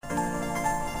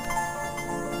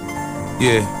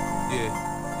Yeah.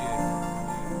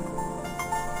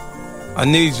 I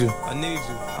need you.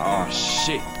 Oh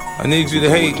shit. I need you to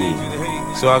hate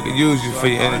so I can use you for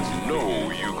your energy.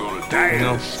 Damn, You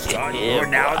know? son, you're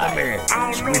now the man.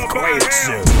 With Quaid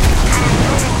Soup.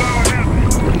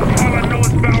 All I know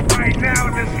is about right now,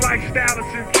 and this lifestyle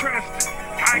is interesting.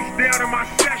 Ice down in my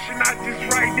session, I just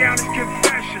write down his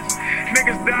confessions.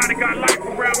 Niggas died and got life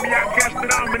around me, I guess that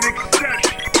I'm an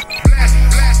exception.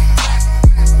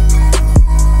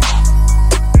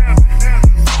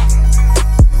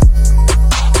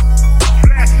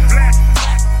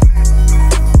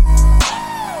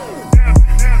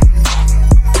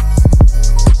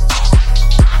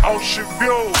 Ocean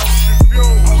view.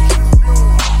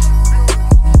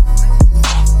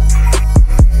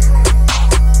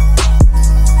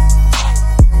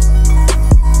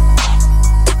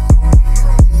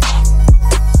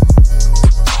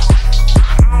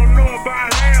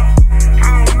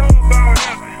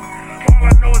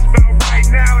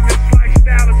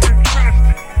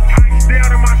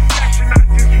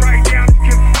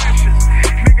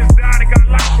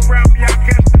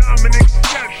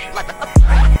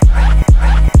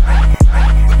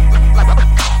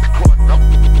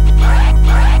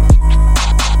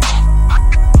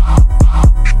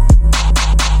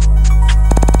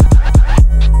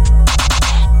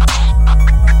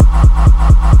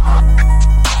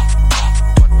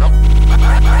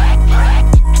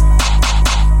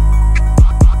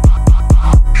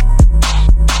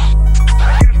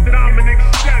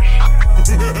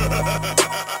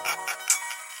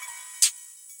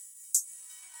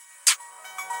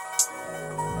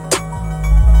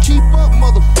 Keep up,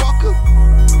 motherfucker.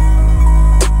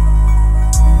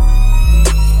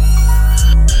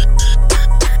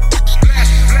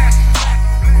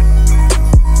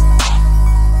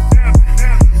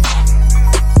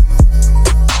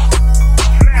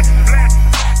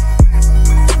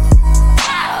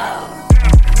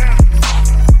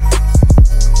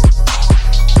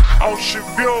 Ocean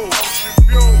view.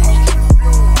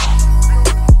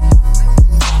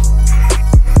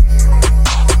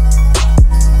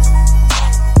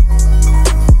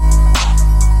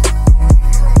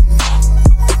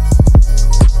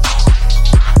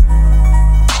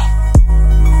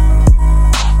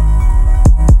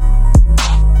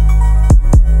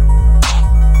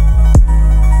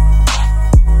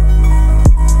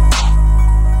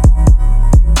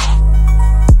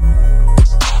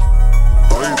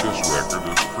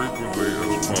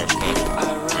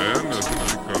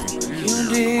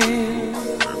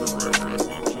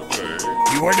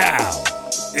 You are now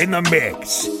in the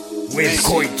mix with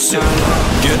Quaid Soup.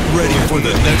 Get ready for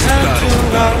the next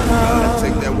battle.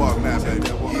 Take that walk now, baby.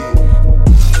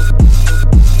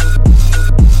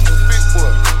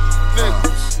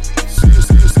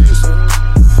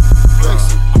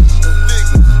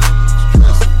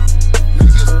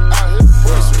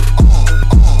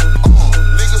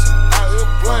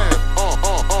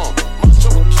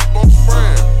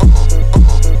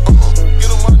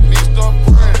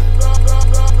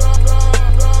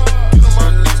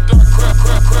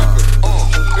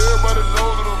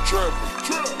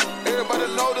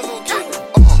 Everybody know that I'm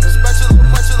trapping.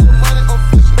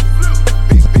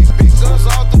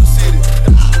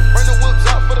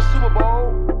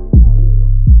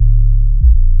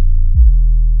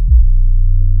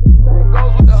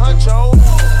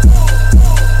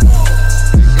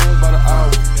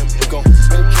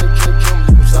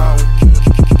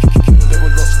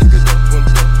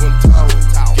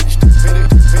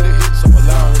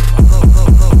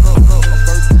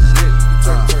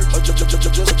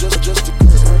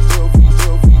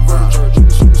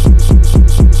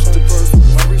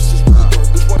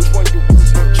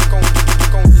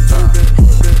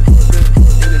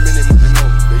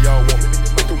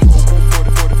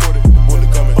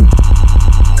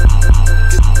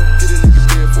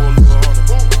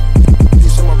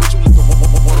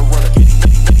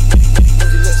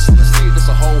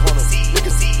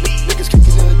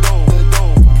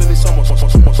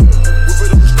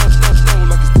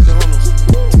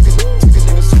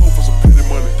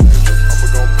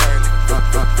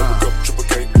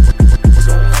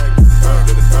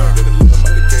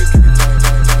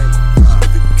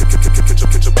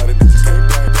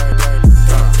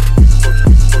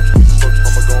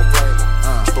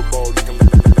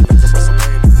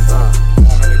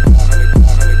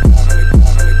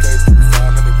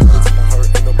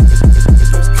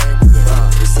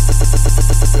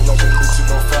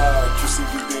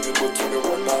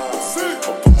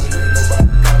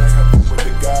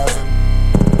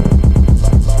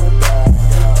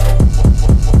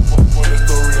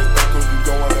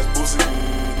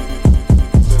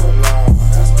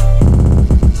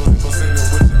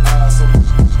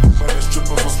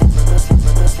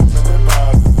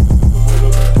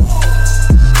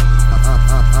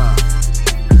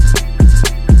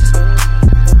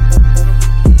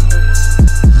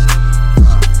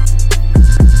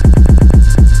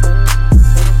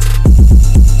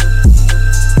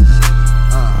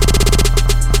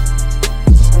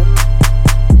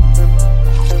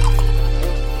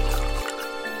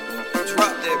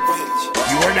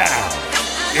 now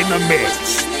in the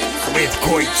mix with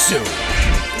Koitsu.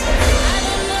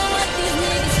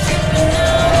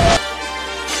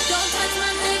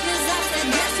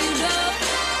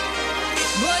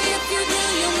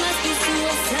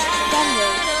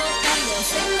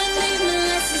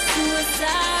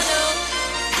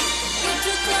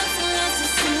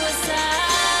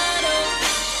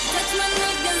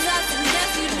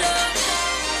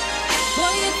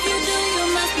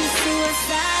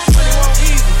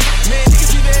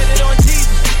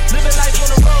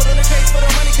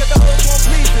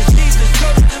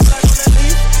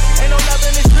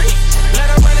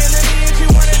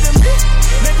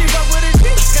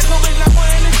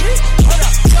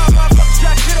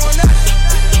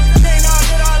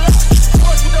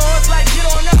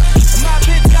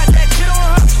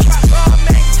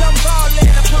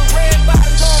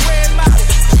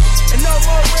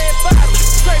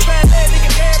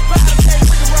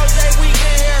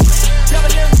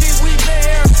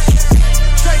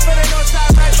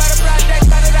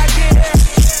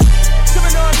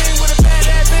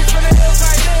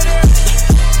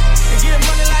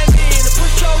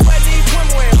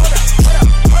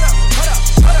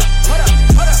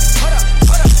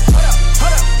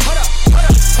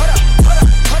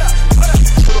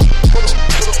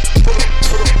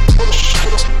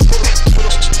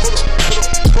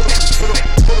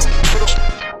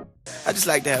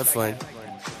 Like to have fun.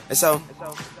 And so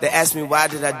they asked me, why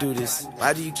did I do this?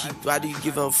 Why do you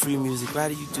give up free music? Why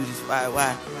do you do this?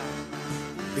 Why?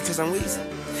 Because I'm Weezy.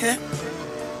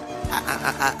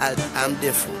 I'm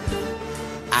different.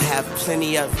 I have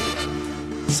plenty of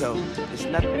it. So it's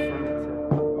nothing for me to...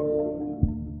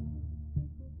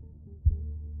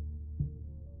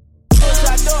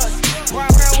 Suicide doors,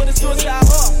 ride around with a suicide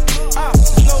heart.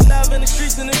 There's no love in the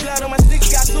streets and the blood on my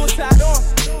sticks got suicide on.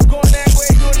 Going that way,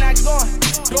 you're not going.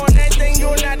 Doing that thing,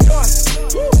 you're not doing.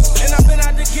 And I've been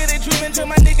out to get it, driven to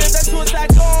my niggas, that's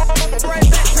suicide gone. Right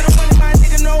back to the money, my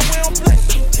nigga, no, we don't play.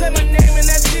 Say my name and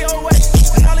that's DOA.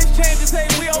 And all these changes say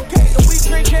we okay. And we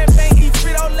drink champagne, eat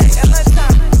Frito-Lay at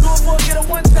lunchtime. Do it for get it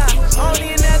one time.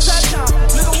 Only in that time.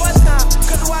 Look at one time.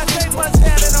 Cause the white tape must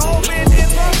have and the whole band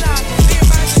is from now.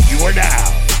 You are now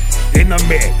in the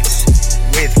mix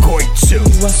with Koitsu.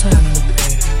 What's happening,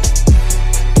 babe?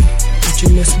 Did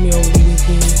you miss me over the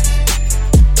weekend?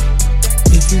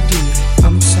 If you did,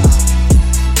 I'm sorry.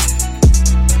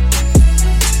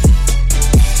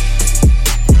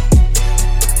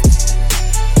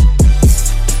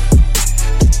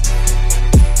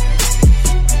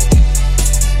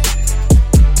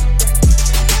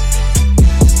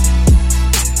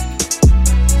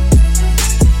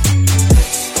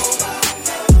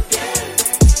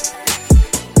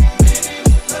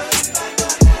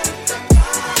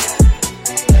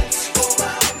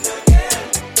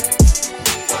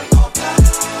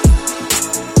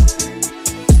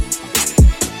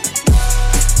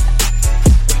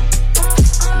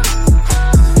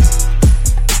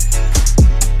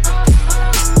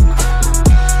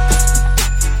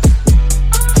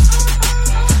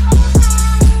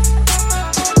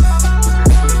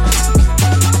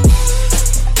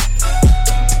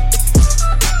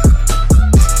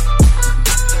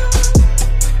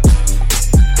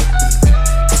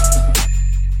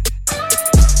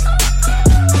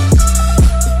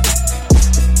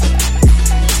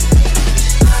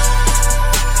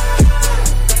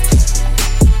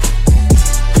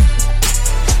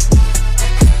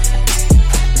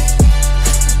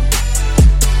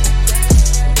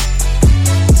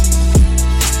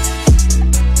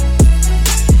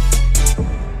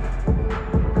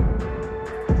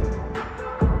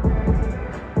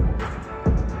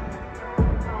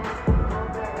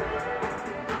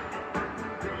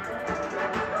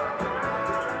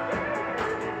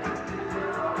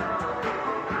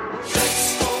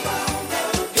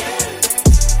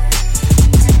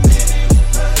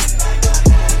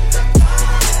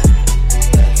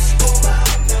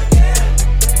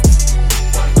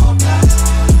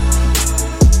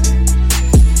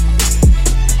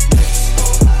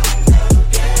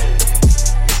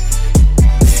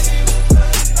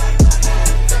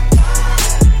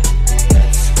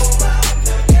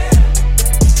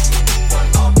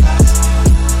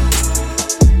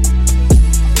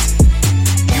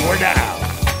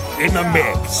 in the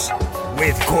mix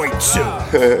with Koitsu.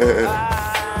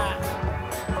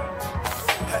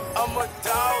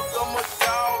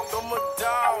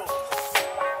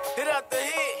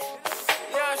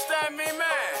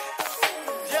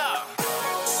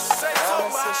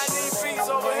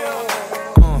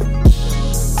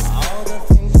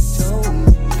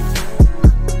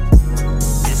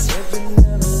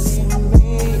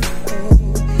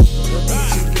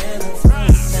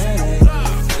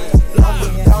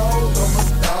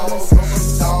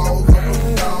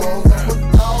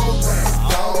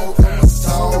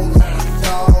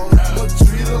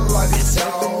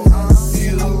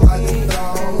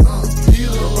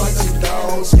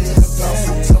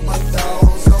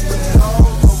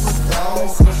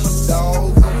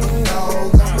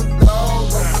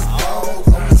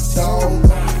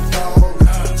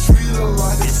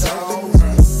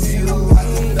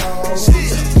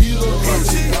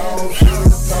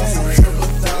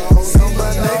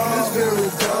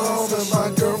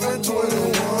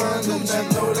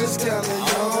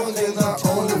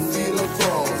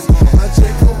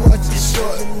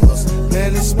 short.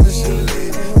 Man,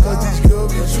 especially, cause these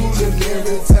girls be drooling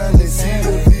every time they see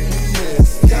the VVS.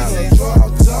 Got a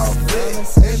drop top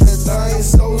flex, and that thing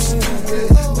so stupid.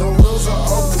 The rules are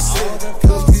opposite,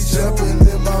 cause be jumping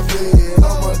in my bed.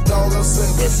 I'm a dog, I'm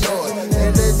saying short, and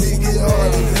that thing get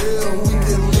hard as hell. We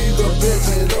can leave the bitch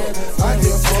it up. I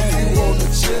can fuck you on the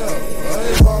chair. I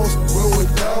ain't boss, bro,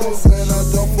 with dogs, man. I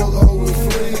don't fuck over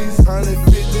fleas.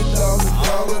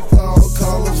 $150,000 dog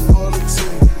collars for the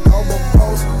team. I'm a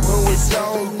boss, bro, with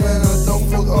dogs, man. I don't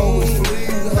fuck over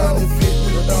fleas.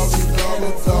 $150,000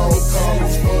 dog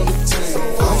collars for the team.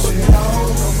 I'm a dog,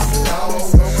 I'm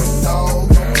a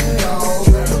dog, I'm a dog,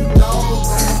 I'm a dog,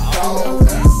 dog,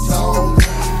 dog,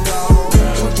 dog.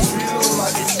 Feel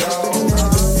like a dog,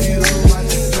 feel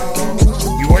like a dog.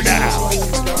 You are now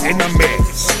in the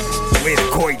mix with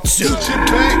Koitsu. Get your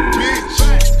back, bitch.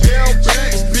 Down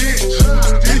back, bitch.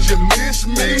 Did you miss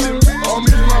me? I'm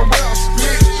in my rap,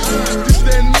 bitch. This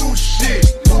that new shit.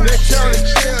 That county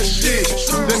jail shit.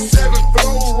 That 7th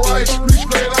floor right. Reach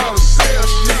straight out of cell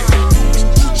shit.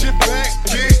 Get your back,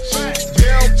 bitch.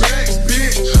 Down back,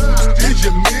 bitch. Did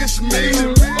you miss me?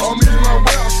 I'm in my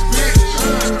rap, bitch.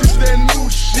 This that new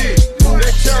shit.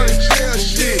 That county jail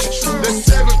shit. That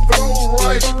 7th floor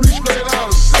right. Reach straight out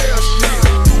of cell shit.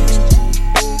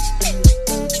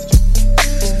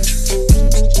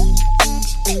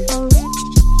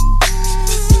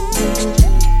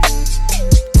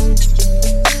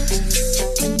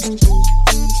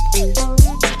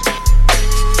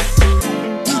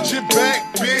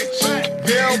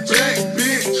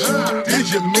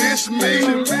 Miss me,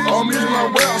 I'm in my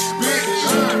rap,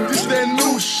 bitch. This that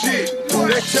new shit,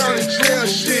 that county jail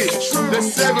shit, that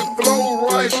 7th floor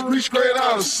right, reach straight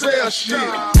out of cell shit.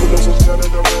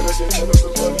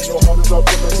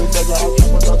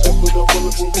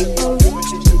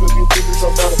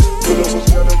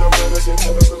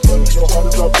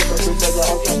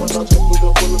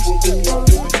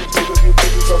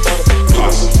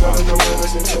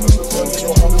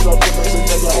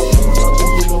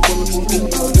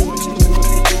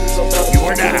 You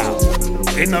are now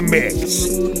in the mix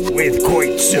with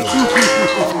Koitsu.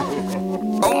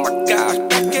 Oh my gosh,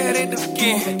 back at it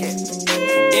again.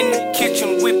 In the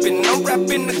kitchen whipping, I'm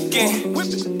rapping again.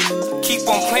 Keep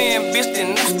on playing, bitch,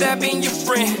 then I'm stabbing your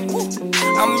friend.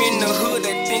 I'm in the hood,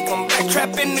 they think I'm back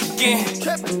trapping again.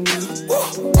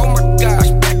 Oh my gosh,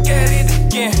 back at it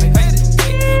again.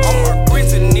 All my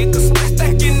grits and niggas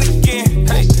stacking again.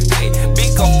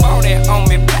 Big up all that on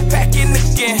me, backpacking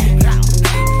again.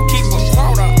 Keep a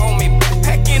quarter on me,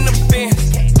 backpacking the Benz.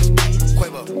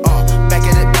 Back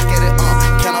at it,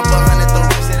 count up 100, throw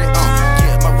rips at it,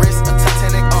 yeah, my wrist a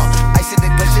Titanic, ice in the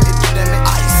glacier, it do them in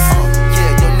ice,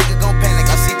 yeah, your nigga gon' panic,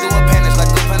 I see through a panic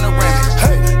like a panoramic,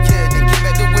 yeah, then get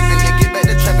back to whipping, then get back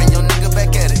to trapping, your nigga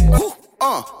back at it,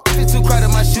 if it's too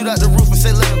crowded, I shoot out the roof and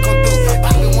say let him come through,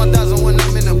 I spend 1,000 when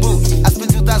I'm in the booth, I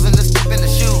spend 2,000 to step in the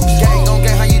shoes, gang gon'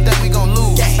 gang, how you think we gon'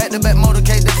 lose, back to back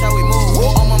motorcade, that's how we move,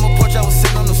 on mama porch, I was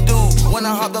sitting on the stool, when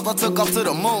I hopped up, I took off to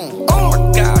the moon, oh my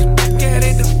gosh, back at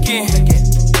it again.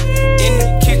 In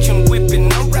the kitchen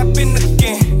whipping, I'm rapping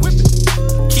again.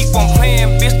 Keep on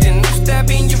playing, bitch, then I'm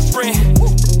stabbing your friend.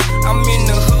 I'm in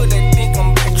the hood, they think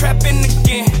I'm back trapping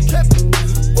again.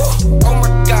 Oh my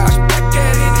gosh, back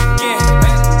at it again.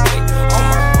 All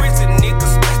my grits and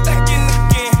niggas stacking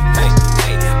again.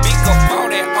 Big up all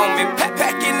that on me,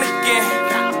 packing again.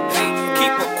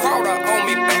 Keep a quarter on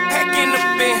me, backpacking the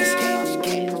Benz.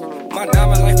 My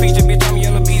diamond like feature, bitch, I'm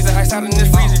yellow bees. Ice out in this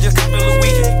freezer, just cop a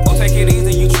Luigi. Oh, take it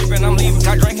easy, you trippin', I'm leaving.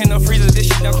 Got drink in the freezer, this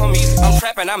shit don't come easy. I'm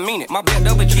trappin', I mean it. My black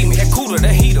double G me, that cooler,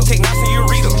 that heater. Take nice and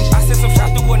ureta. I sent some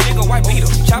shots through a nigga, white beater.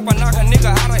 Chopper knock a nigga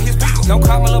out of his feet. Don't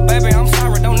call my little baby, I'm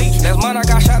sorry, don't need you. That's mine, I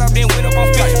got shot up, then went up on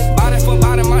features. Body for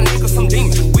body, my niggas some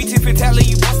demons. We tip it, tally,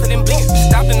 you busted and bleeding.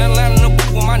 Stopped in Atlanta in the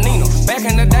booth with my Nina. Back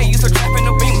in the day, used to trap in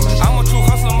the beamer. I'm a true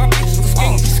hustler, my bitch is a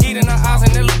schemer. Skeet in her eyes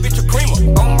and that little bitch a creamer.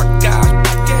 Oh my gosh,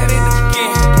 back at it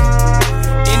again.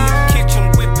 In the kitchen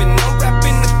whipping, I'm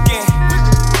rapping again.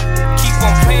 Keep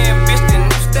on playing, bitch, then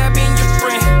I'm stabbing your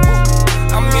friend.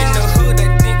 I'm in the hood, they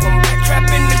think I'm back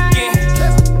trapping again.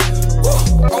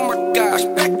 Oh my gosh,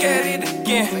 back at it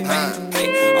again.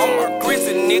 All my grits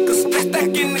and niggas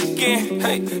stacking again.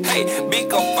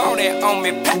 Big up all that on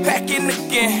me, packing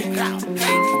again.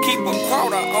 Keep a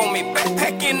quarter on me,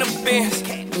 backpacking the Benz.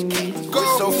 With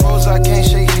so froze I can't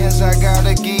shake hands, I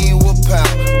gotta give you a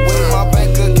pound. With my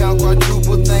bank account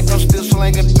quadruple, think I'm still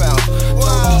slinging pounds.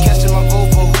 Catching my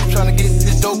Volvo, who tryna get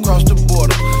this dope cross the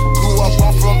border. Grew up,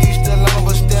 I'm from East Atlanta,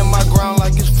 but stand my ground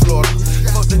like it's Florida.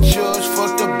 Fuck the judge,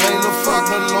 fuck the bailiff, fuck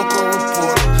the local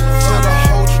reporter. To the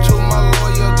host, to my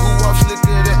lawyer, grew up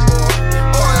slicker than oil.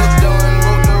 Fuck the done,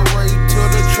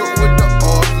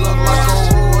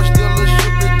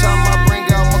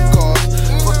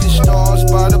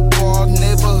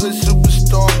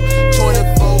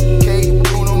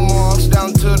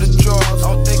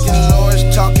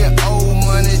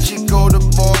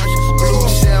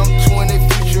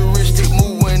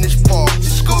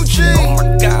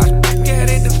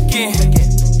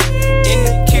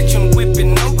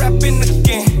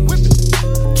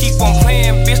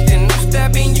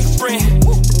 stabbing your friend.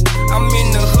 I'm in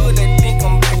the hood, they think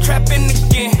I'm back trapping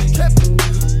again.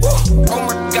 Oh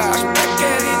my gosh, back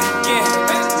at it again.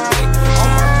 On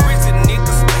my prison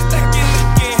niggas, back in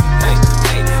again.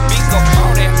 Big up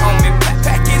all that on me,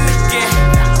 backpacking again.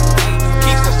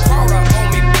 Keep a quarter on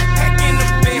me, backpacking the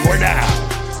bed. We're now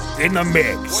in the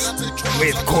mix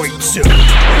with Koitsu.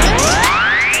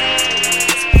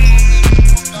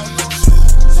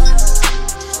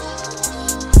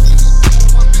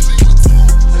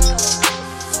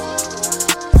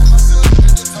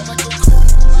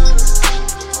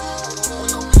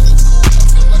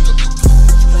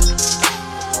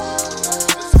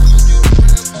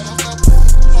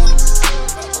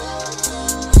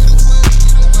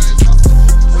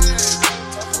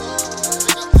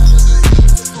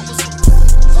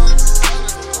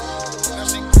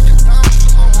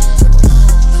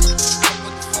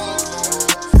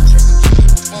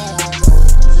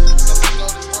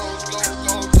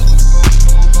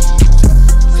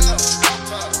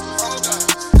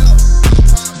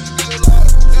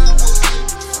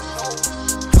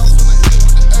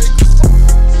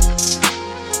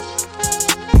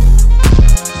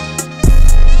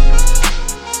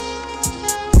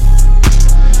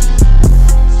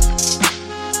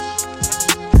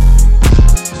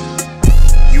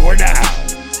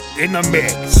 In the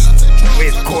mix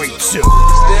with Koitsu.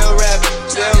 Still rapping,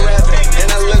 and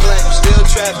I look like I'm still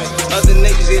trapping. Other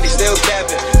niggas, yeah, they still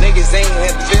capping. Niggas ain't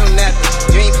have to feel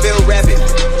nothing. You ain't feel rapping.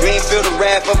 You ain't feel the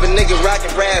rap of a nigga rockin'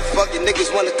 rap. Fuck it,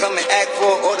 niggas wanna come and act for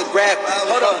an autograph.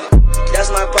 Hold on, that's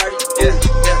my party. Yeah.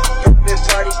 Private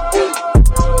party. Ooh.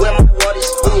 Where my waters.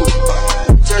 Ooh.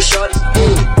 Turn shorty.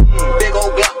 Ooh. Big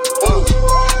old block. Ooh.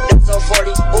 That's on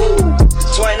 40. Ooh.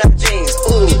 29 jeans.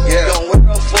 Ooh. Yeah. Don't wear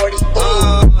on 40.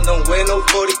 Ooh. Don't wear no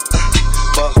 40,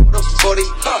 but hold up 40.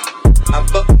 I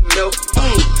fuck the milk,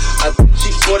 I think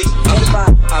she 40.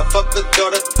 I fuck the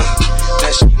daughter,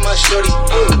 now she my shorty.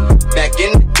 Back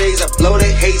in the days, I blow the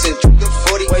haze and drink the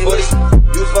 40.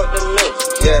 You fuck the milk,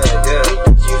 yeah.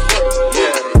 You 40,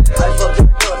 yeah. I fuck the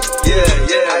daughter,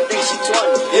 yeah. I think she 20,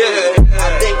 yeah.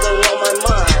 I think I know my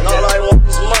mind. All I want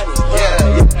is money,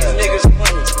 yeah. These niggas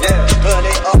funny, yeah.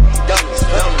 They all dummies,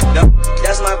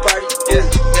 That's my party, yeah.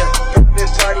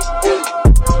 Party, ooh,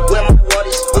 where my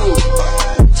waters, ooh,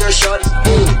 turn shorty,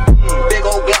 ooh, big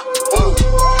old block, ooh,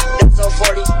 that's on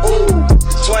 40, ooh,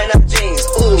 29 jeans,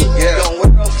 ooh, yeah. Don't wear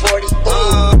on 40,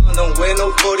 ooh, don't wear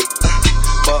no 40,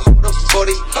 but hold up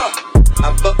 40,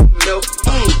 I fuck the milk,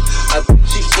 I think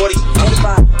she 40,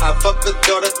 I fuck the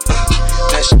daughter,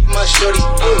 now she my shorty,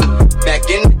 back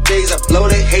in the days I blow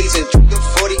the haze and drink the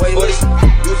 40,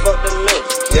 you fuck the milk,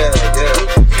 yeah.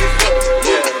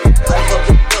 I fuck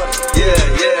the yeah.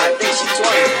 I think she 20.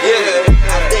 Yeah.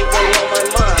 I think I know my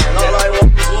mind. All I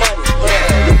want is money.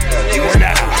 Yeah. We're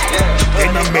now in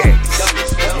the mix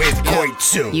with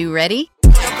Koitsu. You ready?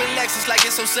 Up in Lexus like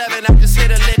it's 07. I just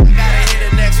hit a lick. I gotta hit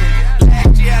the next one.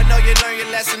 Last year I know you learned your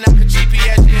lesson. I could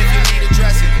GPS you if you need a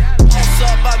dressing. What's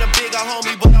up? I'm the bigger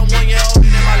homie, but I'm 1 year older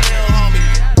than my little homie.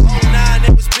 09,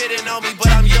 it was spitting on me, but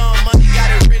I'm young. Money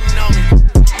got it written on me.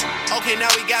 Okay, now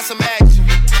we got some action.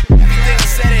 Everything I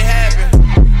said it happened.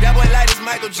 That boy light is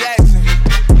Michael Jackson.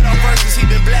 But on verses he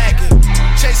been blacking.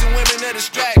 Chasing women a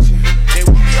distraction. They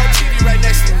want me on TV right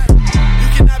next to me. You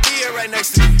cannot be here right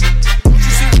next to me. Don't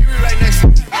you see Riri right next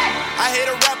to me? I hate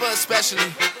a rapper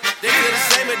especially. They feel the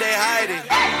same but they hide it.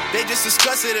 They just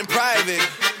discuss it in private.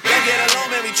 They get along,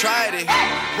 man, we tried it.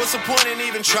 What's the point in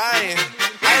even trying?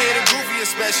 I hate a goofy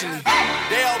especially.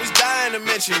 They always dying to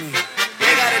mention me.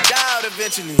 They gotta die out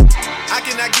eventually. I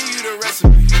cannot give you the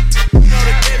recipe. You know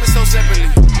the game is so separately.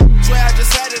 Swear I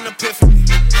just had an epiphany.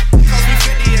 It cost me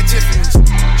 50 at Tiffany's.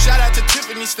 Shout out to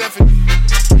Tiffany Stephanie.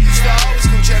 He used to always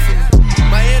come check for me.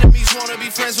 My enemies wanna be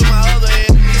friends with my other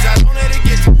enemies. I don't let it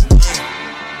get to me.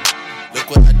 Look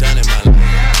what I done in my life.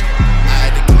 I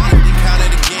had to count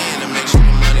it again to make sure the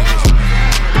money was right.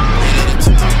 End of the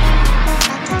time.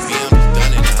 Me, I'm just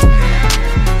done it now.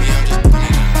 Me, I'm just done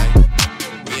it now.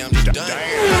 Me, I'm just done it.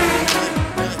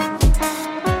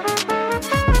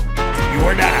 You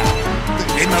are now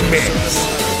in the mix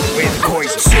with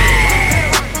Koitsu.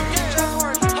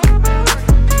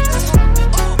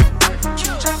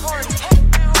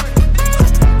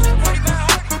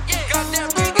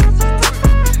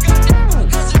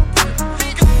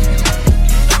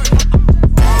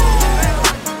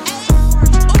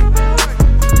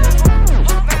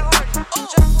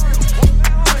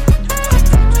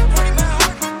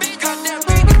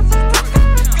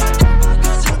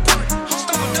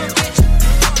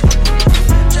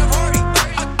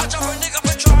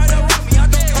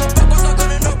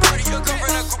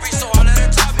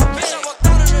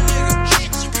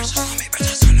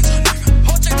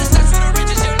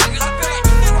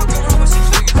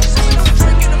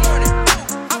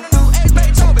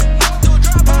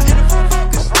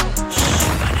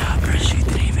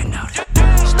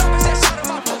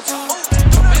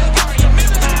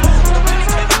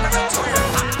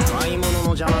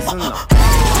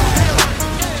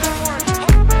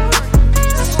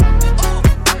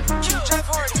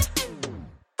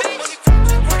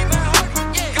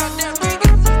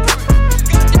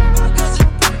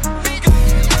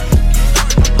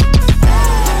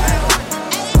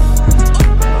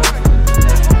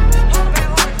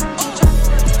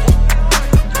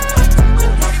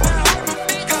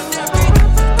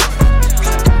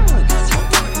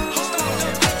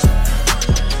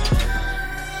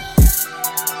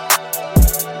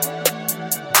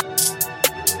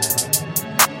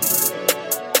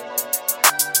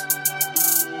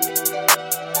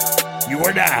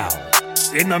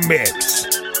 in the mix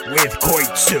with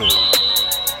Koitsu.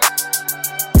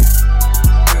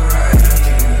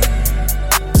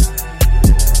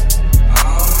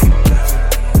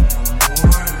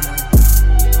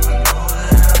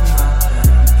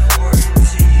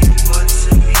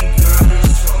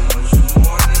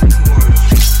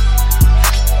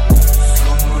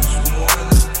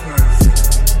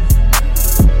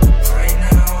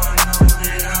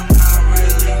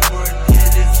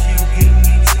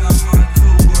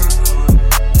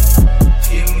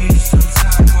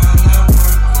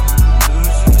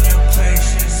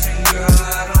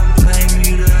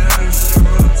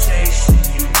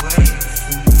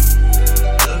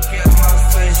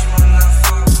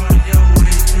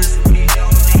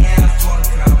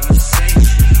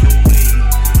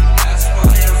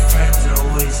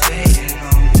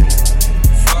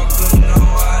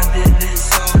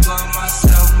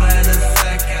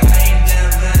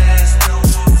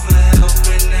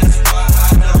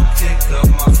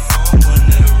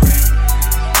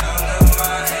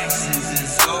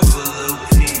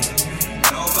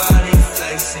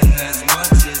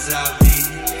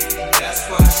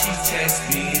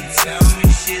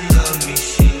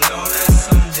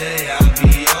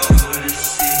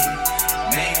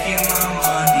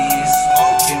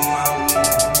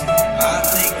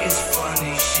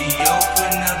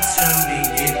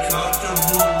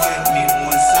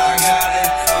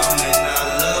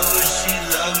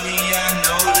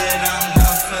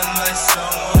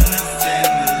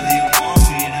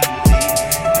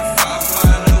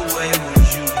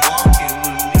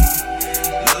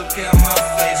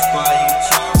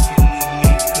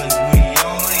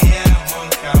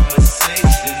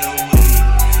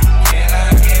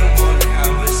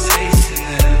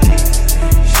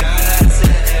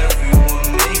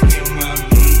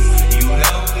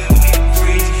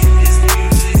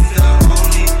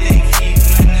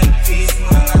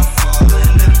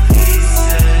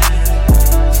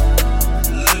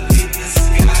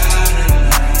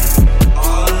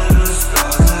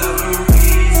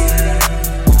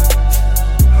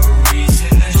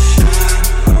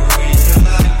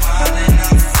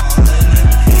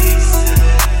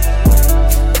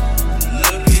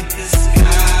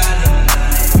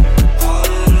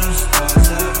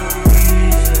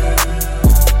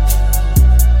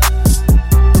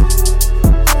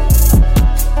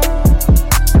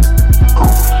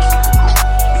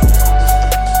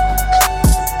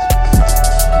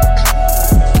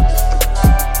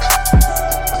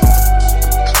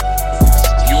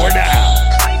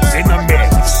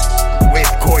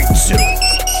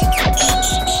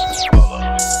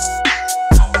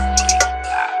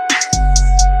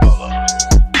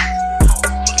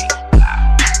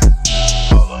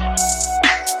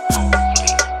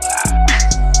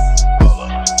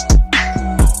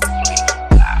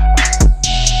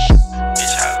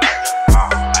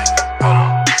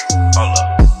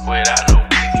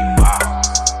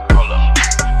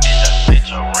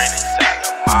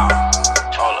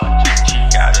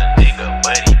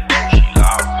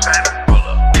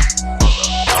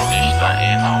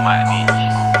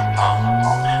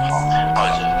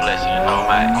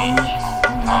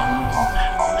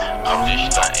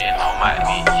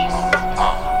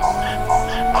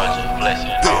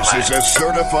 This is a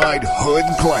certified hood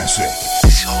classic.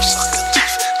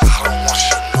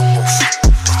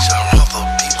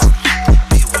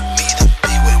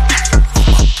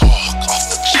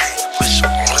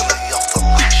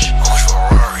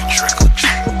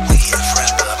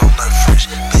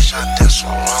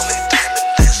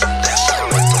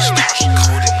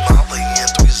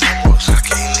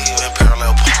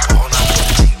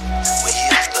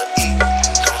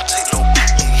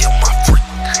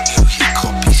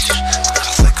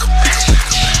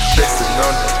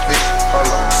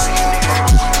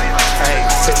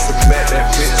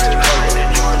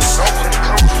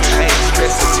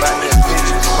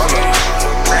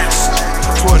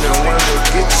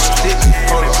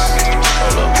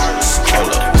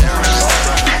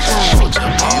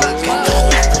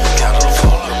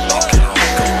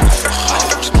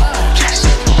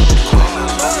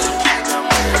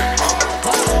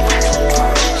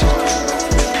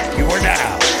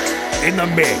 In the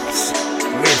mix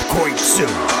with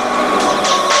Koitsu.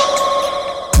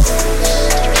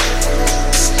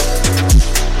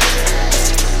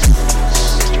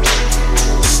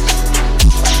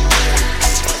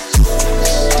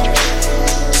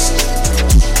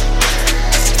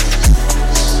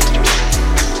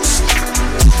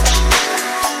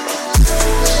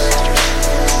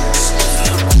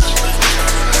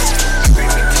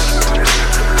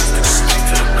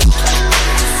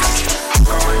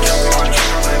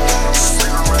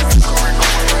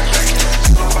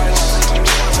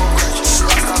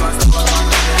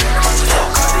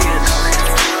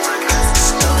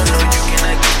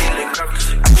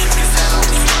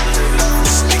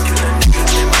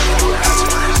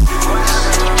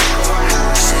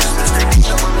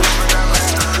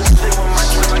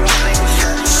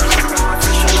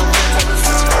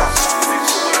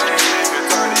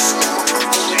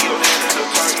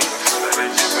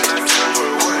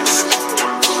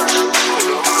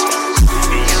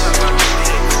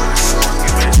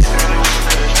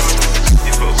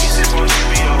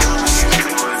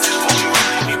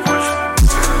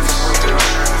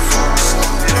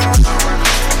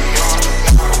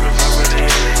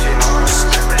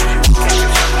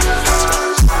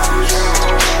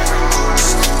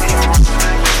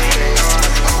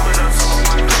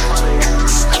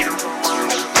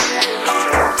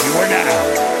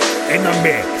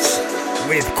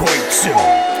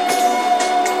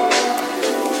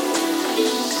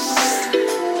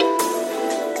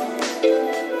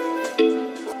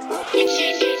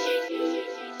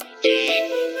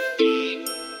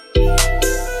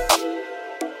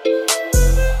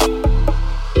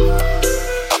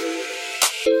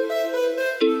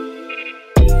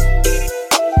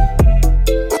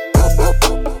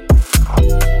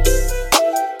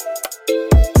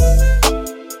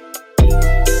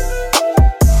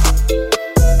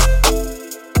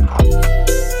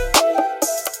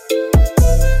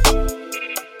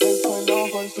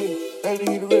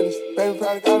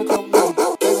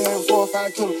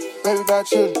 4-5 killer. Baby got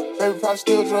children, baby probably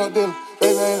still drug dealer.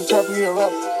 Baby ain't a trapper, he a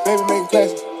rapper. Baby making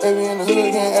classic, baby in the hood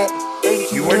getting at.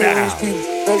 You are now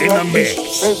in the mix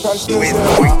with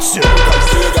Koitsu. I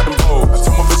still got them hoes. I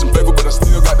told my bitch I'm baby, but I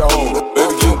still got the hoe.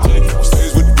 Baby getting jiggy,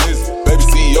 stays with the business. Baby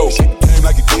CEO, shake the game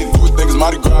like a kitty. You would think it's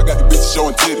Mardi Gras, I got the bitches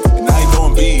showing titties. And I ain't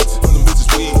throwing beads, from them bitches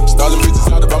weed. Stalling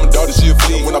bitches out if I'm a daughter, she a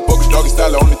flea. When I focus doggy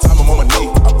style, the only time I'm on my knee.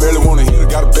 I barely wanna hit her,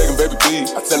 gotta beg him, baby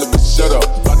please. I tell her bitch shut up,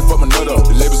 about to fuck my nut up.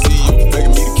 The label CEO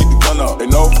begging me to keep the gun up. They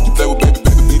know you play with baby,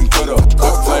 beat and cut up.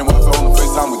 Got the flame Wi-Fi on the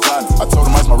FaceTime with Johnny. I told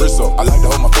him ice my wrist up, I like to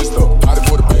hold my fist up. Got it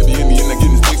for the baby in the end, they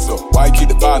getting his dicks up. Why he keep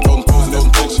the vibe, throw them pose and those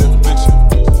picture. Baby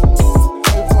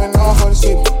putting on for the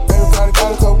city. Baby probably got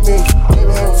a couple million.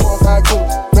 Baby having 4-5 killer.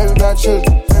 Baby got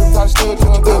children. Baby probably still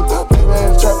drug dealer. Baby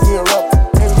ain't a trapper, he a rapper.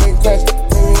 Baby making classic.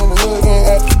 Baby in the hood getting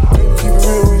at. Baby keep it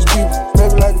real with his people.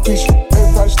 Baby like a preacher. Baby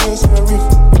probably still smoking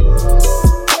reefer.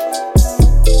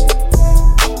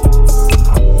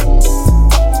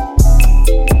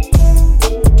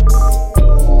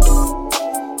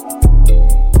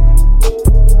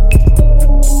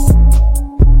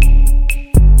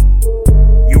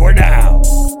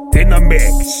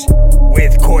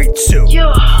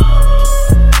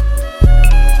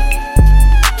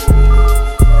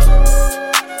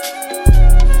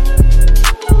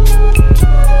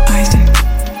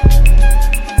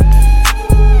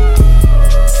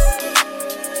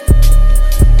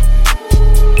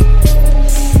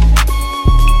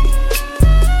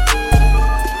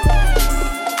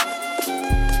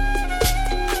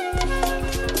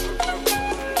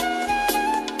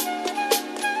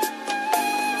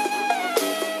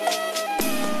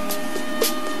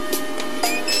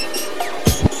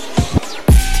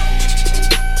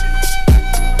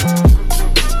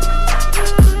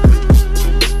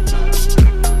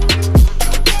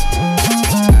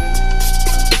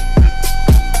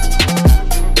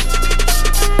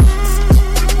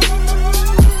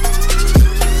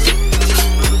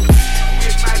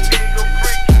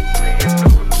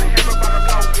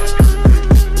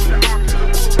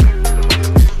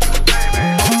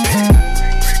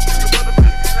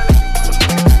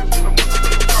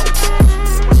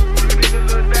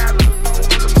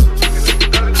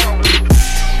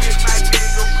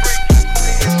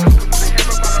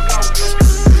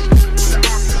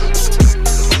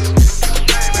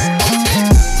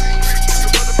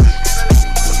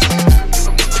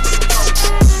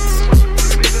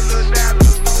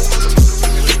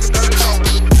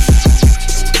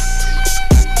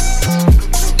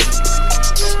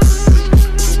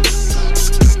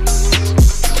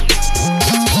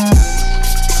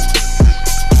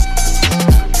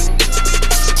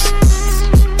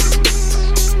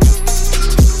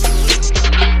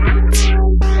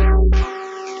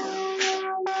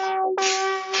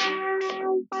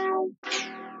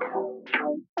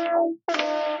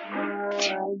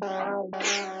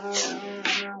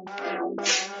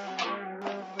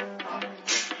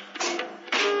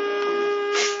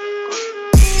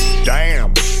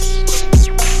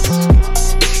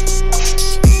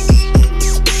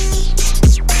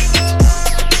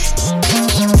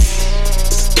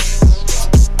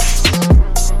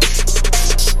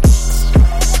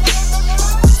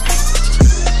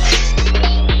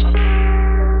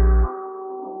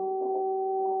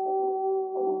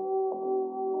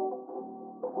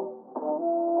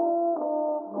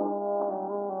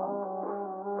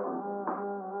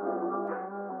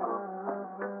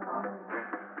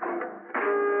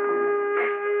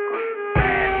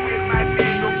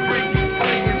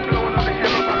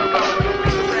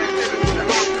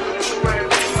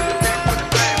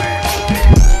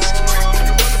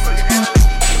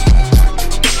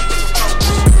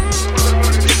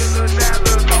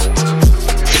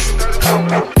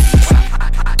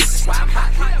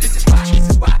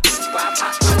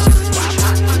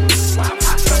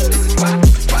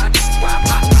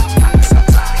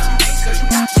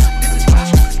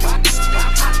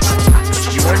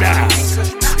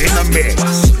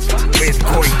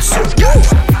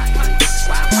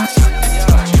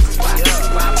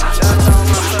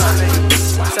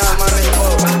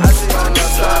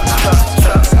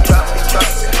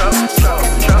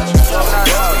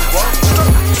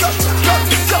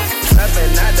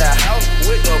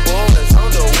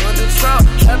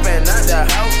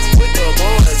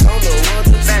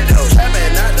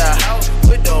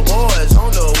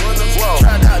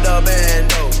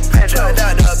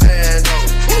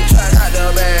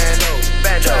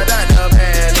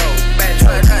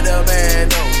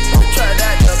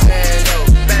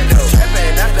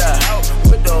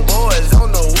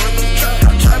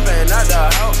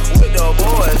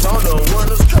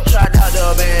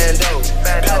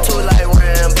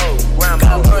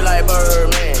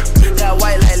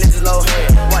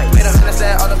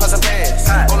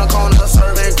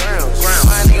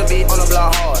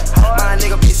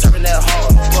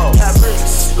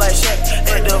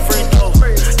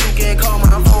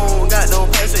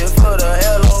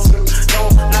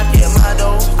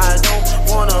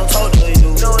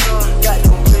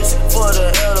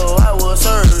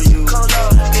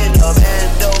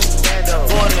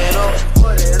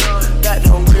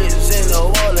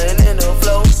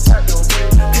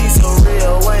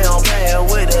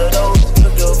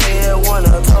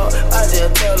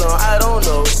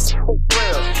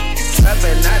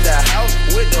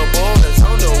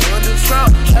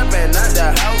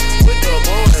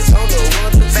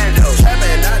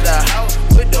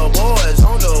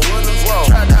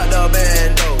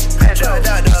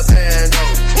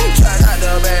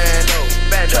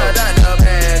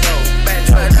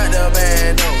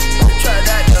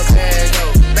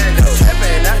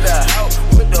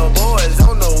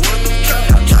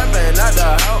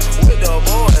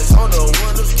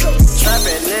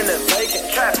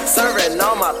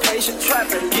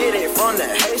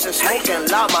 Smoking, smoking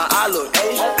loud, my eye look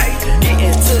Asian.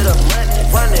 Getting to the money,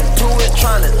 running to it,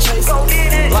 trying to chase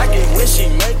it. Like it when she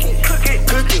make it, cook it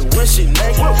when she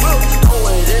make it. Throw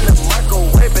it in the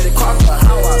microwave, better clock for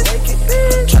how I make it.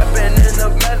 Trapping in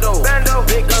the bando,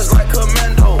 big guns like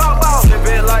Commando. Flip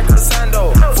it like a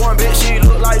sando. Foreign bitch, she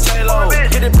look like J-Lo.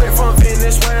 Get it brick from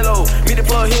Venezuela. Me to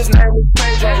plug his name is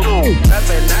Pedro.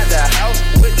 Trapping at the house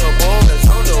with the boys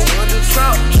on the window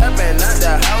trap. Trapping at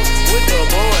the house with the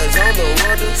boys on the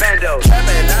window bando.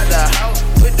 Trapping at the house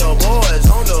with the boys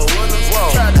on the window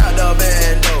wall. Try out the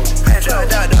bando, try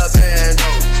out the bando,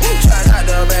 try out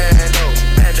the bando,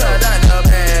 try out the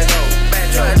bando,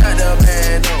 try out the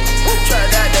bando, try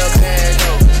out the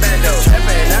bando, bando.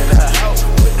 Trapping at the house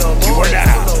with the boys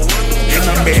on the window. In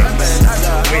the mix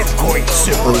with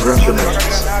Koitsu.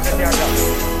 Congratulations.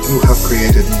 You have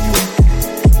created New York.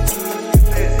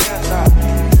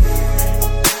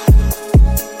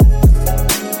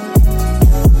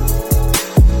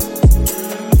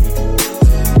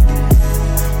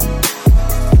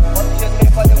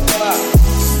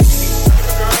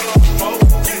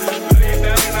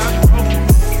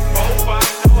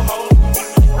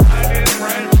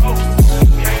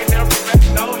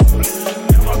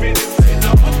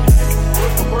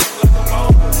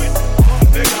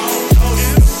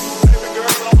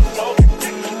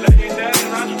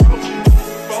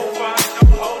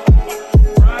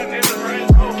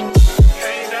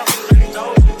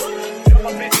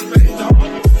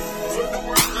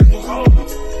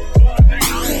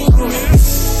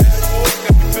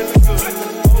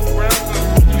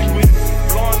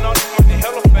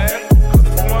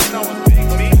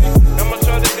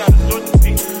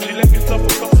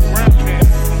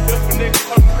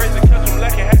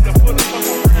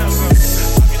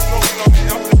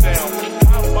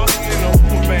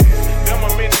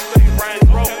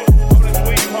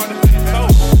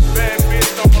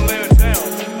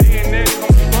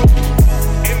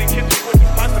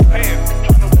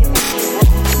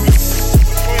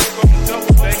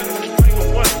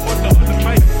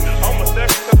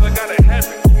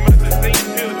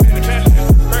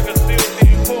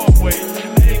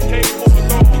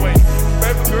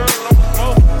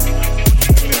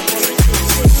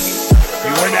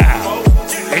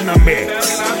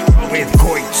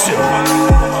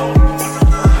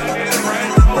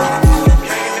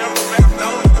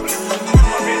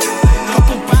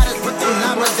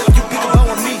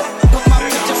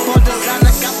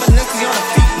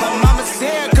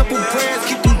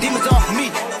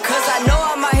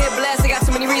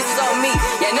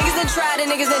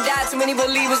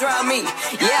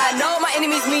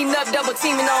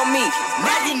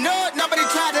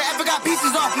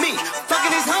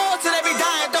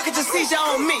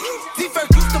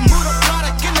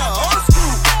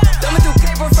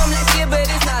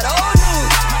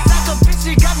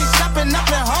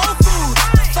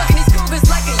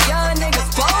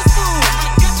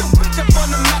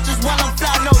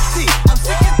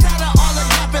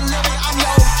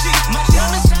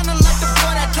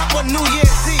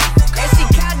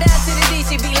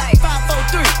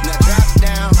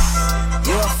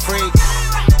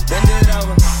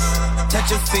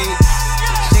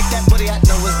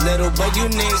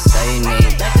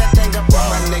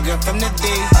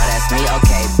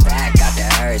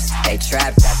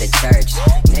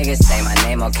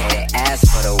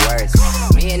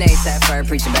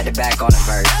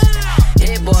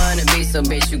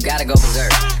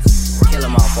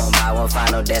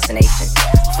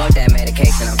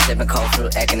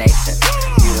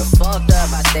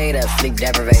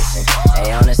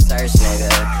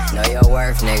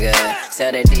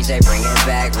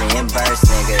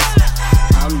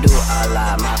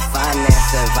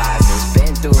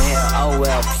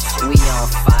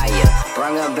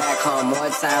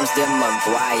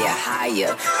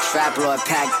 Trap Lord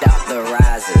packed out the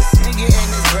risers. Nigga in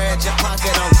his bread, your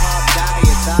pocket on top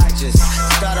diets. I just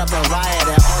start up a riot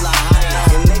at all I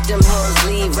hire. And make them hoes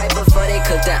leave right before they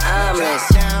cook the omelets.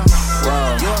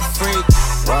 Whoa, you're a freak.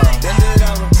 Whoa, bend it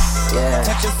over. Yeah,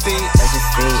 touch your feet. Touch your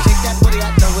feet. Shake that booty, I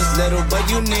know it's little, but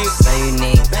unique. So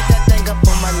unique. Back that thing up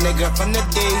on my nigga from the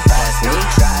D. That's me.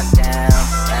 Drop down,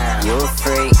 down. You a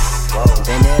freak. Whoa,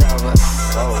 bend it over.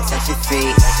 Whoa, touch your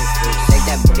feet. Touch your feet. Shake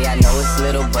that booty, I know it's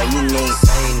little, but unique.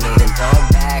 So unique. Then throw it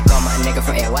back on my nigga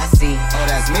from NYC. Oh,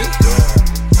 that's me?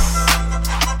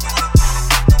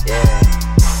 Yeah. Yeah.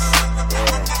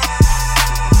 Yeah.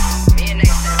 Me and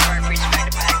Nate said first, preach back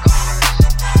to back on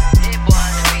first. Hit boy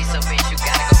on the beat, so bitch, you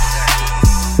gotta go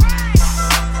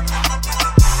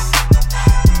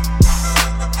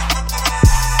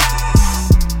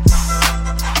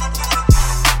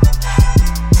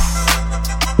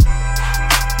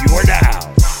You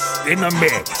in the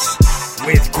mix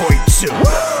with Koitsu.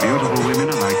 Beautiful women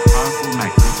are like powerful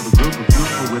magnets of a group of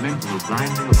beautiful women who will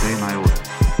blindly obey my orders.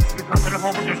 You come to the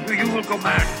home just where you will go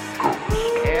mad.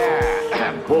 Yeah,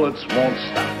 and bullets won't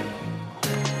stop.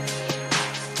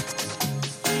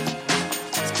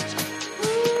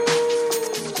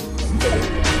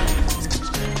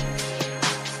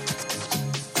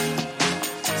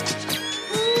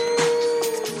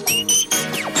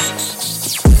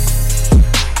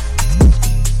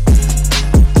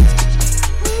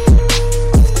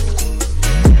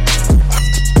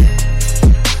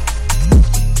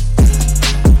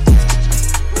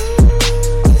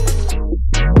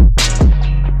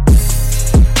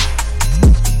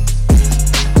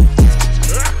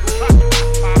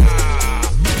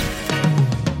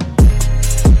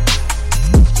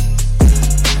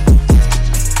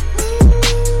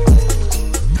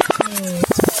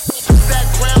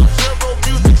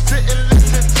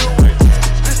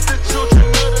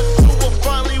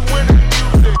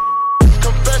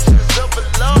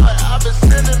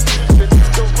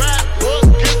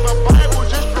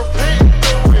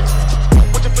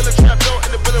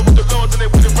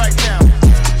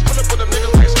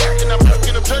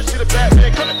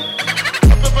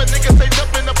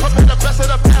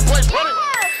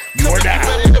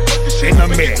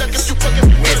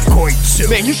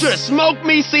 Man, you should have smoked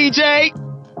me, CJ.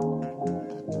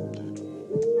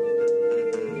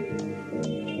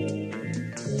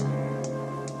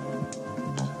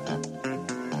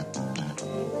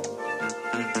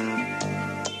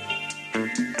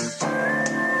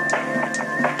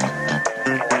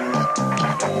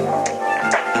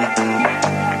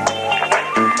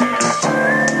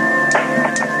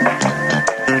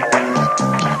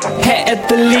 At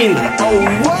the lean.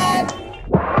 Oh, what?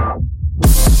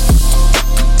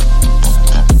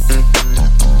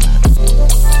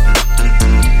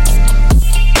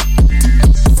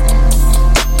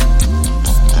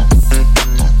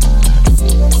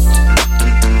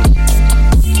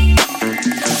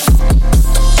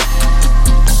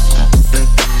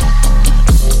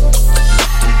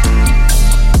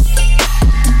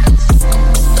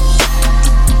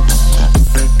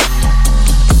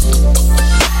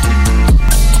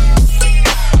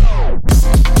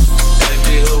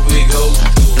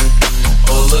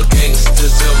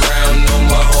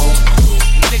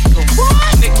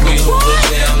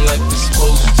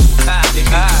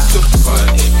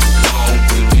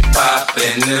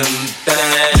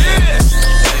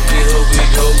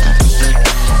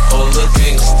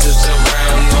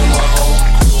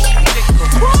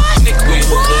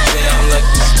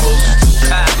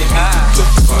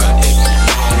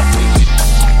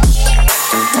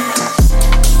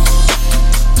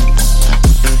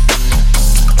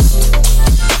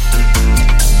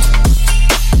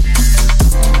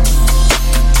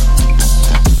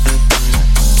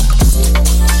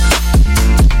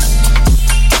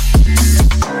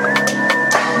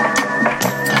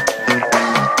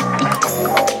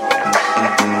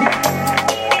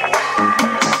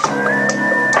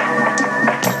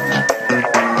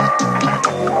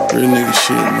 Real nigga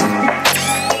shit, man.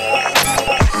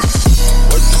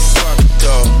 What the fuck,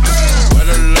 though? Where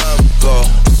the love go?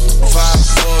 5,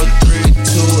 4, 3,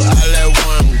 2, I let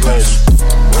one go.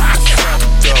 What the fuck,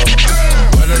 though?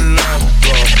 Where the love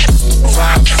go?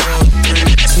 5, 4,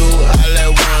 3, 2, I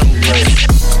let one go.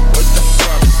 What the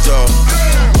fuck, though?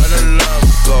 Where the love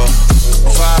go?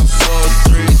 5, 4,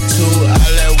 3, 2, I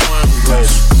let one go.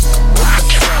 What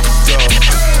the fuck, though?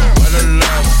 Where the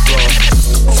love go?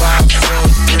 5,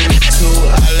 4, 3, 2,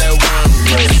 I let one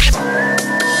go.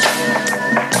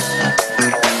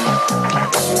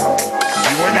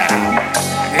 You are now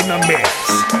in the mix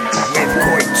with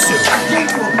Koitsu. I gave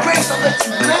you a grace, I let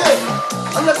you live.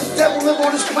 I let the devil live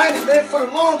on this planet, man, for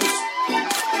the longest.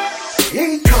 Here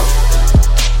he comes.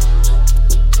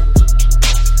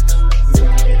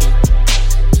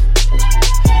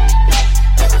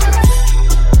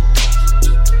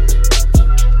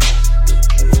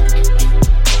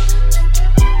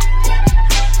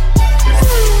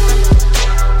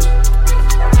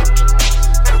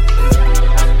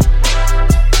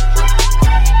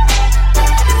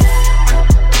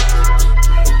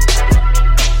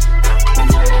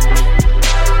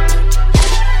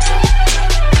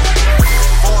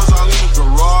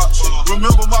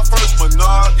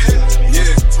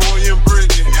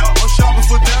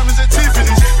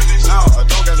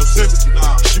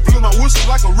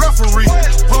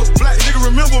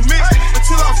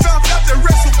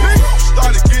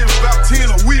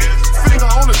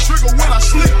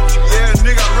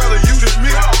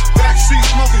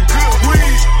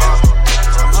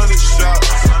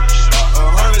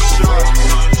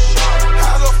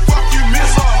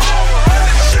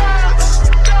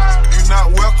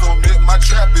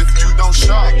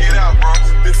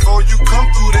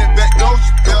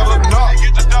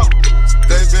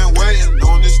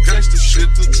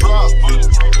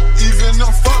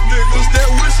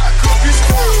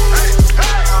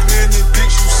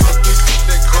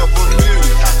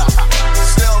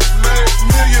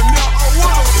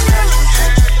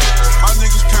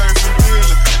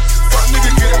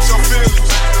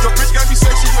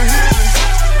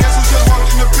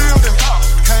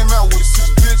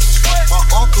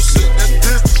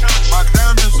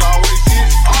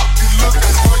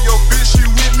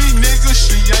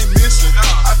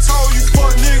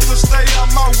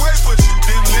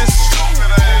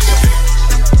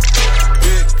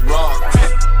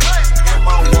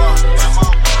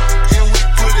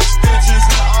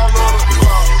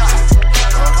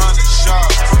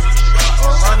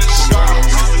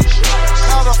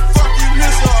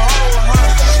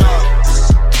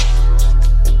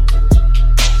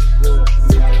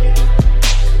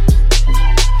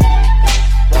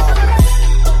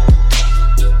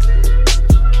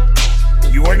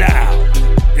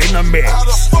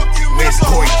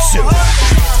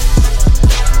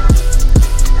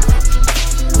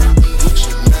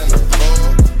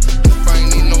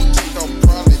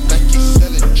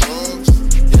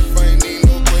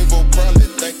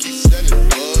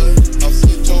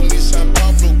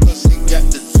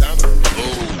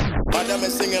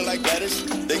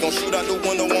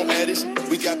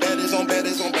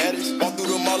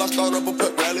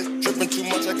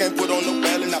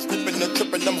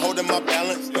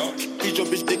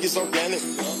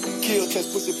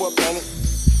 for a panic.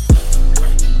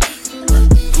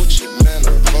 Gucci man,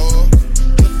 a plug.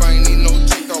 If I ain't need no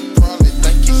takeout, probably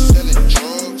think he's selling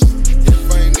drugs.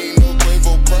 If I ain't need no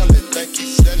Quavo, probably think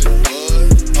he's selling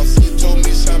bud. Also told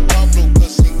me San Pablo,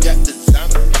 cause he got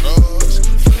designer drugs.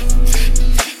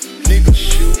 Nigga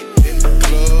shoot in the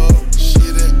club.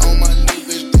 Shitting on my new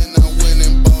bitch, then I went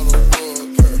and bought a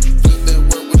rug. Flip that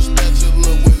work with a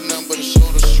spatula with none but a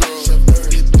shoulder shrug.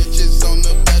 These bitches on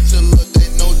the bachelor, they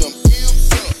know them M's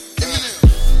up.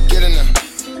 Get in there.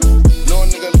 No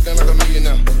nigga looking like a million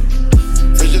now.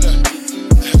 Vision now.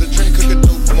 I had to drink, cook it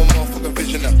dope for my motherfucking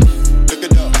vision now. Look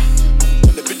it up.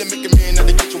 Tell the bitch to make a million out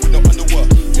the kitchen with no underwear.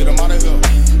 Get them out of here.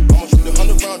 I'ma shoot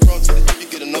 100 round drum till you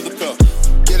get another cup.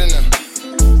 Get in there.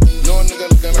 No nigga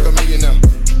looking like a million now.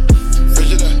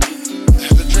 Vision now. I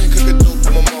had to drink, cook it dope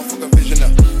for my motherfucking vision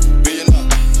now. Billion now.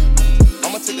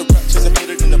 I'ma take the rap chase and put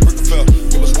it in the brick of fell.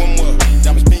 It was one well,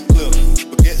 diamonds pink clear.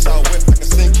 Baguettes all wet like a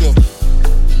sink kill.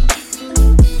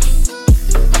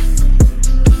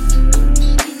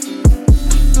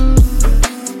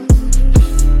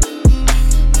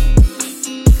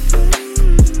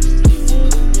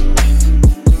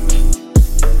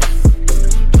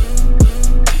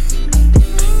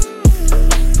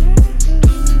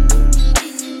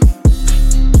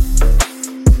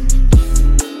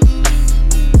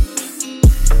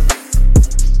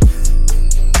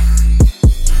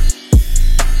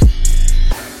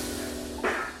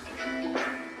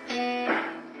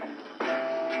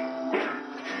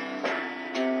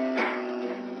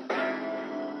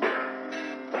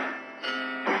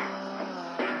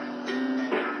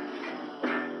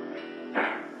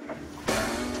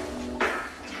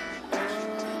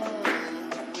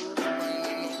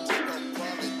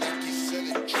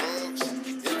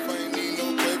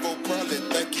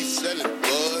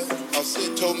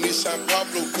 Told me San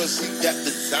Pablo, cause he got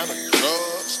designer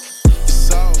drugs.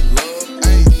 It's all love, I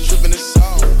ain't tripping, it's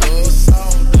all love. It's all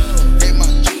love. Gave my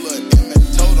jeweler and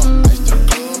told him ice the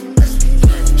club.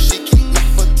 She keep me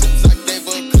for tips, I gave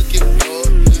her a cookie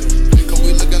plug. Cause we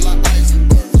looking like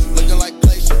icebergs, looking like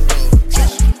glacier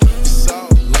bugs. It's all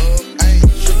love, I ain't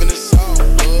tripping, it's all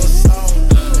love. It's all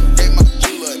love. Gave my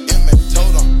jeweler and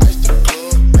told him ice the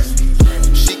club.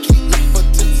 She keep me for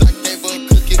tips, I gave her a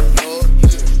cookie plug.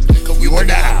 You are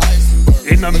now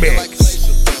in the mix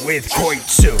with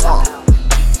Koitsu.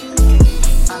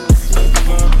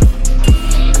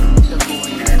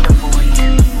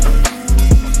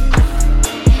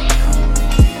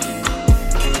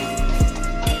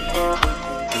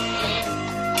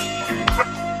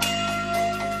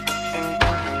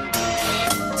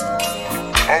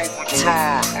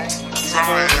 Overtime, I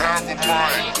ain't have a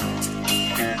mic.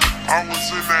 I was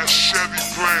in that Chevy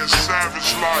playing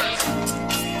Savage Life.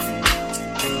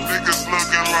 Niggas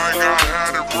looking like I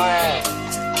had it wrong.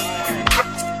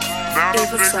 Now the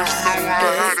niggas know I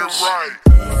had it right.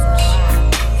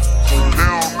 They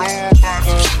don't know about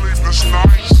the sleepless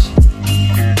nights.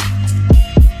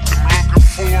 I'm looking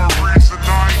for a reason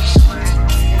nice.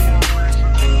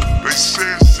 They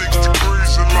said 6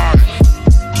 degrees of life.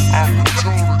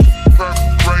 Opportunity,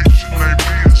 preparation, they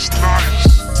mean it's nice.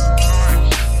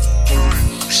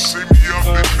 You see me up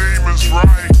in Neiman's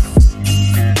right.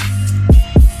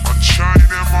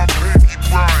 My pinky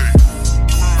bright.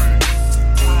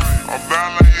 A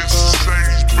valet is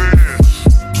Mercedes-Benz.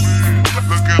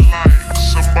 Looking like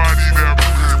somebody that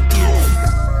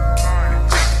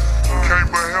can't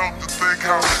but help to think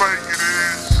how fake it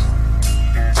is.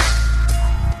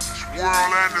 This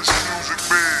world and this music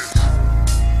biz.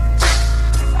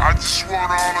 I just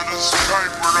want all of this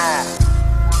paper though.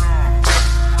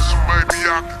 So maybe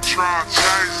I can try and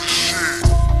change this shit.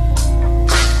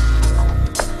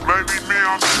 Maybe me,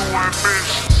 I'm too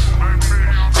ambitious.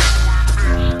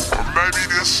 Or maybe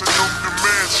this a new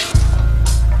dimension.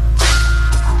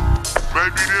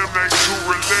 Maybe them they too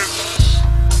religious.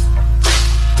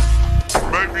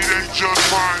 Maybe they just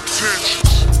my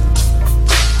intentions.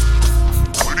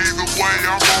 But either way,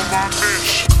 I'm on my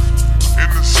mission. In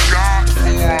the sky,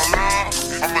 for our love,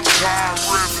 I'm a tie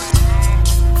ribbon.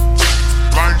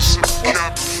 Like some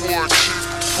cap for a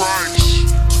cheaper price.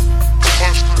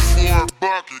 Hustling for a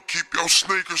bucket, keep your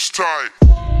sneakers tight.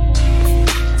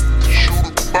 Shoot a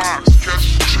box,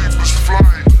 catch the cheapest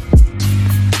flight.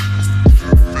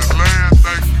 If it land,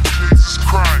 thank you, Jesus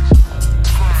Christ.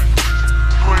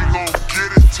 You ain't gon' get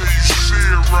it till you see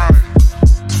it right.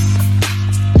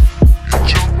 You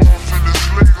jump off in this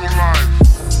legal life.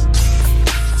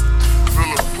 Feel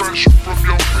the pressure from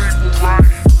your people,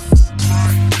 right?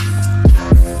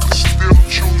 Still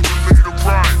choose to lead it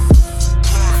right.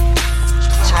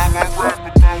 Time I rap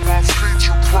about my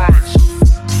feature price.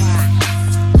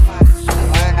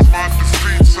 Roll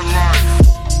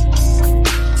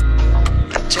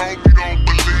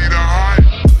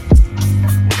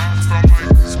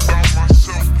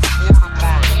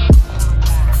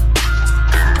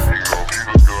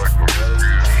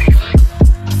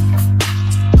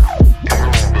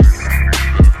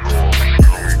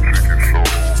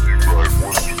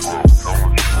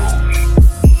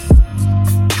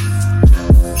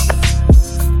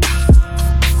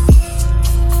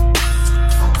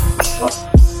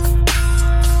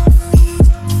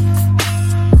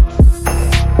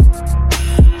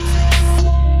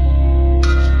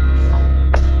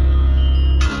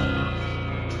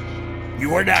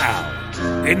You are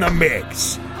now in the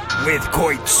mix with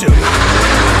Koitsu.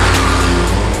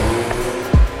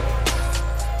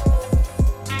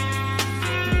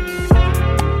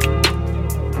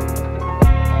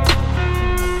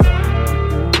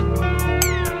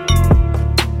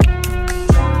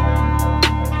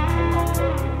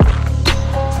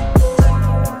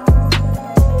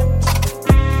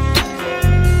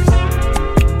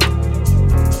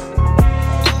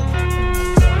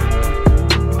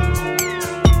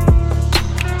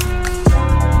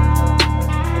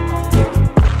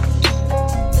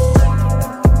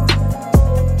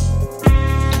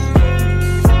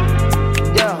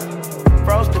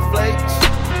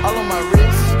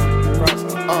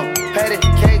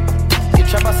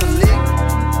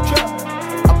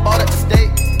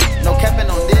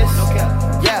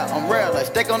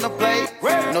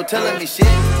 Telling me shit.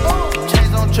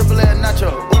 Chains on triple L nacho.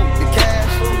 Ooh, the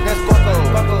cash. That's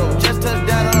Guaco. Just touched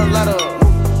down on a lotto.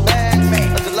 Bags,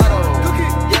 a gelato.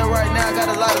 Yeah, right now I got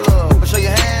a lot of love. But show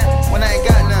your hand when I ain't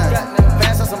got none.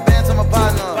 Pass out some bands to my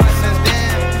partner. Since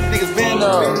then, niggas been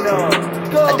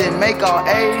up. I didn't make all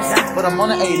A's, but I'm on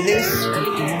the A list.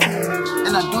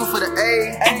 And I do for the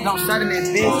A. No shot in that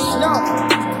bitch. No.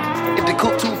 If the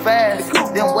coupe too fast,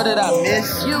 then what did I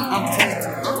miss?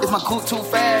 If my coupe too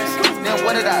fast, then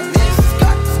what did I miss?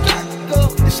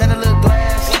 The chandelier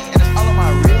glass, and it's all on my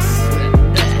wrist.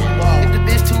 If the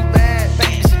bitch too bad,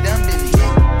 she done been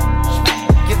hit.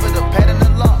 Give her the pad and the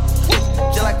lock,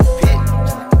 just like a pit.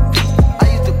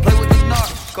 I used to play with the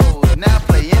narcos, now I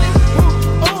play in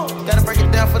it. Gotta break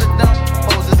it down for the dumb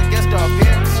hoes, it's a guest star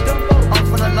appearance. I'm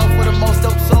from the north for the most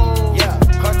dope soul. Yeah,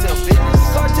 cartel business.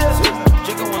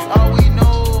 Drinking was all we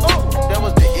know. That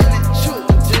was the image.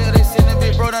 Until they send a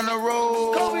big bro down the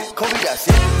road. Kobe got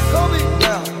sick.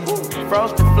 Yeah.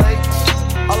 Frosted flakes.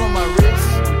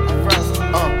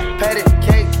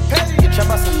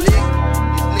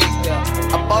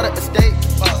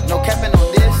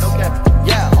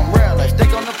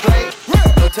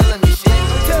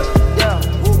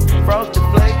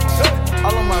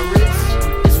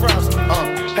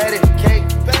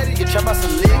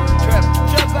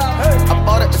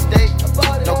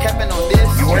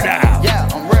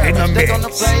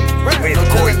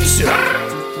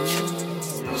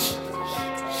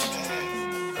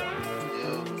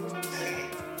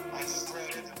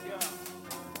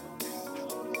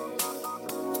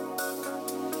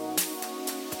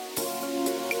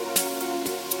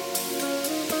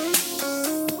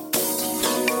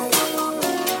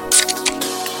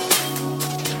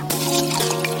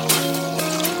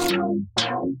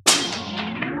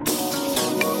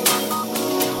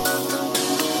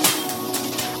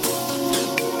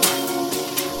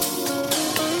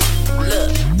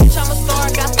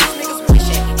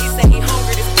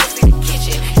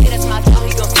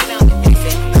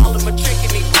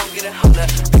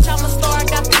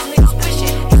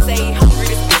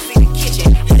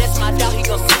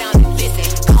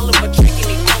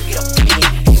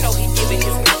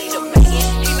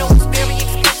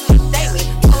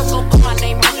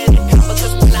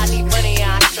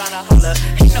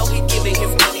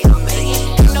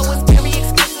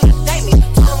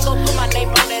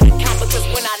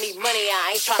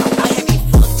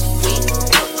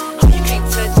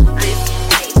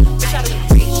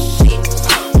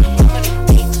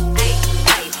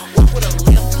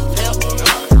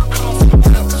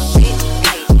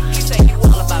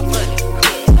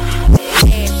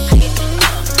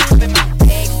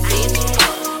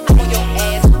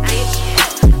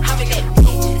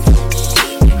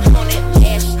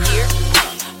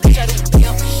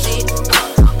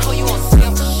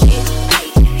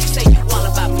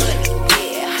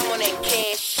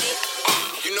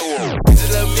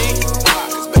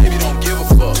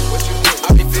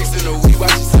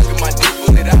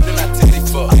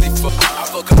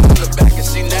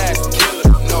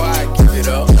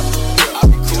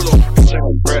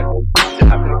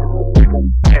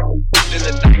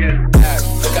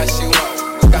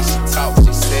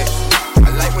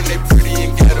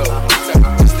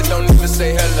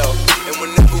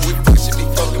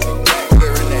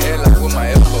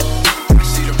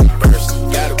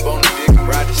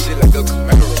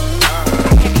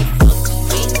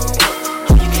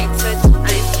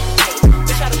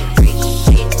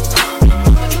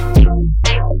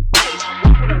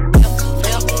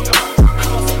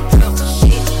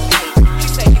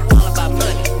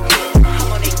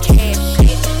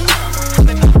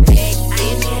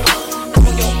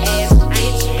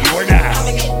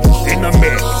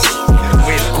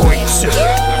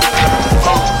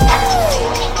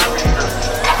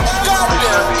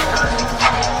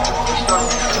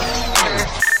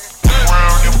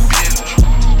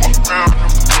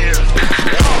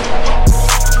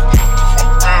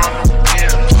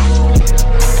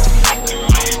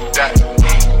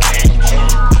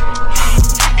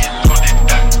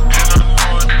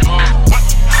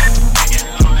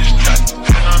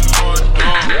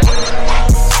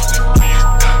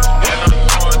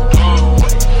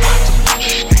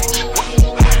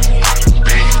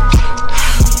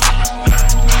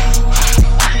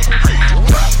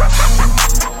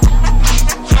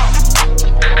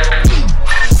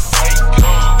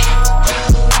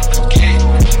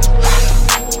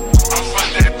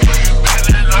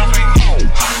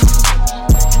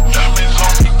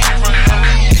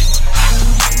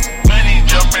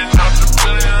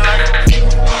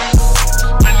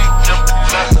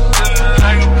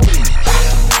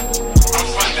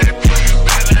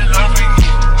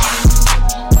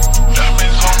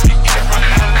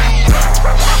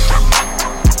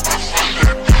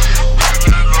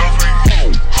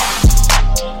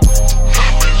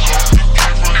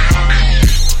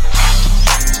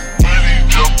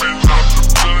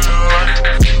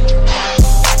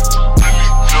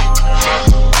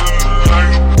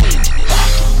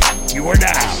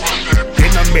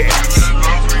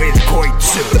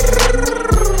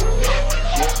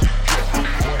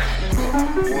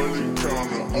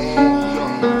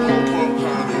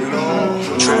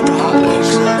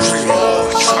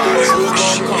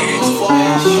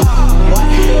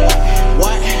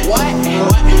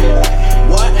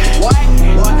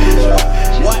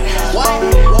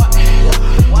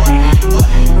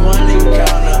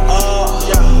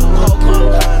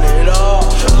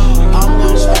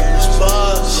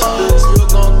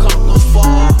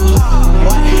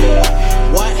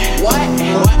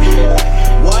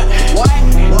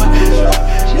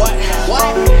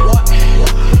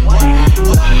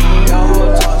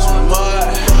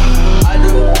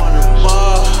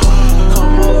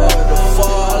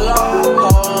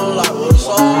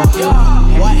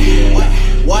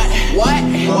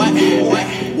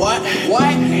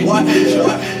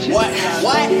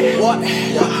 One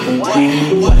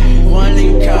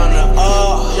encounter,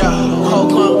 hoe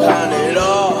come count it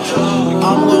all.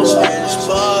 I'm gon' spend this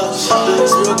buzz,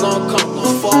 still gon' come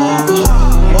from far.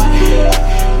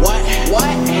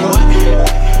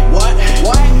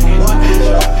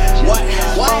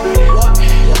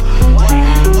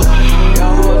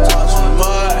 Y'all who talk some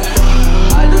mud,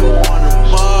 I just wanna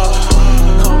mud.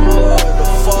 Come over the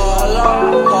fall,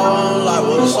 hold on like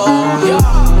what's up.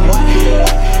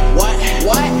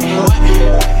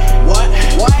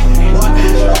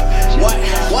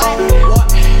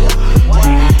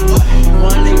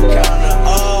 One encounter,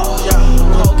 hoe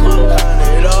come count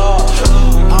it all.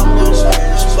 I'm gon'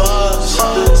 spend this buzz,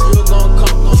 still gon'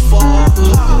 come from far.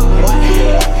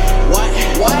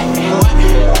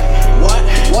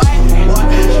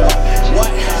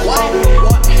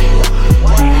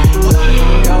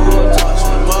 Y'all who talk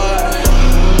some mud,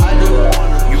 I just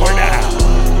wanna. You are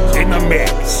now in the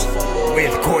mix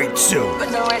with Koitsu. But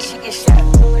no way she get shot.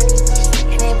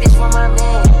 And that bitch want my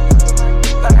man.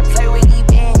 About to play with these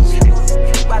bands.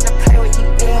 About to play with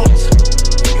these bands.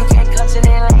 You can't come to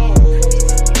that land.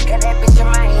 Got that bitch in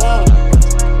my hand.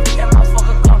 That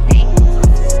motherfucker gon'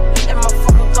 dance. That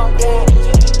motherfucker gon' dance.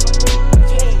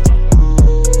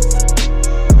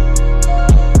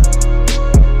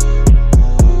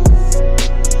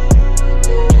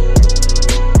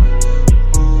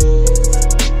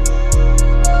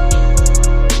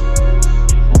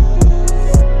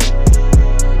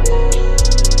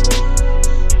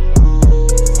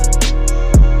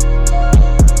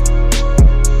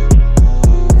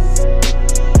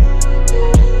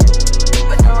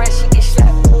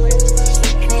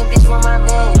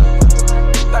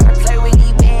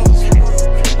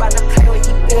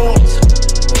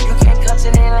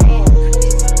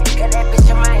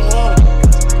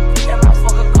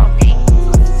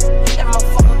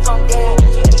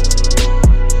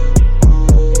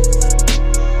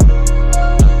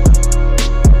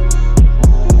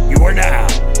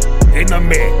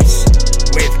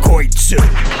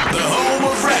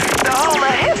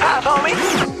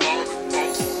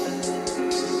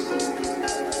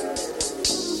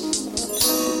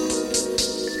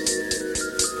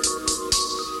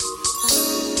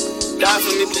 Die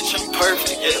for me, bitch, I'm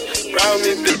perfect, yeah. Ride with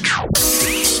me, bitch.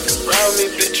 Ride with me,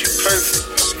 bitch, you perfect.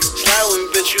 Slide with me,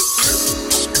 bitch, you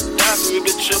perfect. Die for me,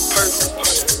 bitch, you're perfect.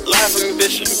 Lie for me,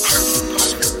 bitch, I'm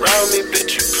perfect. Ride with me,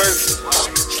 bitch, you perfect.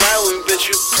 Slide with me, bitch,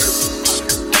 you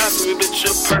perfect. Die for me, bitch,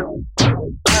 you're perfect.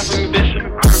 Lie for me, bitch, I'm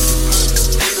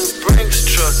perfect. In the Brinks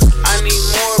truck, I need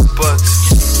more bucks.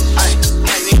 I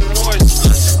need more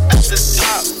sluts at the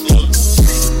top.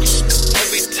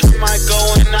 Every time I go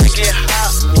in, I get hot.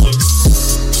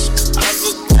 I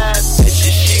look bad,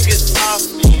 bitches, she gets off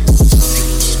me.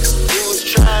 You was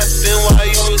trapping while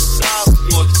you was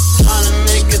sophomore. Tryna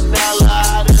make $1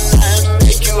 out of that and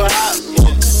make you hot,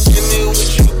 boy. Give me what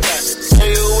you got,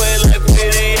 stay away like we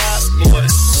they hot, boy.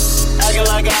 Acting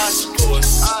like I sport,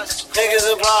 niggas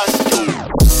a prostitute.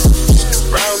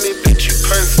 Ride with me, bitch, you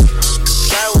perfect.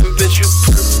 Slide with me, bitch, you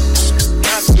perfect.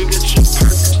 Laugh with me, bitch, you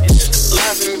perfect.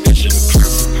 Laugh with me, bitch, you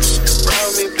perfect. Ride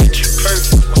with me, bitch, you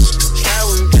perfect. Slide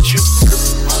with me, bitch, you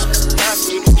perfect. Laugh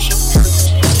with me, bitch, you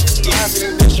perfect. Laugh with me,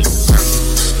 bitch, you perfect.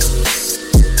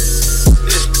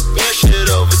 When the shit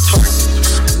over twerk,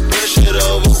 when the shit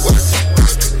over work,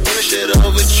 when the shit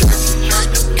over jerk.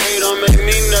 Girl, you don't make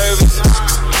me nervous.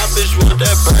 My bitch want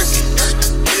that Birkin,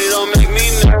 and it don't make me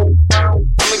nervous.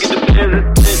 I'ma get the pants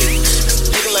attended.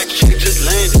 Looking like she just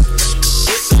landed.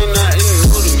 This ain't nothing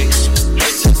new to me.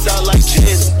 Her tits out like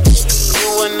Janet. You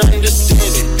wouldn't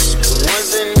understand it. The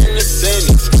ones in the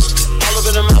sentence. All of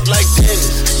them up like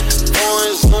Dennis.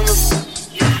 Foreign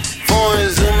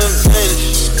zooming vanish.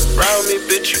 Ride with me,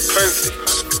 bitch, you perfect.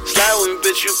 Slide with me,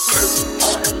 bitch, you perfect.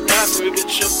 Die for me,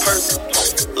 bitch, you perfect.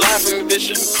 Lie for me, bitch,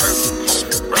 you perfect.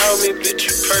 Ride with me, bitch,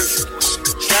 you perfect.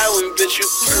 Slide with me, bitch, you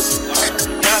perfect.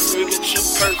 Die for me, bitch, you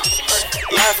perfect.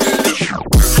 Lie for me, bitch, you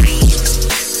perfect.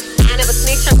 I never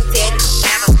snitch on your daddy.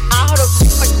 I hold a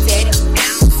bitch for your daddy.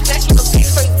 Special a bitch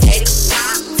for your daddy.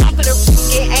 Top of the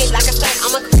roof, get ate like I said.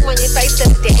 I'ma come on your face to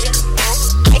the daddy.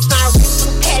 Ice my wrist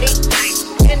too petty.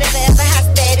 You never ever have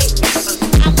steady.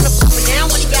 I'm gonna pop it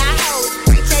down one of y'all hoes.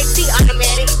 Free JC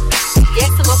automatic.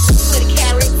 Yes, I'm a fool with a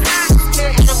carrot.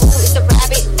 Spirit animal is a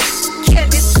rabbit. Kill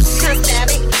this, can't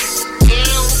stab it.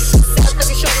 Down. Sell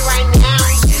cookie shorty right now.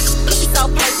 Looking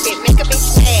so perfect, make a bitch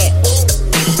mad.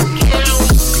 Down.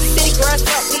 City girls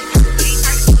fuck me.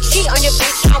 She on your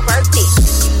bitch, I'm worth it.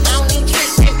 I don't need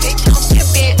tricks and bitch, I'm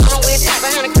pimpin'. I don't wear top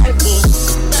behind a curtain.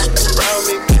 Ride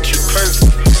with me, bitch, you perfect.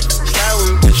 Slide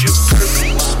with me, bitch, you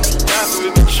perfect. Die for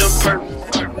me, bitch, I'm perfect.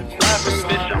 Die for me,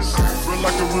 bitch, I'm perfect. Run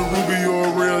like a real Ruby.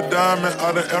 diamond.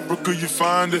 Out of Africa, you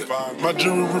find it. My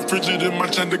jewelry refrigerated, my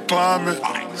chain declining.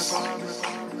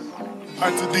 I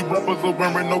to deep rappers are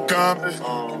wearing no comment.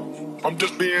 I'm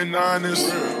just being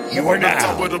honest. You are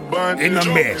now in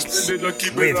the mix with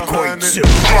Koitsu.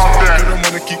 I don't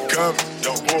wanna keep coming.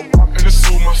 And it's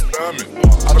so my stomach.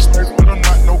 Out of space, but I'm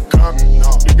not no comic.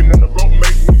 Looking at the road,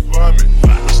 make me vomit.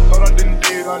 Just thought I didn't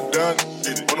did, I done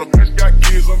it. On the bench, got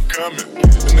kids, I'm coming.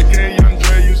 In the game, young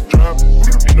Dre is drumming.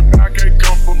 In the back, ain't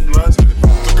come from London.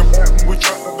 Took a back when we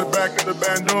dropped at the back of the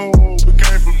bando. We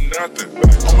came from nothing.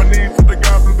 On my knees to the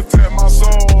goblin, protect my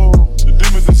soul. The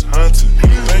demons is hunting.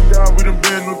 Thank God we done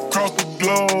been across the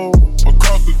globe,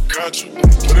 across the country.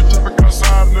 When the traffic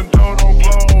outside and the door don't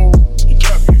close, you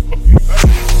got me.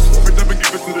 Pick up and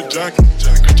give it to the junkie.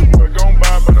 Cut your boy gon'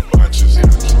 by the bunches.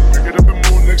 Pick it up and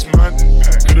move next Monday.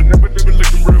 Could've never been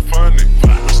looking real funny.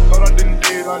 Just thought I didn't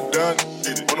did, I done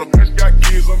it. On the bench got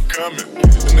kids, I'm coming.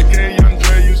 In the game, young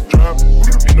Dre is drumming.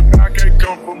 In the back, ain't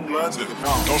come from London.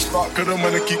 Don't stop, cause the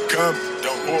money keep coming.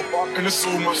 Don't pour up and it's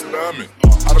so my stomach.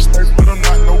 Out of space, but I'm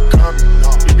not no comic.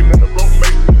 Looking at the road,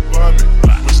 make me vomit.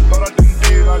 Just thought I didn't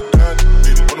did, I done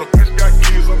it. On the bench got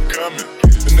kids, I'm coming.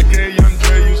 In the game, young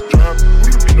Dre is drumming.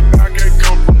 In the back, ain't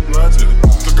come from London.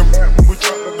 Took a back when we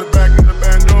dropped at the back of the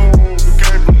bando. We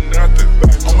came from nothing.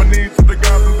 On my knees to the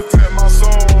goblin, protect my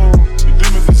soul. The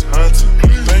demons is hunting.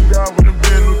 Thank God we done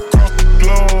been across the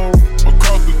globe,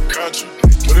 across the country.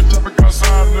 When the traffic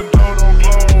outside and the door don't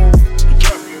close, you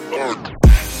got me alert.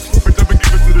 Pick up and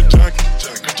give it to the junkie.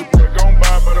 Cut your boy gon'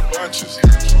 by the bunches.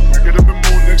 Pick it up and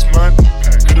move next Monday.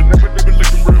 Could've never been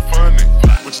looking real funny.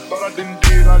 But you thought I didn't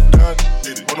did, I done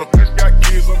it. On the bench got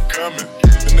kids, I'm coming.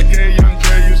 In the game, young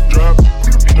Dre is drumming.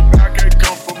 In the back, ain't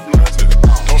come from London.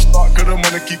 Don't start, cause the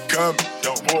money keep coming.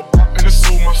 Pour up and it's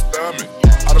so my stomach.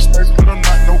 Out of space, but I'm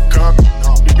not no comic.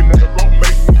 Looking at the road,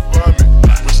 make me vomit.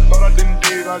 But you thought I didn't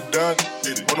did, I done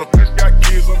it. On the bench got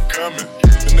kids, I'm coming.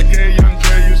 In the game, young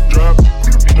Dre is drumming.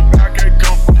 In the back, ain't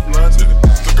come from London.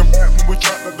 Took a back when we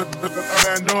dropped at the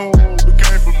bando. We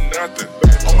came from nothing.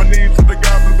 On my knees to the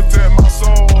goblin, protect my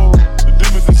soul. The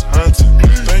demons is hunting.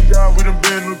 Thank God we done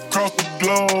been across the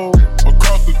globe,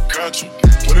 across the country.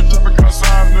 When the traffic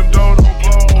outside and the door don't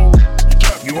close,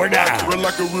 you are now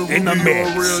in the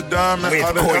mix with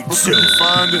Koitsu.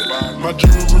 Find it. My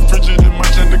jewelry refrigerated, my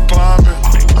chain declining.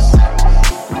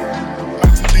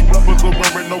 Deep rappers are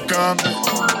wearing no comment.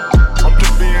 I'm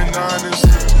just being honest.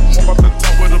 I'm off the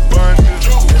top with a bunch.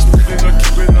 Spitting or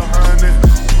keep it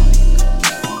 100.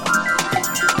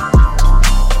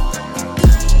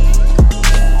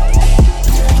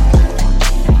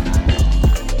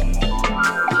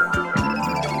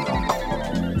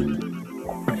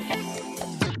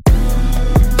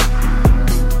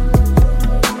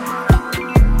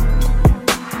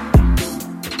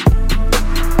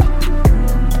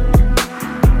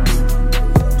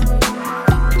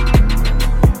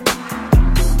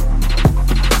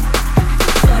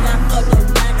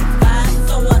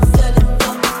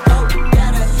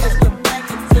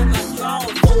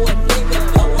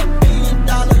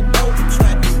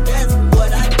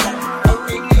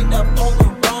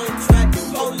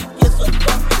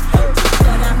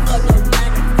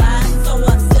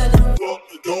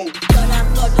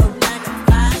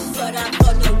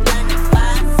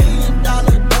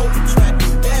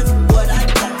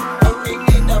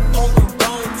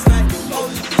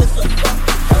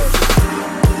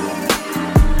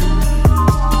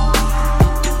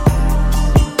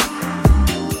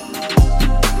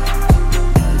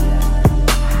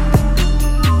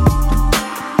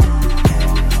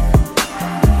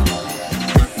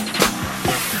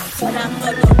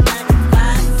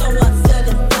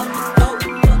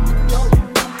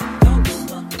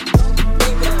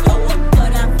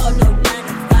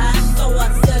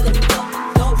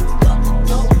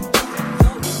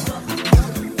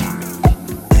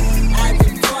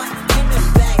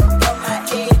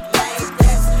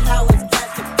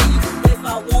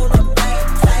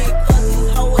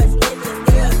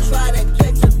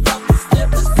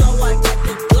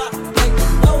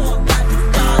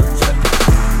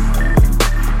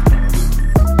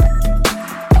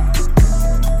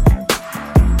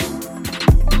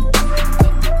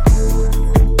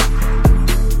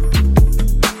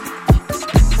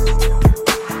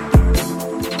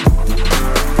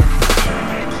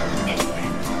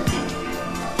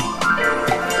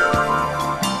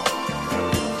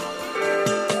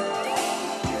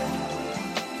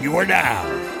 You are now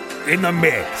in the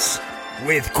mix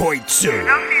with Koitsu.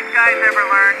 Don't these guys ever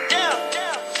learn?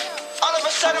 All of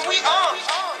a sudden we on.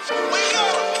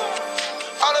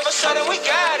 All of a sudden we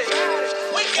got it.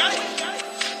 We got it.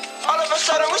 All of a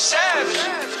sudden we savage.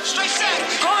 Straight savage.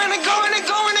 Going and going and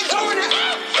going and going and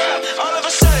all of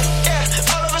a sudden, yeah,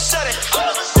 all of a sudden, all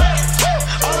of a sudden,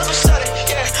 all of a sudden,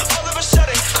 yeah, all of a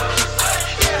sudden,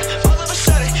 yeah, all of a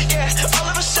sudden, yeah,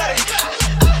 all of a sudden,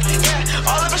 yeah,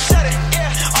 all of a sudden, yeah,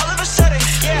 all of a sudden,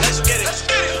 yeah. Let's get it.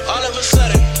 All of a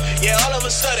sudden, yeah, all of a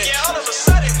sudden, yeah, all of a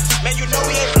sudden. Man, you know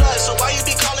we ain't blood, so why you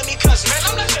be calling me cousin? Man,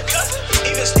 I'm not your cousin.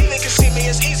 Even Steven can see me,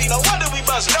 it's easy. No wonder we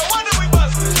buzzing. No wonder we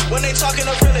buzzing. When they talking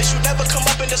the realest, you never come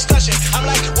up in discussion. I'm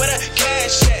like, where the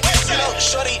cash at? You know,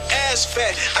 shorty ass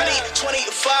fat. I need 25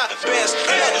 bands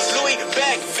in a Louis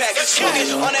backpack. Smoking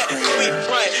on that Louis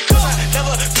run, cause I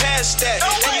never pass that.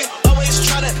 And you always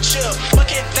tryna chill, but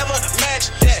can never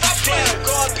match that. Damn,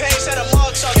 going pace at a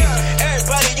mall talking.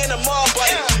 Everybody in the mall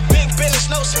biting. Big business,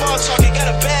 no small talking.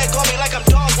 Got a bag on me like I'm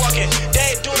dog walking.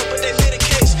 They ain't doing it, but they made a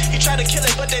case. You tried to kill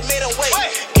it, but they made a wait.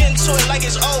 Get into it like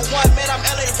it's 01. Man, I'm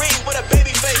L.A. Reid with a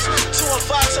baby face. 2 and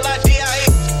 5 till I DIA.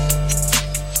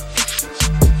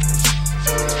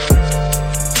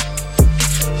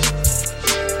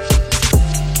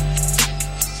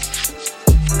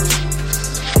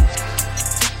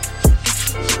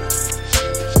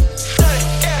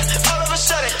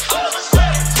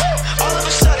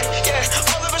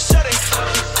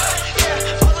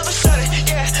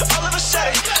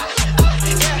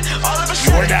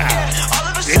 You're now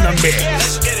in the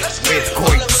mix with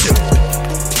Coits.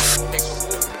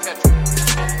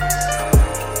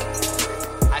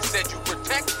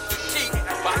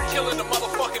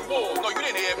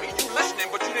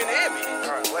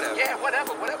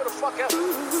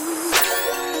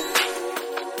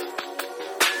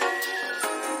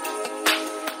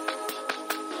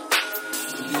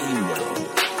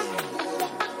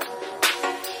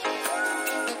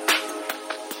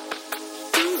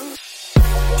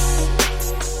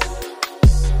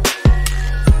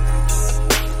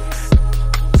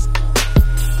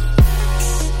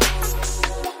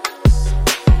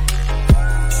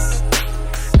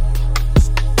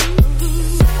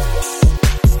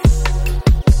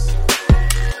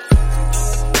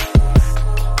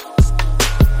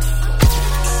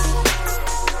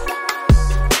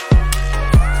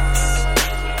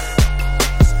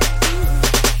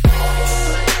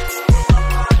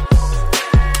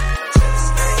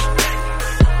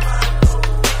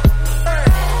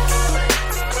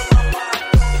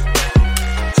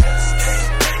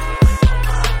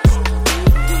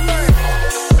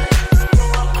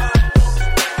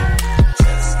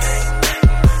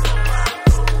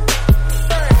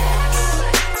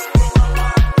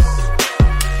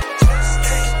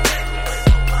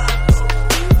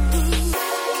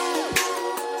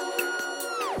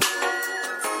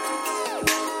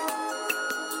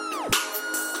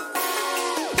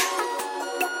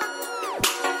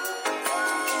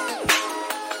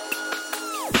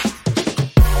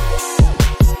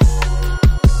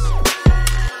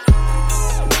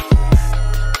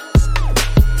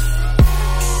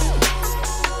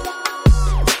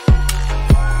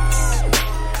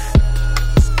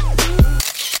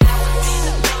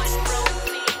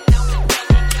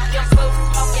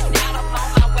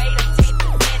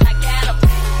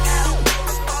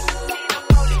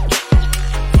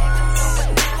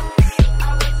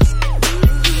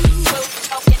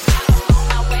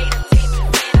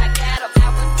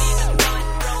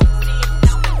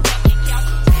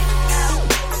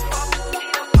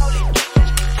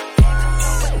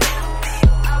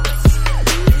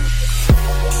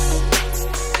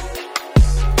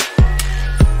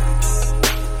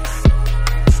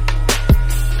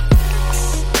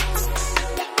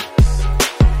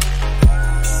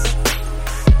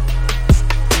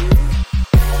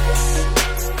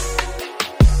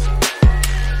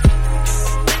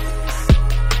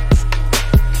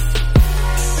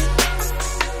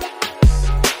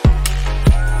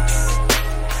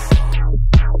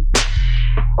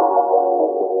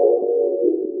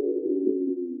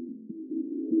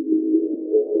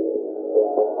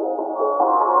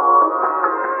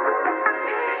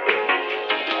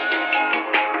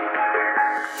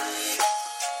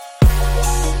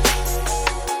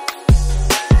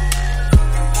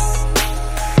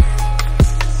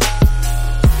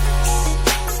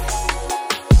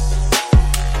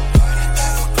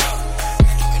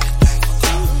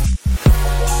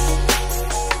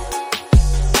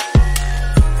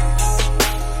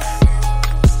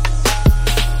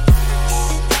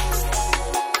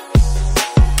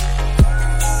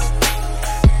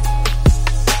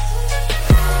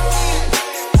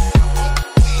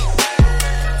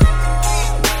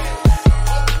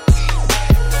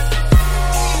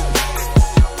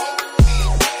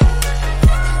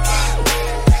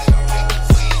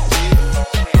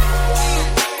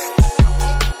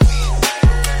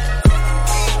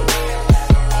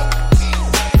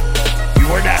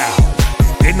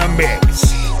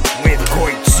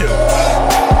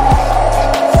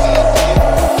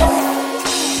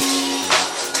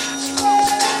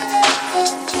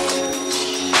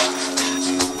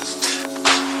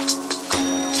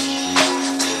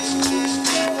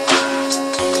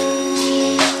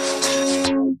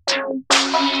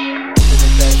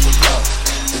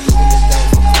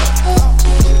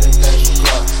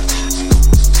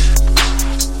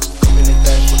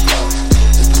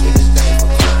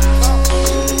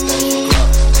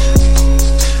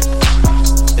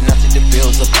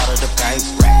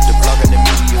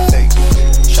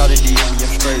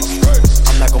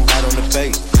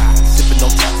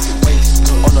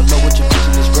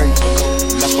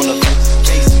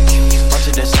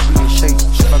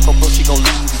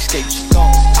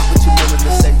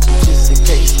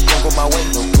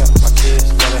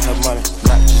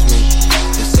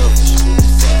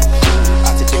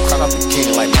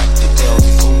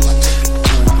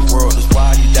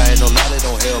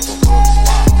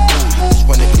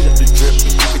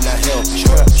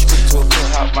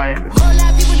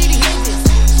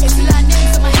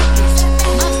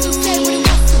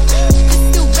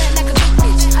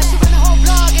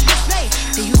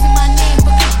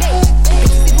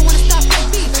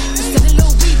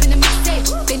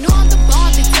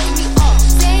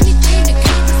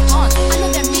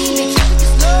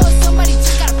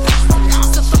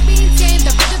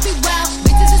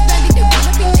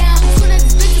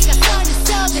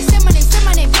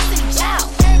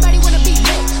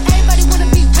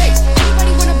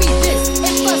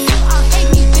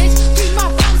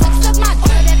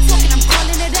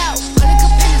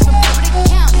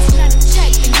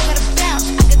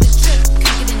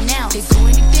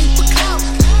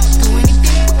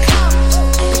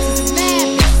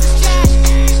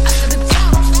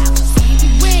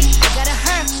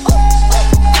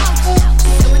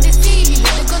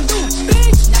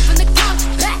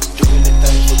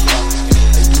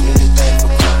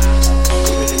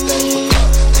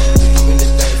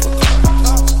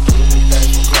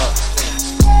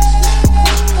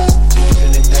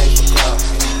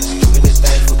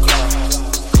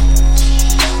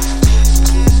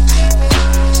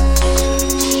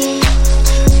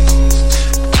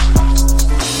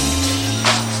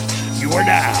 are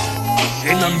now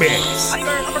in the mix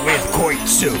with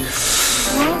Koitsu.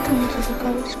 Welcome to the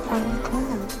Ghost Punk Club.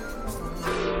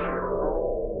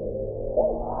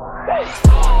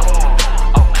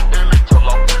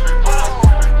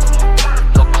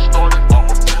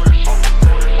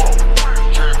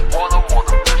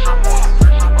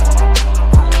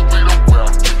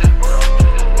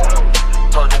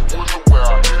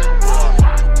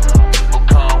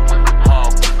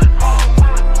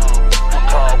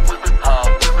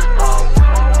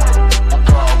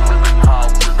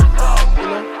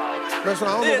 I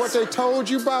don't know what they told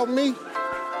you about me.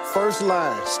 First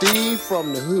line, Steve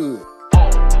from the hood.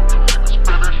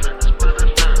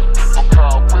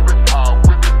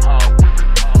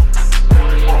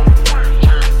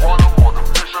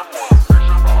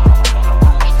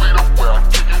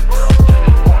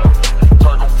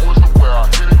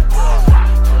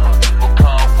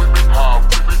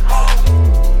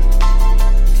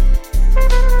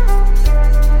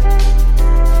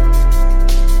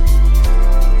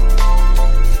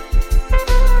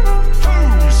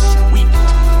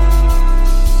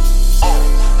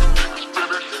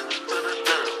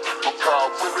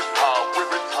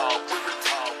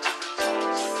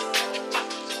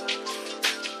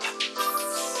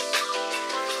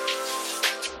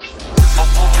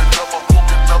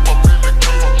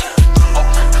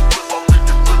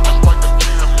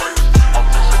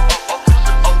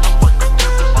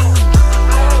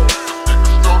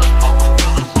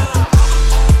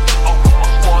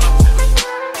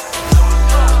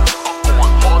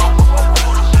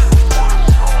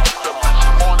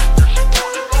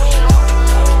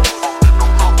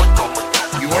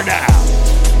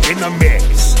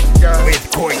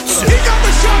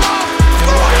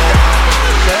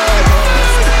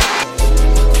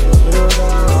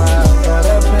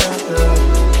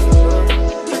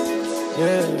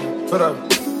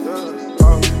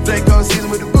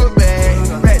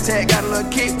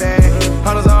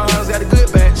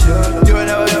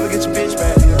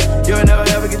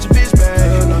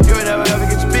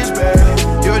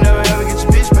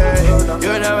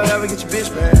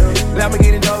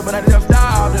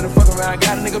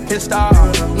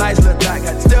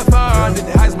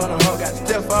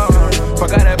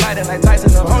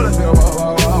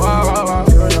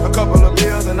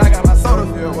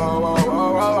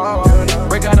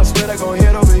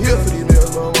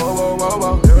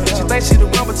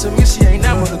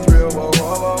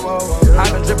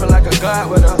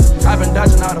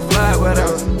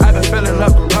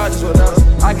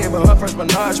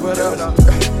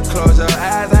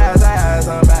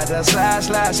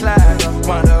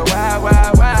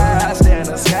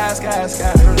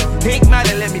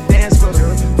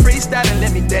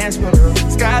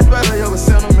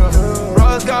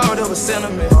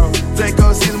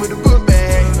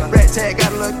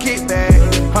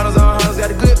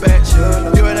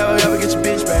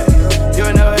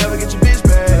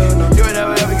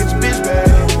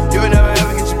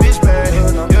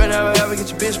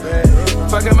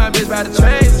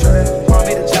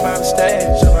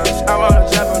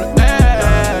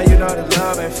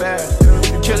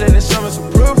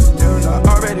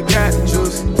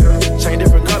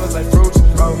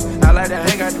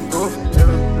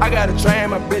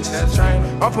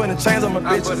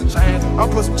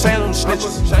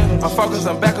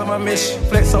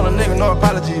 Flex on a nigga, no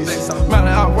apologies. Smiling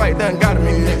outright, done got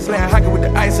me. Playing hockey with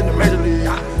the ice in the major league.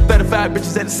 35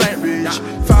 bitches at the St. Ridge.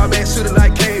 Fire back shooter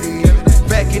like Katie.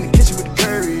 Back in the kitchen with the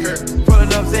curry.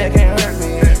 Pulling up, saying can't hurt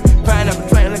me. Pineapple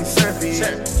playing like a surfy.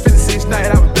 56 night,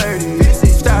 I was 30.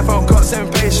 Styrofoam caught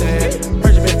 7 patient.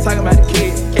 Heard you been talking about the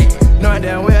kid. Knowing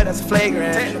damn well that's a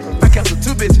flagrant. I canceled 2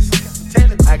 bitches.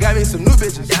 I got me some new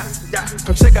bitches.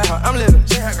 Come check out how I'm living.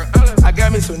 I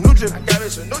got me some new drip. I got me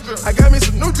some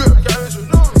new drip.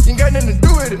 You ain't got nothing to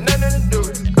do with it.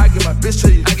 I get my bitch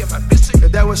to you.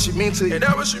 If that what she mean to you.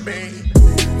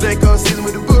 Draco season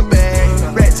with the book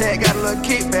bag. Rat tag got a little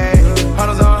kickback.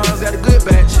 Hunters on hunters got a good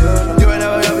batch. You ain't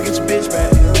never ever get your bitch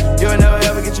back. You ain't never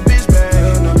ever get your bitch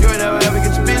back. You ain't never ever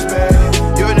get your bitch back.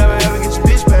 You ain't never ever get your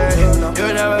bitch back. You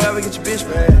ain't never ever get your bitch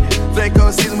back.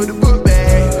 Draco season with the book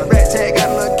bag. Rat tag got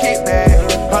a little kickback.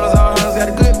 Hunters on hunters got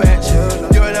a good batch.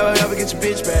 You ain't never ever get your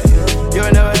bitch back. You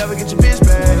ain't never ever get your bitch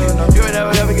back. You ain't never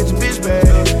ever get your bitch back.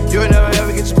 You ain't never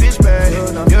ever get your bitch back.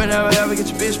 You ain't never ever get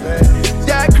your bitch back.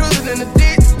 Yeah, I cruising in the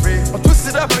ditch. I'm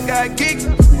twisted up, I got geeks.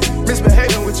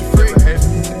 Misbehaving with your freak.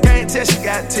 Can't tell she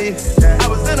got teeth. I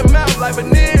was in the mouth like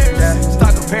veneers.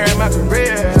 Start comparing my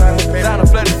career. Down and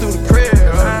flooded through the crib.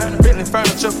 Bentley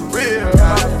furniture for real.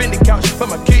 Fendi couch for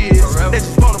my kids. They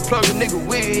just wanna plug a nigga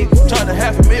wig. Charge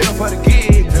 $500,000 for the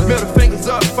gig. Middle fingers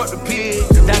up, fuck the pig.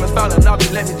 Diamonds falling off, you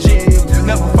let me jig.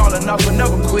 Never falling off, but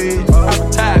never quit. I'm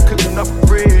retired, cooking up for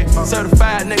bread.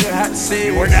 Certified nigga, had to see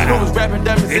it. Who was rapping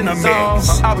diamonds in the song?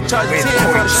 I would charge 10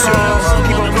 for the strong.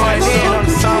 Keep on going in on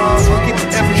the song. Keep it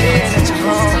effing in at your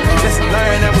home. Listen,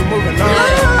 learn that we're moving on.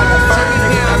 I got 30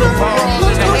 niggas out the phone.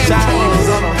 And the shy niggas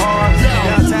on the horn.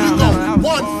 Downtown,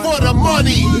 one for the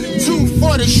money, two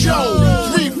for the show,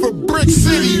 three for Brick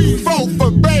City, four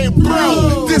for Bang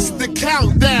Bro. This the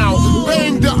countdown.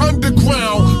 Bang the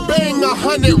underground. Bang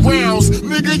 100 rounds.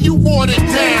 Nigga, you watered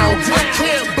down. I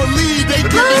can't believe they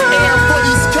giving air for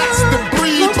these cats to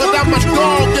breathe. But I'm a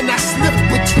dog and I sniff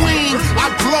between. I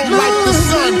glow like the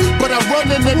sun, but I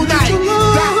run in the night.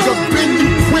 Doctor bend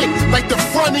you quick like the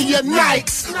front of your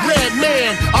Nikes. Red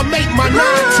man, I make my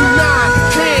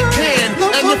 929 can.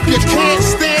 And if you can't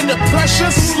stand the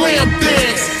pressure, slam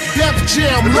dance. Def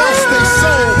Jam lost their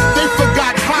soul. They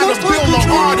forgot how to build an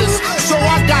artist. So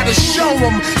I gotta show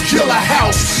them Killer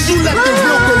House. You let the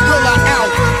real gorilla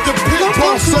out. The pit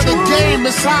boss of the game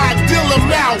is how I deal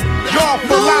them out. Your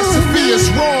philosophy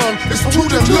is wrong. It's to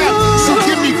the left. So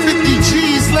give me 50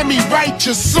 G's, let me write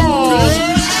your song.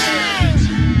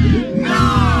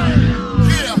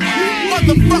 Yeah,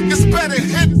 motherfuckers better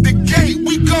hit the gate.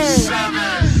 We go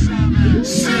 7,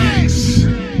 6,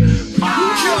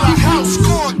 5. Killer House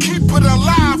score, keep it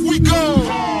alive. We go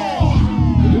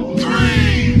 4,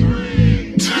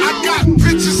 3, 2. I got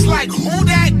bitches like who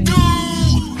that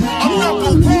dude? I'm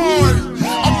number one.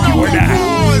 I'm number one.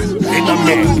 In the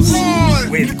mix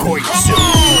with Koitsu.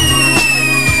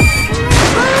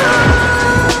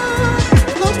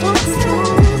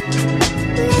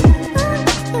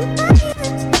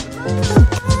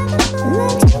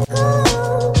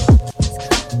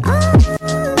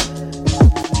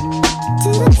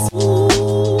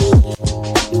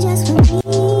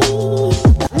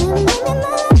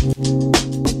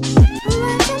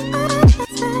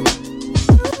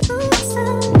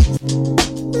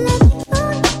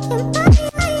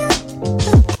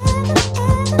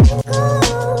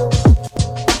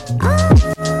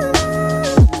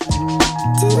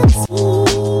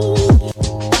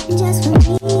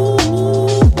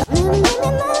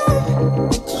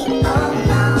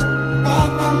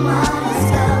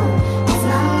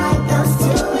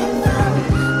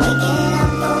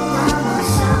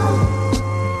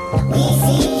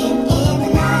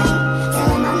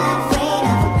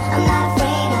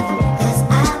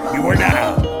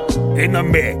 In the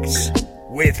mix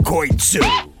with Koitsu.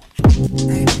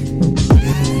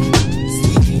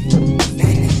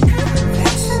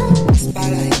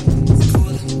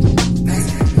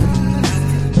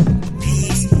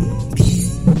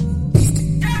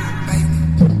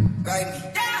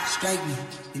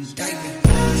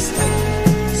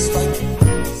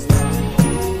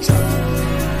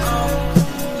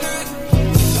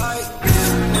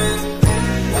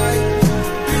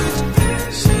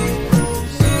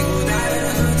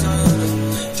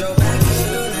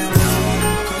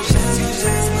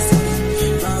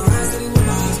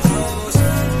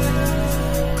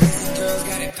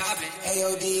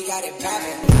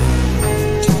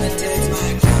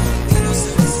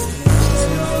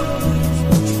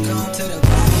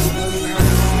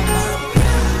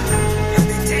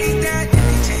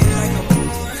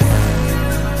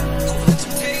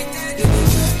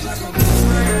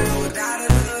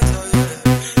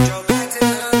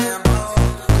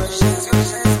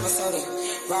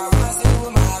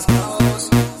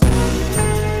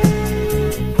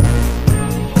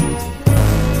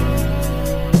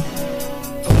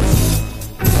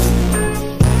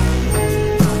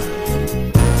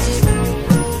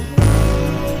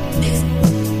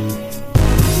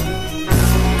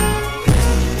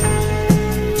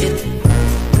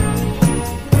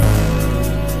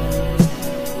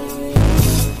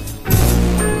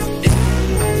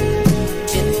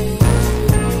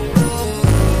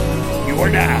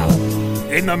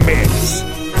 In the mix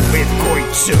with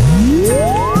Koitsu.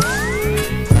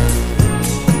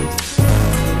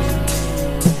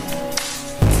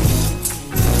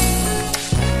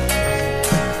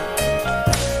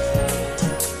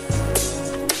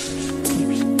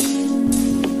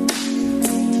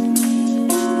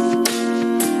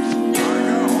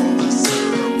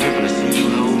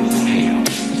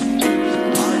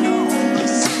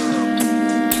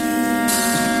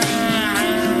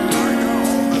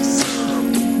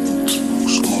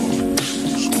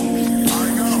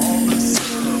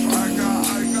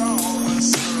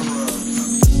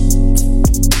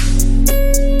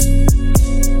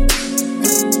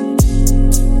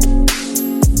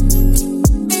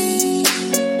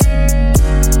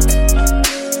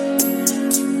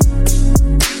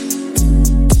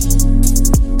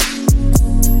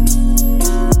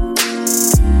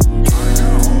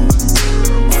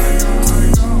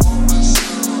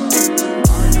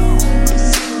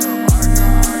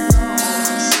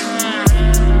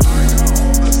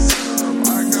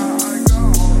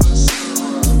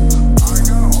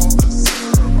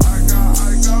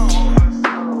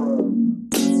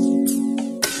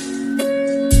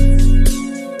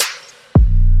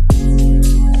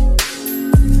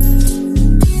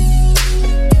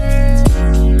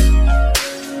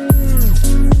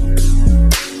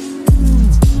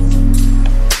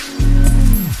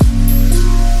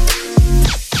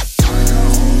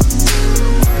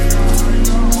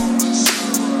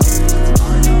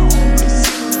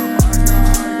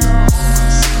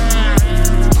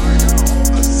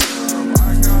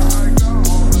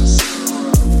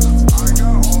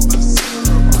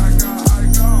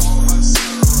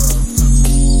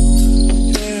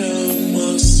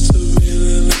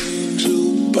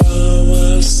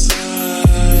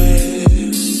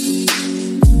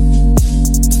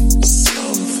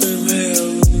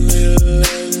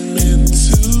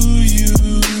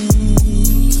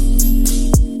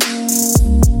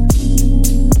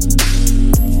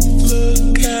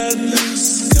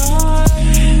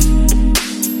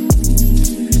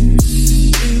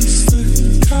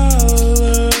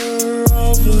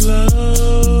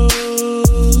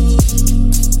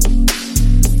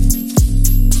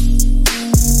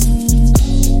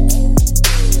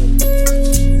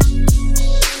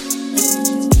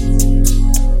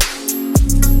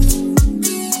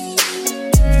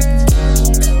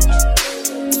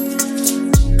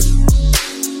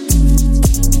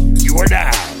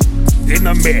 in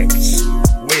the mix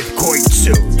with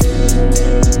Koitsu.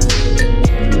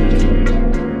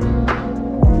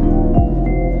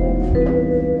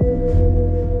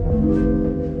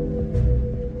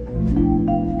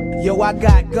 Yo, I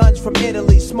got guns from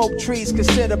Italy, smoke trees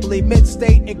considerably.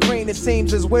 Mid-state and green, it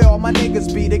seems is where all my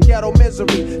niggas be. The ghetto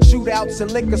misery, shootouts in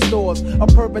liquor stores. A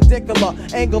perpendicular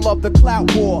angle of the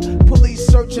clout war. Police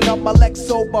searching up my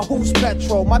Lexo, but who's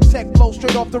petrol? My tech blow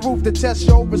straight off the roof to test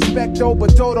your respect, though,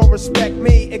 but don't respect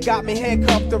me. It got me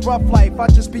handcuffed to rough life. I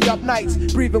just be up nights,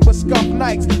 breathing with scuff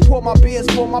nights. Pour my beers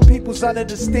for my peoples under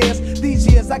the stairs. These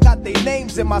years I got their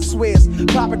names in my swears.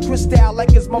 Popping crystal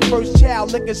like it's my first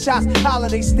child. Licking shots,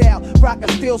 holiday style. Rockin'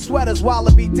 steel sweaters while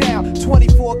I be down.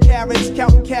 24 carats,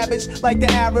 counting cabbage like the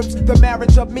Arabs. The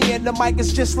marriage of me and the mic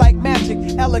is just like magic.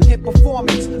 Elegant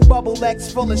performance, bubble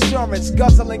X full insurance.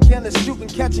 Guzzling Guinness, shooting,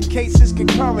 catching cases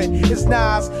concurrent. It's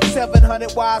Nas,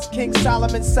 700 wise, King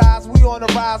Solomon size. We on the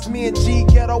rise, me and G,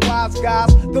 ghetto wise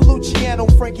guys. The Luciano,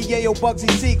 Frankie Yayo, Bugsy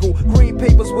Siegel. Green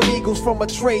papers with eagles from a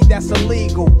trade that's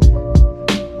illegal.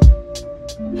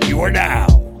 You are now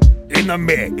in the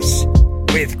mix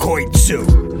with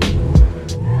Koitsu.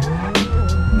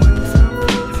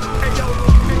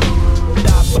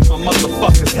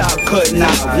 Motherfuckers, how couldn't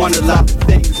I? Want a lot of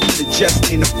things, but it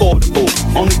just ain't affordable.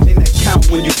 Only thing that count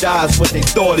when you die is what they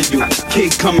thought of you.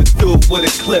 Kid coming through with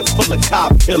a clip full of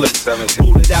cop killers.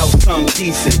 Booted out something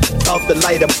decent. Off the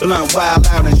light a blunt, wild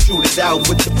out and shoot it out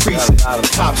with the precinct.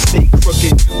 Cops stay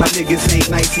crooked. My niggas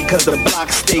ain't nicey cause the block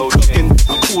stay cooking.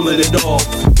 I'm cooling it off.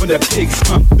 When the pigs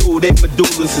come through, they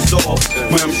medullas is off.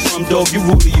 Where I'm from, dog, you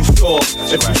rude or you soft.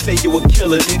 If you say you a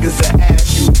killer, niggas will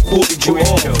ask you, who did you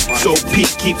off? So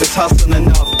Pete, keep it hustling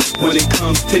up. When it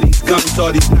comes to these guns,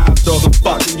 all these knives, dog, I'm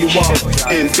fucking you up.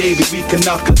 And baby, we can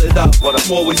knuckle it up.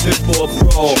 I'm always in for a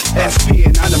brawl. SP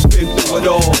and I done been through it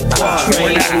all.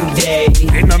 Training day,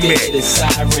 in the mix the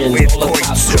sirens, with all the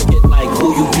cops get like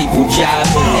who you people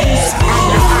jiving at.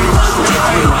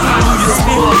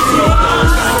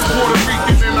 Puerto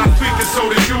Rican and I speak it so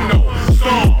that you know.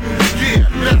 Storm, yeah,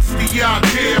 that's the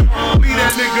idea. Leave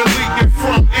that nigga leaking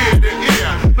from ear to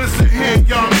ear. Listen here,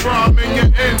 young bro, man, your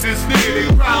end is near. They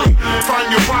probably find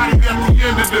your body at the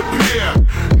end of the pier.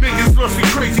 Niggas must be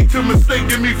crazy to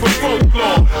mistaking me for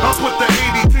folklore. I put the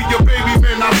 80 to your baby,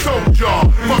 man, I told y'all.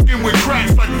 Fucking with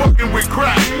cracks like fucking with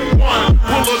crack. One,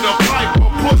 pull of the pipe or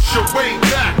push your way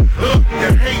back. Look,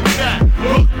 you hate that.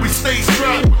 Look, we stay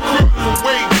strapped with crook from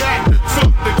way back. That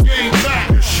took the game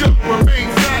back. Shook, remain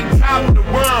fat, top of the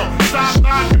world. Stop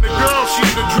knocking the girl,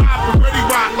 she's the drop, already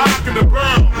rock, locking the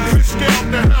burl. Fish scalp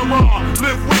the hair on,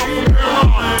 live well from here on.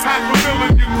 Half a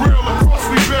million your grill, across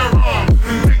we bear on.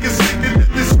 Niggas thinking that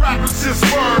this rap is just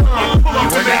word. Pull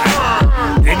up in that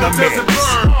burn. In the mix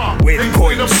with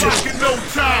Koitsu.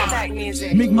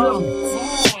 Big Mom.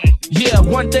 Yeah,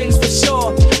 one thing's for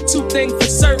sure, two things for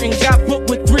certain. Got booked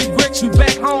with 3 bricks, you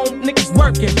back home, niggas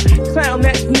working. Clown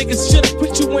ass niggas should've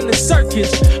put you in the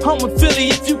circus. Home in Philly,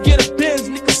 if you get a Benz,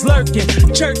 niggas lurking.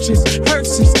 Churches,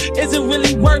 hearses, is it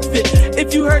really worth it?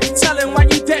 If you heard the telling, why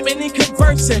you dabbing and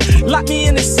conversing? Lock me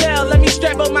in the cell, let me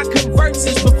strap up my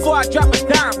converses. Before I drop a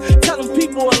dime, telling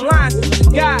people a line.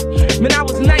 God, man, I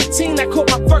was 19, I caught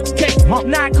my first case.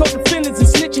 Now I co-defendants and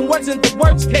snitching wasn't the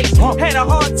worst case. Had a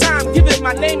hard time giving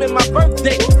my name and my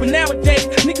birthday. But nowadays,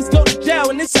 niggas go to jail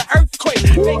and it's an earthquake.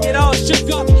 They get all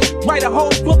shook up, write a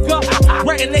whole book up.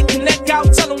 Writing they connect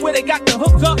out, tell them where they got the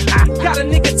hook up. Got a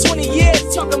nigga 20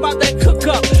 years talking about that cook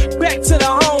up. Back to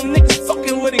the home, niggas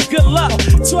fucking with it, good luck.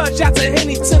 12 shots of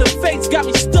Henny to the face, got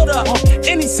me stood up.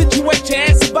 Any situation,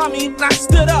 ask about me, I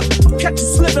stood up. Catch you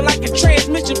slipping like a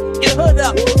transmission, your hood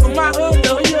up. From my hood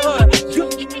to your hood,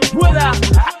 what up?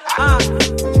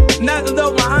 Nothing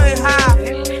though my hood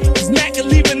high. Smack and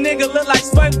leave a nigga look like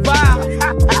SpongeBob.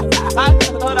 I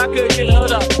thought I could get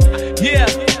hood up. Yeah.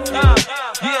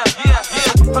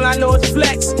 All I know is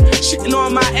flex, shitting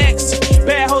on my ex.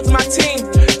 Bad hoes my team,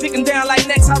 digging down like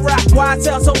next. I rock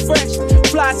YSL so fresh,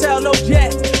 fly tail no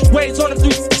jet. Waves on the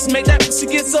 3-6, make that pussy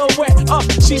get so wet.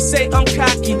 She say I'm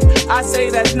cocky, I say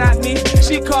that's not me.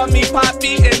 She call me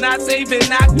Poppy, and I say been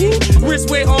not me. Wrist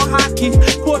wear on hockey,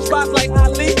 Porsche box like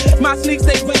Ali. My sneaks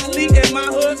they valley, in my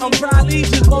hood I'm probably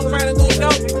just walk around and go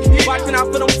watching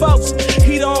out for them folks,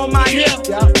 heat on my hip.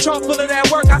 Trunk full of that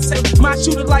work, I say my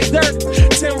shooter like dirt.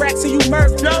 10 racks and you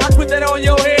murk, I put that on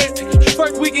your head.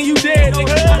 First weekend you dead,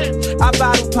 nigga. I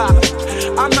bottle pop,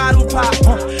 I model pop.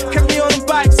 Catch me on them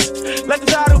bikes, like a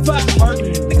bottle pop.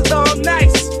 Niggas all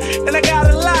nice, and I got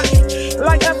a lot.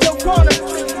 Like that's your corner,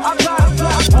 I bottle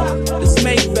pop. It's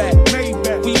Maybach,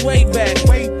 we way back.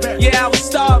 Yeah, I was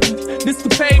starving, this the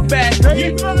payback.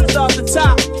 It's off the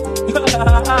top.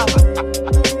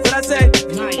 What I say?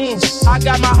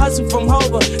 got my hustle from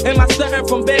Hova and my stirring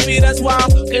from baby. That's why I'm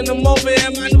fucking them over.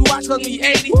 And my new watch cost me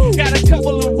 80. Got a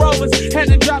couple of Rovers, had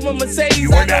to drop my Mercedes.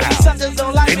 You are now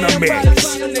in the mix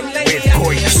with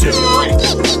Koitsu.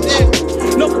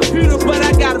 No computer, but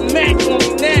I got a Mac on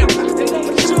me now. And I'm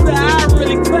a shooter, I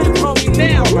really clap on me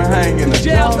now. I'ma hang in the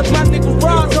jail, cause my nigga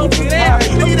Ross on me now.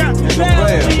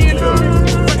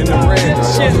 In the red,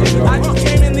 I just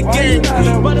came in the game,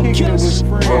 but I'm killers.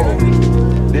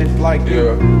 It's like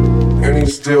and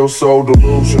he's still so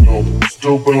delusional.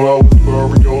 Stooping low with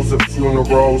burials at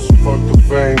funerals. Fuck the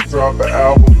fame, drop an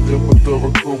album, dip with the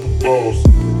recuperables.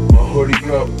 My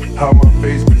hoodie up, hide my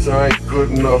face cause I ain't good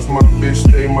enough. My bitch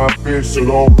stay my bitch, so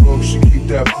don't look, she keep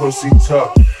that pussy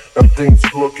tucked. Now things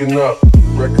looking up.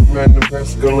 Recommend the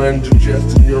mescaline,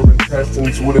 digesting your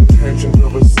intestines with intentions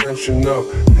of ascension up.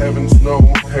 Heavens know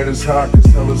my head is hot cause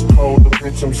hell is cold. The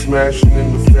bitch I'm smashing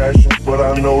into fashion, but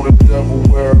I know the devil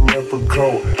wear a leopard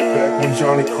coat. Back when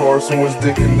Johnny Carson was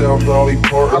dicking down Dolly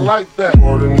Parton. I like that.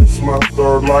 Parton, it's my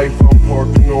third life. I'm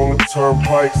parking on the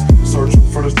turnpikes, searching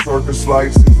for the circus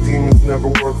lights. These demons never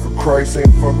work for Christ.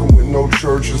 Ain't fucking with no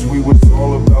churches. We was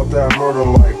all about that murder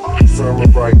life.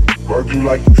 Sermon right, argue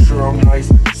like you sure I'm nice.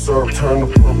 Serve, turn the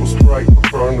purple Sprite,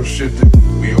 burn the shit that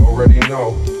we already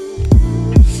know.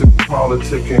 Sick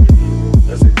politicking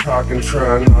as they talk and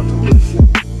try not to listen.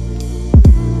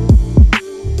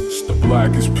 It's the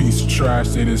blackest piece of trash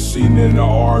they done seen in the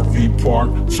RV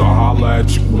park. So holla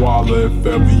at your Walla if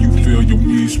ever you feel your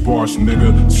weed sparse,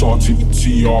 nigga. Salty the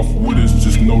tea off with us,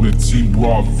 just know the tea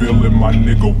brought feeling, my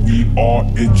nigga. We all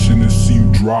itching to see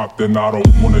you drop, then I don't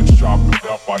wanna chop it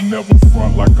up. I never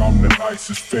front like I'm the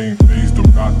nicest. Fame phased them,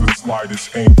 not the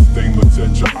slightest. Ain't stainless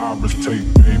at your iris, take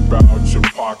paper out your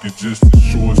pocket just as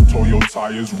sure as Toyo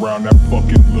tires round that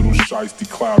fucking little shiesty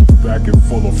cloud is back in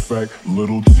full effect.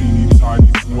 Little teeny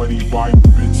tiny sweaty bite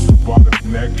bitch by the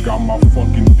neck. Got my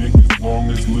fucking dick as long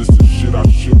as list of shit I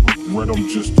should regret. I'm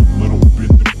just a little bit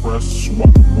depressed.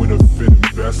 Swap with a fit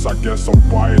and best. I guess I'm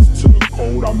biased to the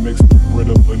cold. I mix the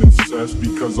Ritalin and cess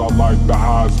because I like the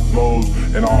highs and lows,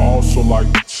 and I also like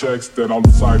the checks that I'm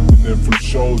siphoning in for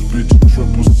shows. Bitch,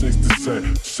 666 to set,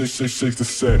 666 to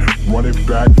set. Run it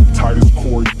back, tight as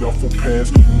Corey duffel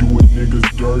pants. Do a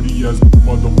niggas dirty as the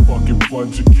motherfucking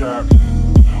plunger cap.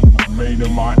 Made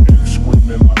in my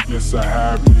excrement like yes I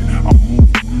have it. I move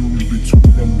really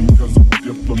between them because I'm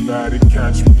diplomatic.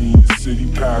 Catch me in the city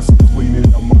pass and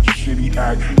cleaning up my shitty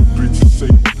act. Bitches say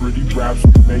pretty raps,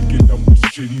 making up the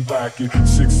shitty racket.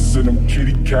 Sixes in them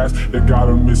kitty cats that got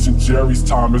them missing Jerry's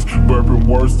Thomas. Bourbon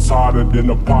worse hotter than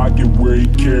a pocket where he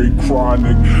carried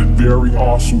chronic. Very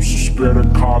awesome, so spare the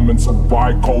comments. I'm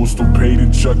bi-coastal, paid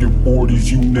and chucking 40s.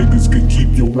 You niggas can keep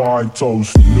your wine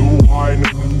toast. New high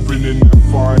and moving in that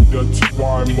fine Dutch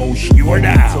wine motion. You are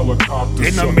now in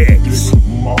the mix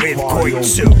with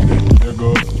Koitsu.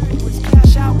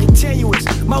 Cash out continuous,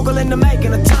 mogul in the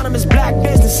making, autonomous black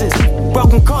businesses.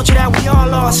 Broken culture that we all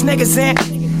lost niggas in.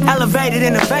 Elevated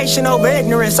innovation over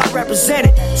ignorance, I represent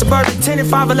it. Suburban tenant,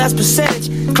 5 or less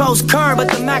percentage. Close current, but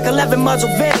the Mac 11 muzzle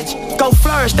vintage. Go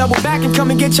flourish, double back and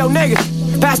come and get your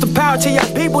niggas. Pass the power to your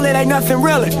people, it ain't nothing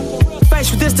realer.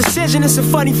 Faced with this decision, it's a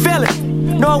funny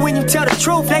feeling. Knowing when you tell the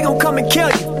truth, they gon' come and kill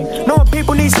you. Knowing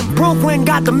people need some proof, we ain't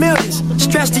got the millions.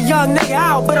 Stressed a young nigga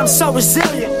out, but I'm so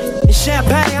resilient. In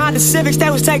Champagne, Honda Civics, they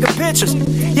was taking pictures.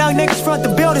 Young niggas front the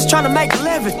buildings trying to make a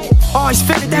living. Always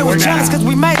figured they was jealous cause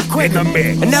we made it quick.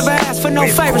 And never asked for no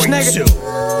favors, nigga.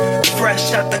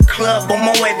 Fresh out the club, on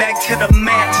my way back to the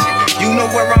mansion. You know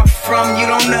where I'm from, you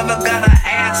don't never gotta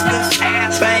ask us.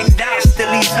 Banged out,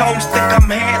 still these hoes think I'm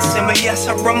handsome. But yes,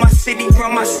 I run my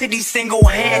city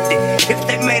single-handed. If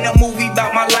they made a movie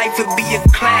about my life, it'd be a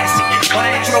classic.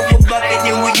 I drove a bucket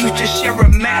and we used to share a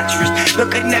mattress.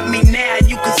 Looking at me now,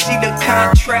 you can see the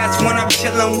contrast when I'm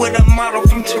chilling with a model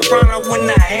from Toronto in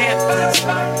the Hamptons.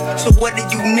 So what do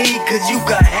you need, cause you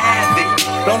can have it.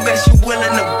 Long as you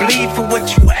willing to bleed for what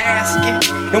you asking.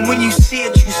 And when you see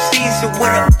it, you seize it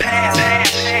with a pass.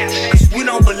 Cause we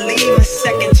don't believe in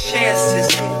second chances.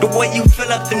 The way you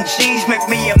fill up them jeans make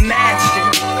me imagine.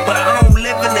 But I don't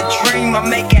live in a dream, I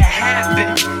make it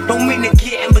happen. Don't mean to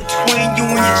get in between you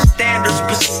and your standards,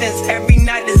 but since every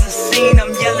night is a scene,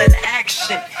 I'm yelling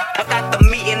action. I got the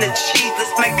meat and the cheese,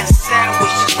 let's make a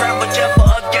sandwich. Just grab whichever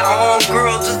of your own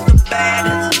girls is the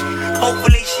baddest.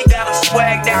 Hopefully she got a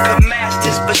swag that could match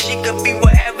this, but she could be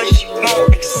whatever she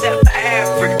want except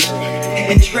average.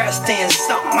 And dressed in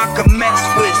something I could mess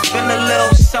with. Spend a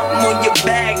little something on your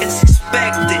bag that's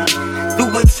expected.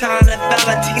 Louis Vuitton and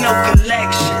Valentino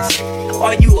collections.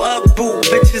 Are you up, boo?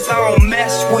 Bitches I don't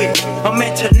mess with. I'm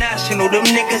international, them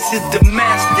niggas is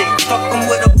domestic. Fucking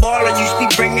with a baller, you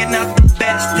be bringing out the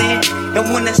best in.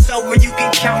 And when it's over, you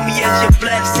can count me as your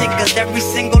blessing. Cause every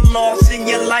single loss in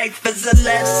your life is a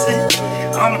lesson.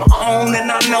 I'm on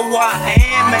and I know I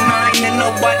am. And I ain't in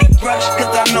nobody rush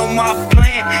cause I know my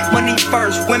plan. Money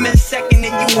first, women second,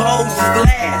 and you hoes is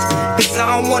last. Cause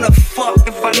I don't wanna fuck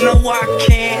if I know I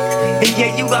can't. And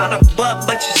yeah, you got a butt,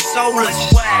 but your soul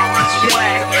is whack.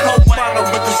 Black, Coke bottle,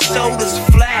 but the soda's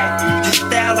flat. Just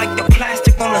style like the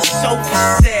plastic on a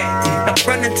sofa set. Now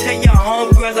run and tell your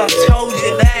homegirls I told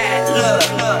you that.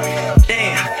 Look,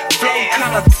 damn, flow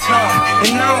kinda tough.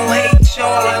 And I don't hate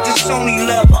y'all, I just only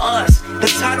love us. The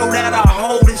title that I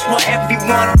hold is what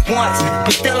everyone wants.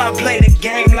 But still I play the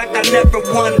game like I never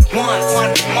won once.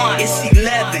 It's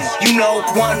 11, you know,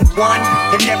 1-1.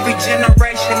 In every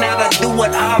generation that I do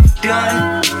what I've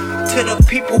done. To the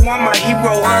people, I'm a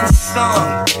hero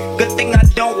unsung. Good thing I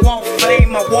don't want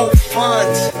fame, I want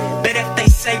funds. Bet if they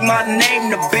say my name,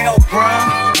 the bell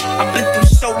rung. I've been through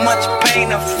so much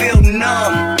pain, I feel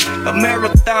numb. A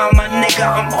marathon, my nigga,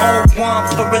 I'm on one.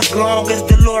 For as long as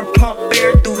the Lord pump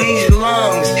air through these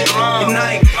lungs. And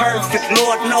I ain't perfect,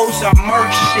 Lord knows I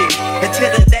murk shit.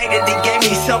 Until the day that he gave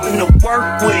me something to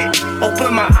work with.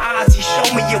 Open my eyes, he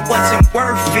showed me it wasn't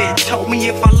worth it. Told me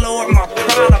if I lowered my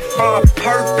pride, I find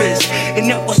purpose. And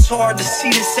it was hard to see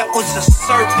this, that was a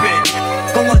serpent.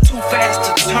 Going too fast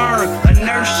to turn,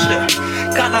 inertia.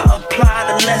 Gotta apply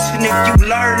the lesson if you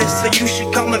learn it. So you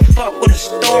should come and fuck with a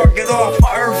star, get off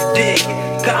Earth dick.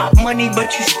 Got money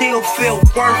but you still feel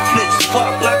worthless.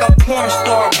 Fuck like a porn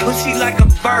star, pussy like a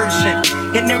virgin.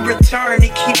 And in return he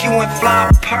keep you in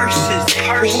fly purses.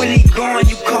 But when he gone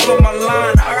you call him a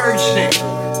line urgent.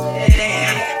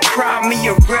 Damn, cry me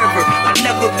a river. I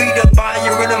never be the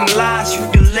buyer of them lies you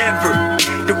deliver.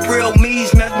 The real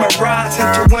me's mesmerizing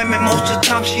to women. Most of the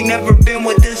time she never been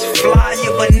with this fly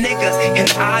of a nigga. And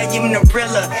I am the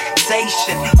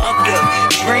realization of the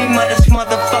dream of this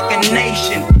motherfucking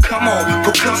nation. Come on,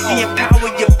 for pussy and power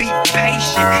you be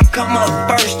patient. Come up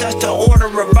first, that's the order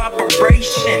of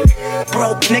operation.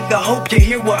 Broke nigga, hope you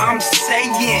hear what I'm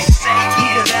saying.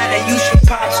 Either that or you should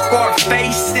pop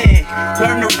Scarface in.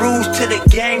 Learn the rules to the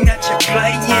game that you're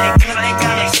playing. Cause they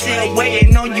got a cell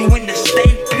waiting on you in the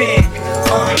state pen.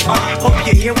 Hope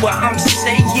you hear what I'm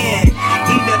saying.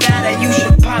 Either that or you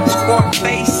should pop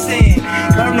Scarface in.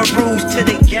 Learn the rules to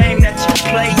the game that you're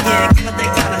playing. Cause they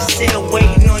got a cell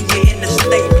waiting on you in the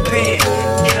state pen.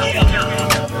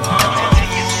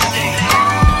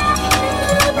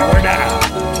 You're now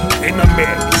in the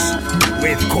mix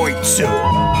with Koitsu.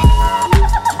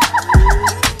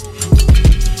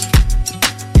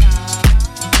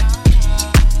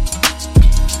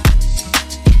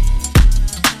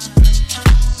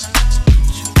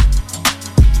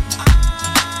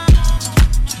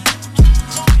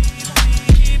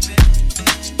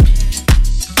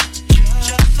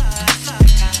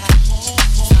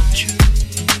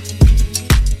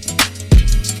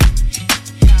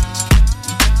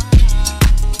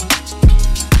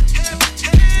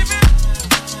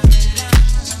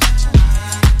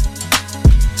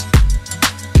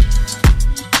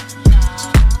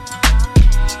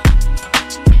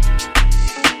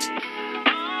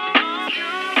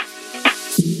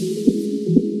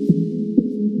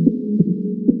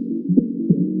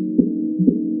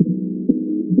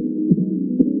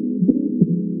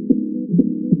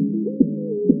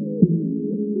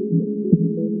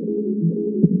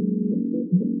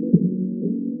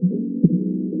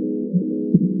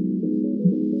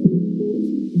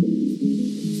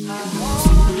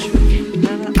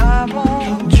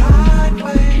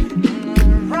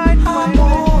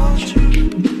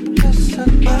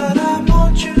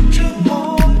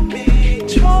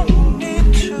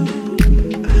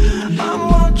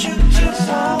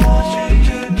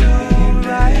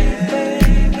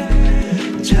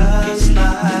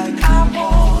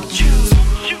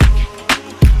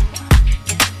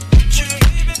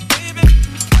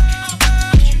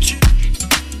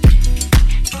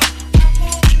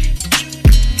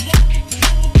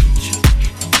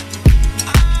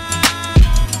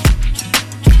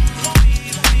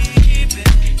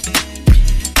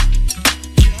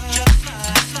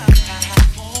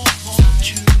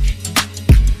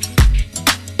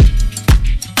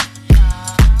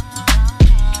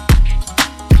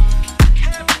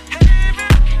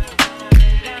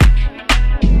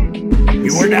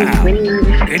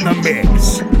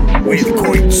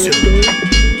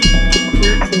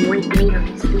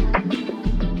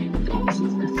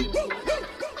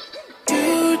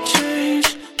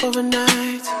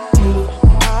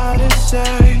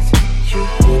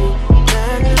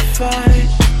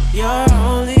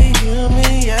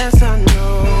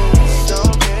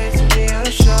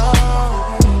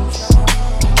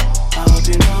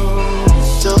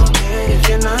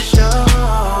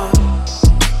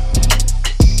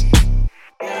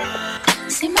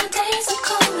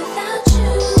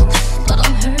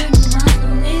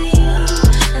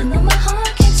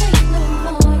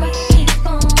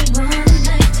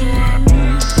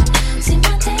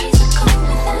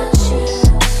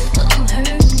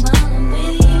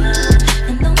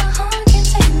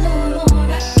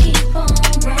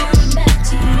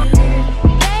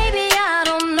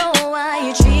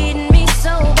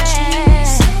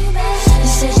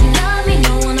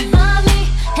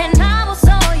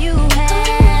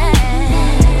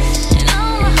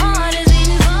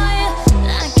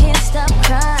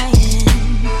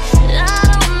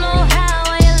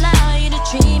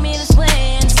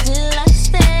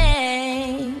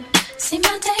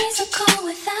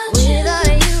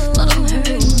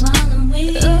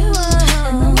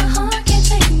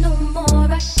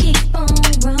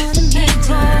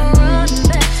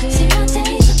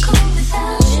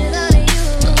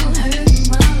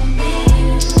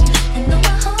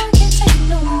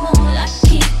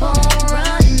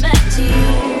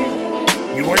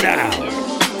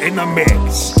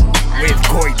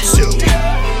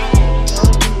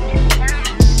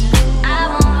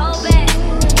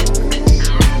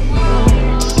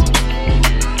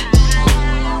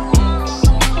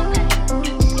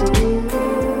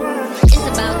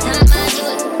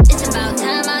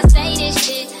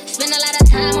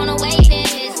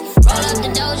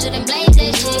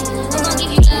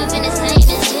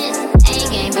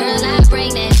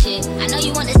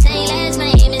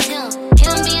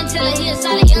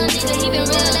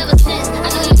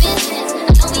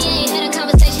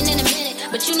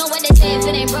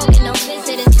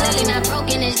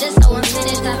 just so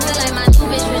unfinished. I feel like my new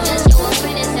bitch was just your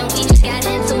apprentice, and we just got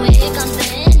into it. Here comes the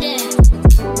ending.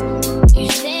 You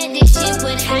said this shit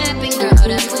would happen, girl.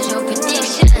 That was your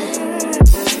prediction.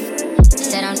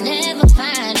 Said I'll never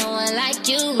find no one like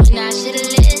you, and I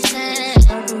should've listened.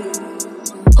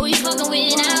 Who you fucking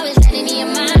with now is letting me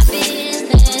in my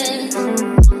business.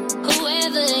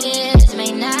 Whoever it is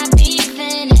may not be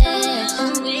finished,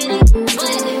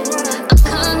 but I'm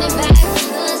coming back to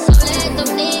good, so let them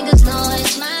niggas know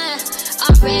it's mine.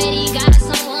 Already got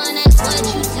someone, that's what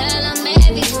you tell them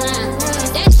every time.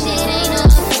 That shit ain't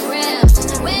up for real.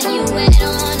 Where you at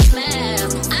on the map?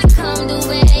 I come to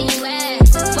where you at.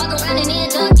 Fuck around and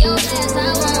end up your ass, I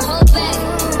won't hold back.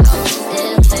 Oh,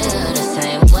 still feel the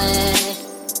same way.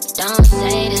 Don't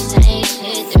say the same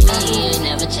shit to me, you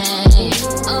never change.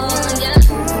 Oh yeah, I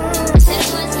said it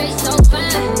was great, so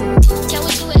fine. Can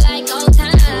we do it like old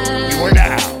times? You are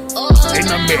now in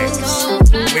the mix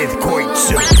with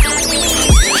Koitsu.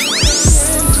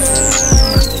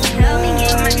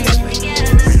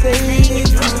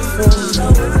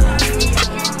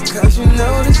 Cause you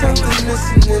know there's something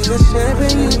missing in the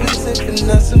champagne you be sipping.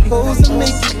 Not supposed to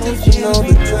make you different all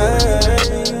the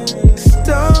time.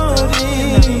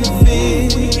 Starting to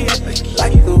feel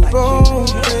like the wrong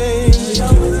thing.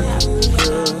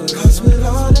 Cause with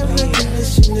all that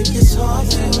recognition, it gets hard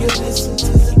when you listen to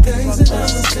the things that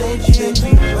I'ma say. You make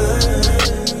me mine.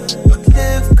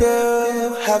 Live,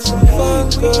 girl, have some fun,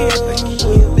 girl.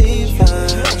 We'll be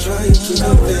fine. Trying to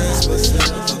convince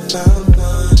myself I found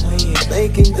one.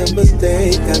 Making the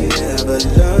mistake I never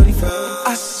learned from.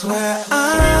 I swear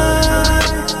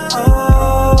I'm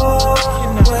always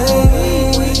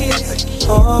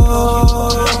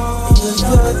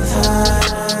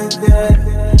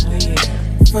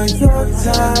for your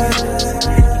time.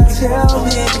 Tell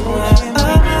me why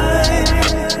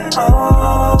I'm always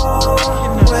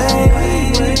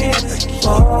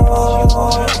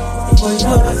for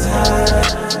your time.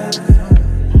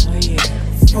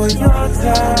 For your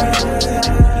time.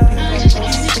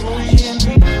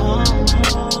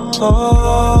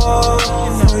 Oh,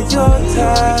 for your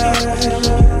time.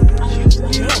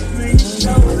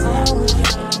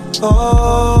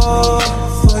 Oh,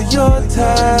 for your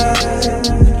time.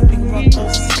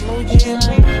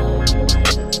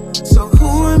 So who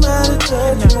am I to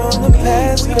judge you on the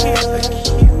past, girl?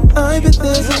 I bet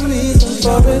there's a reason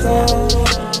for it all.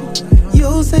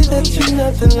 You say that you're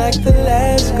nothing like the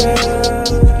last girl.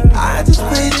 I just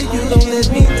pray that you don't let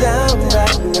me down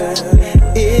right now.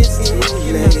 It's too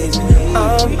late,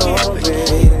 I'm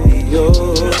already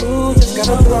yours. Just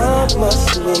gotta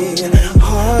promise me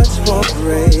hearts won't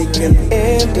break and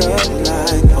end up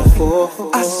like before.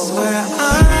 I swear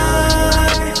I'm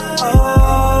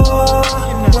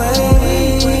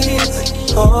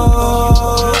always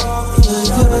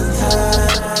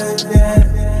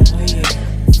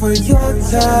for your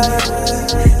time.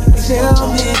 Tell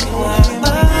me why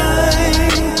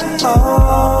I'm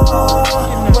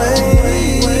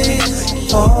always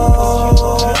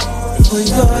for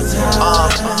your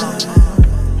time.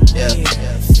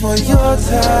 For your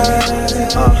time.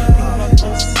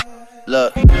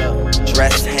 Look,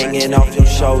 dress hanging off your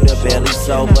shoulder, barely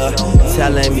sober.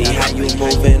 Telling me how you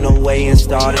moving away and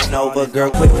starting over.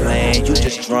 Girl, quit playing, you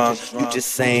just drunk, you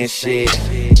just saying shit.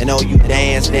 And oh, you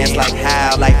dance like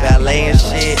how, like ballet and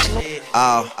shit.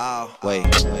 Oh, wait,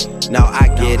 no, I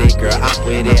get it, girl, I'm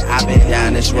with it. I've been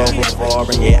down this road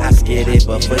before, and yeah, I skid it,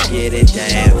 but forget it,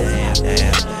 damn.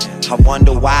 I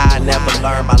wonder why I never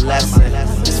learned my lesson.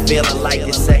 Just feeling like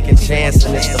your second chance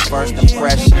and it's the first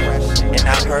impression. And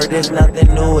I heard there's nothing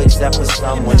new except for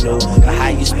someone new. But how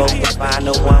you supposed to find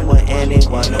the one with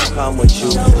anyone who'll come with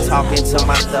you? Talking to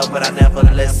myself but I never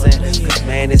listen. Cause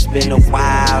man, it's been a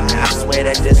while and I swear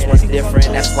that this one's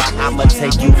different. That's why I'ma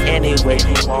take you anywhere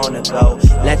you wanna go.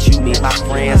 Let you meet my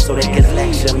friends so they can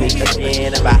lecture me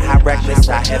again about how reckless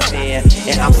I have been.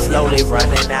 And I'm slowly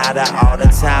running out of all the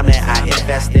time that I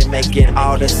invested making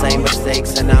all the same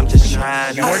mistakes, and I'm just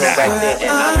trying to correct it.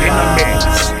 And I'm in the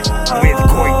mix with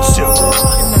Koitsu.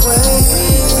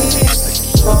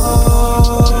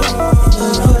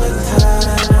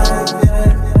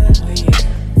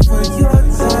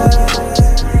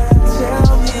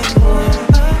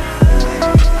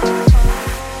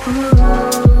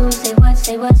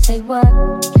 Say what, say what,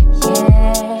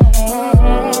 yeah.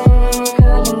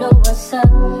 Girl, you know what's up.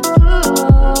 Ooh,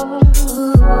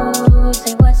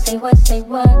 say what, say what, say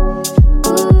what.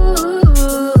 Ooh,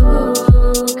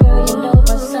 girl, you know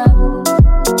what's up.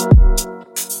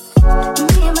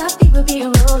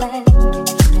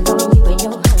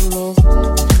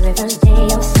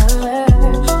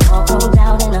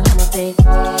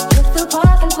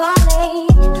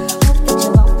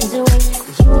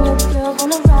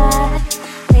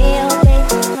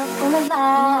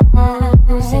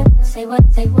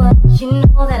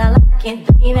 know that I like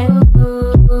it, baby.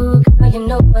 Ooh, girl, you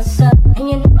know what's up, and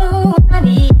you know what I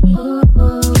need.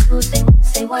 Ooh,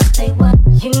 say what, say what.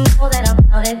 You know that I'm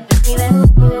about it, baby.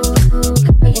 Ooh,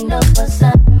 girl, you know what's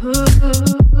up.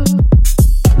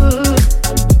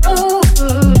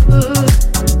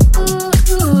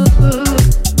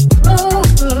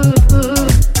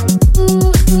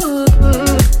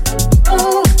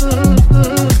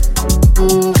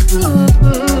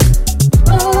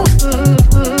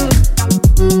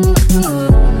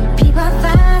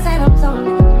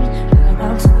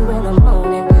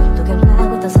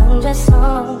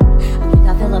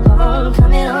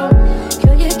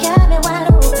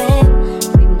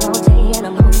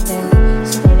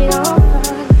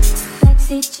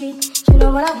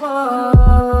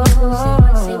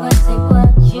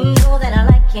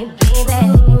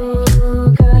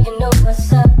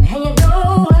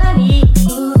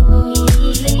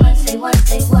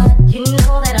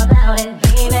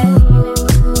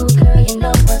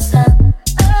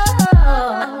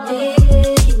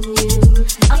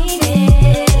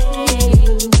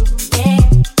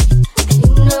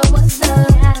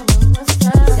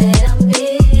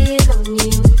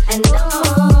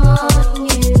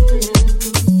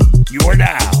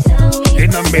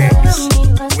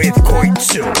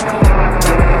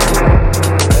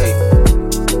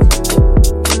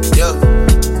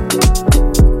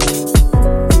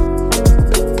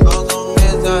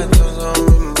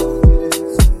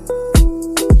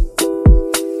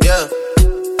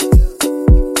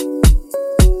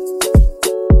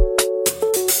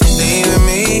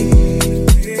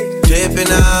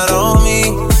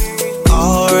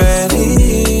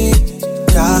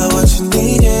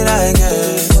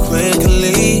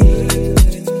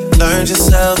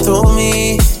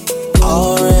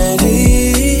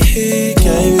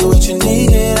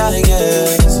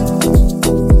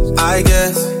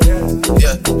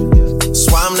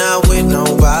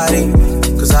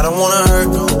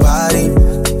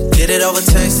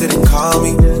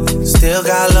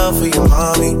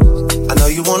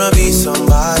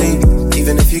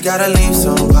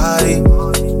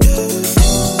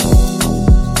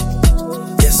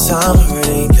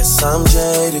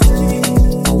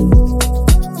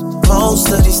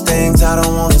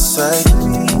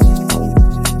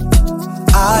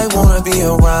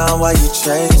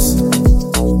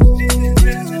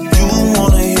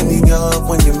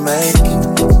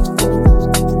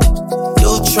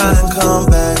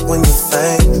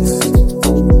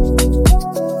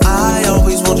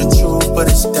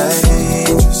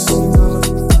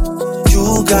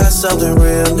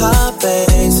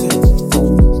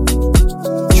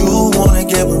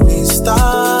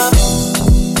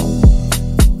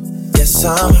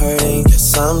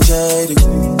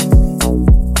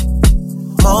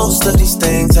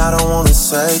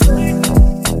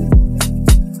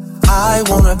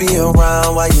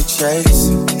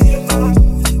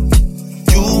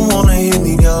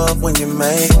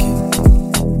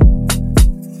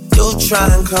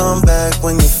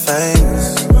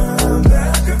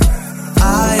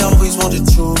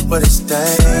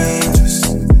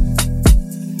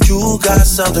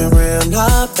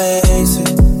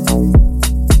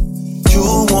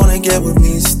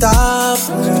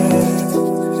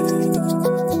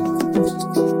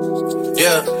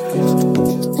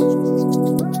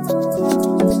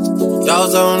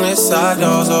 Y'all's on this side,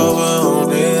 y'all's over on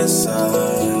this side.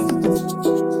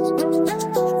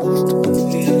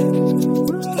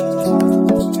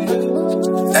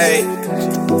 Hey,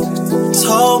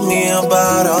 told me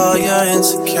about all your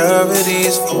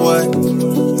insecurities for what?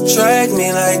 Dragged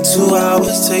me like 2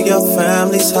 hours to your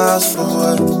family's house for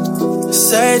what?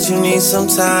 Said you need some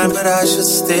time, but I should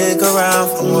stick around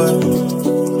for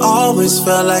what? Always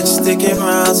felt like sticking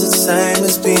around's the same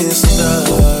as being stuck.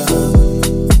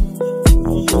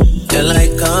 They're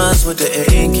like guns with the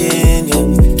AK in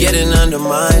you, getting under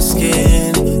my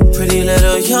skin. Pretty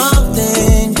little young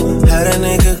thing, had a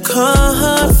nigga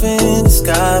convinced,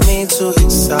 got me too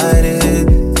excited.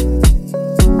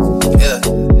 Yeah,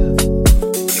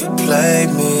 you played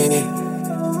me,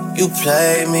 you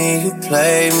played me, you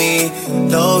played me.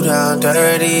 Low down,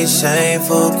 dirty,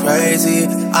 shameful, crazy.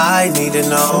 I need to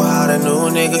know how the new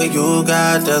nigga you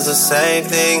got does the same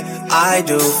thing I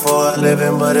do for a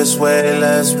living, but it's way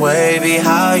less wavy.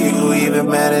 How you even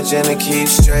managing to keep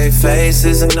straight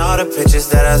faces and all the pictures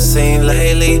that I've seen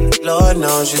lately? Lord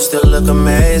knows you still look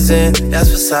amazing. That's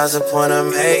besides the point I'm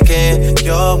making.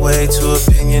 You're way too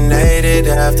opinionated.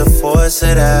 I have to force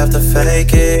it, I have to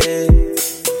fake it.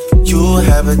 You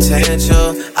have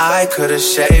potential, I could've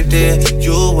shaped it.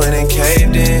 You went and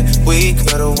caved in, we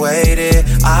could've waited.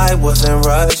 I wasn't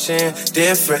rushing,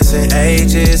 difference in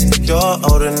ages. You're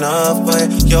old enough, but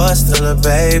you're still a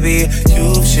baby.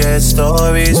 You've shared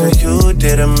stories where you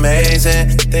did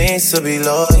amazing. Things to be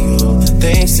loyal,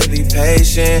 things to be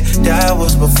patient. That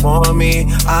was before me,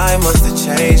 I must have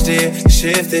changed it.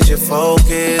 Shifted your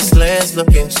focus, lens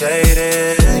looking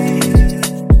jaded.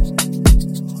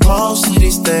 Most of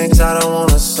these things I don't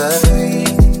wanna say.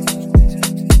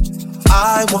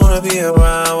 I wanna be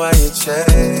around while you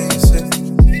chase it.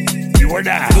 You are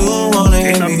now. You wanna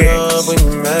hit me up when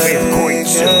you make it.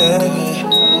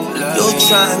 You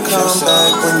try and come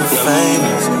back when you're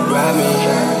famous. Ride me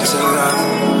till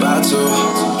I'm about to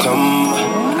come.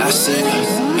 I said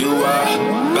you are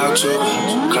about to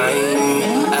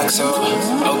climb. Axel,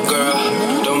 oh girl,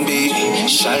 don't be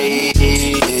shy.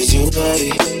 Is you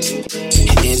ready?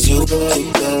 Is you ready,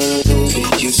 baby?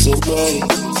 You seem ready.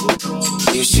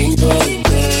 You seem ready,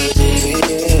 baby.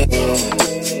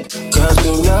 Girl,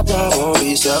 do not, I won't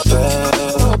be so bad.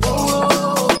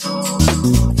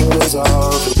 It is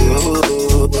all for you.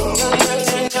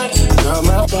 Girl,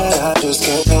 my bad, I just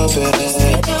can't help it.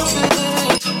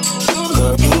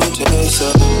 Girl, you taste so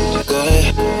good.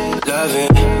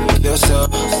 Loving yourself,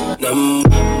 numb.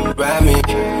 Ride me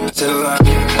till I'm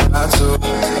about to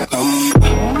come.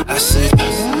 I said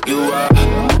you are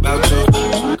about to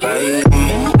climb.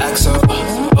 Axel,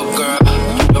 oh girl,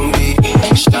 don't be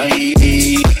shy.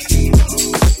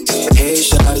 Hey,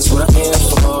 shot is what I'm here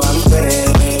for. I'm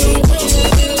ready.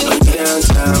 I'm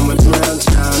downtown, with around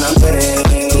town. I'm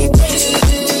ready.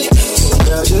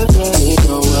 Girl, just let me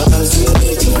know what's it.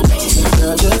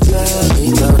 Girl, just let me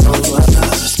know what's it.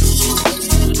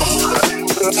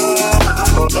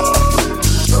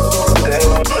 They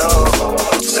won't know.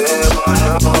 They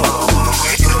won't know.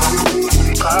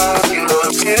 You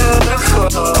look beautiful.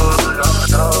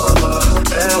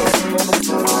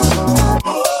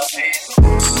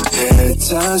 And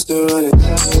time's to run it,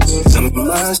 and my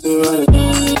mind's to run it.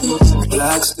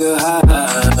 Blocks still high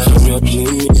from your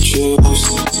Jimmy Choo's.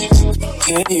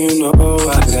 And you know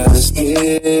I got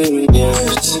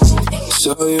experience,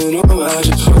 so you know I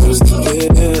just was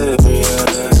delirious.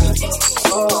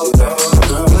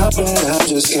 Girl, my bad, I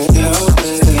just can't help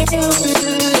it.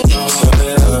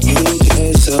 You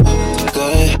taste so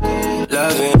good,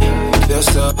 loving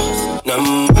yourself,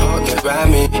 numb. Ride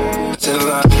me till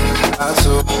I'm about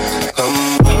to come.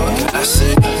 I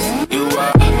said you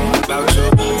are about to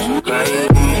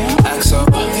climb. Axel,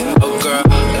 oh girl,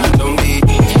 don't be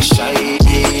shy.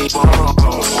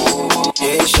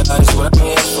 Yeah, shy is what I'm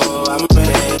here for. I'm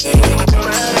ready.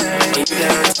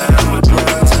 Downtown, with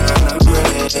downtown, I'm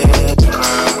ready.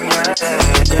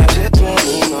 Just let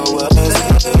me know what's it.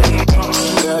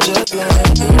 Girl, just let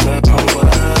me know what's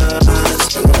it.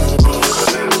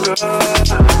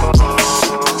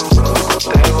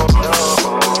 They won't know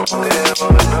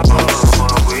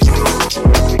what we do.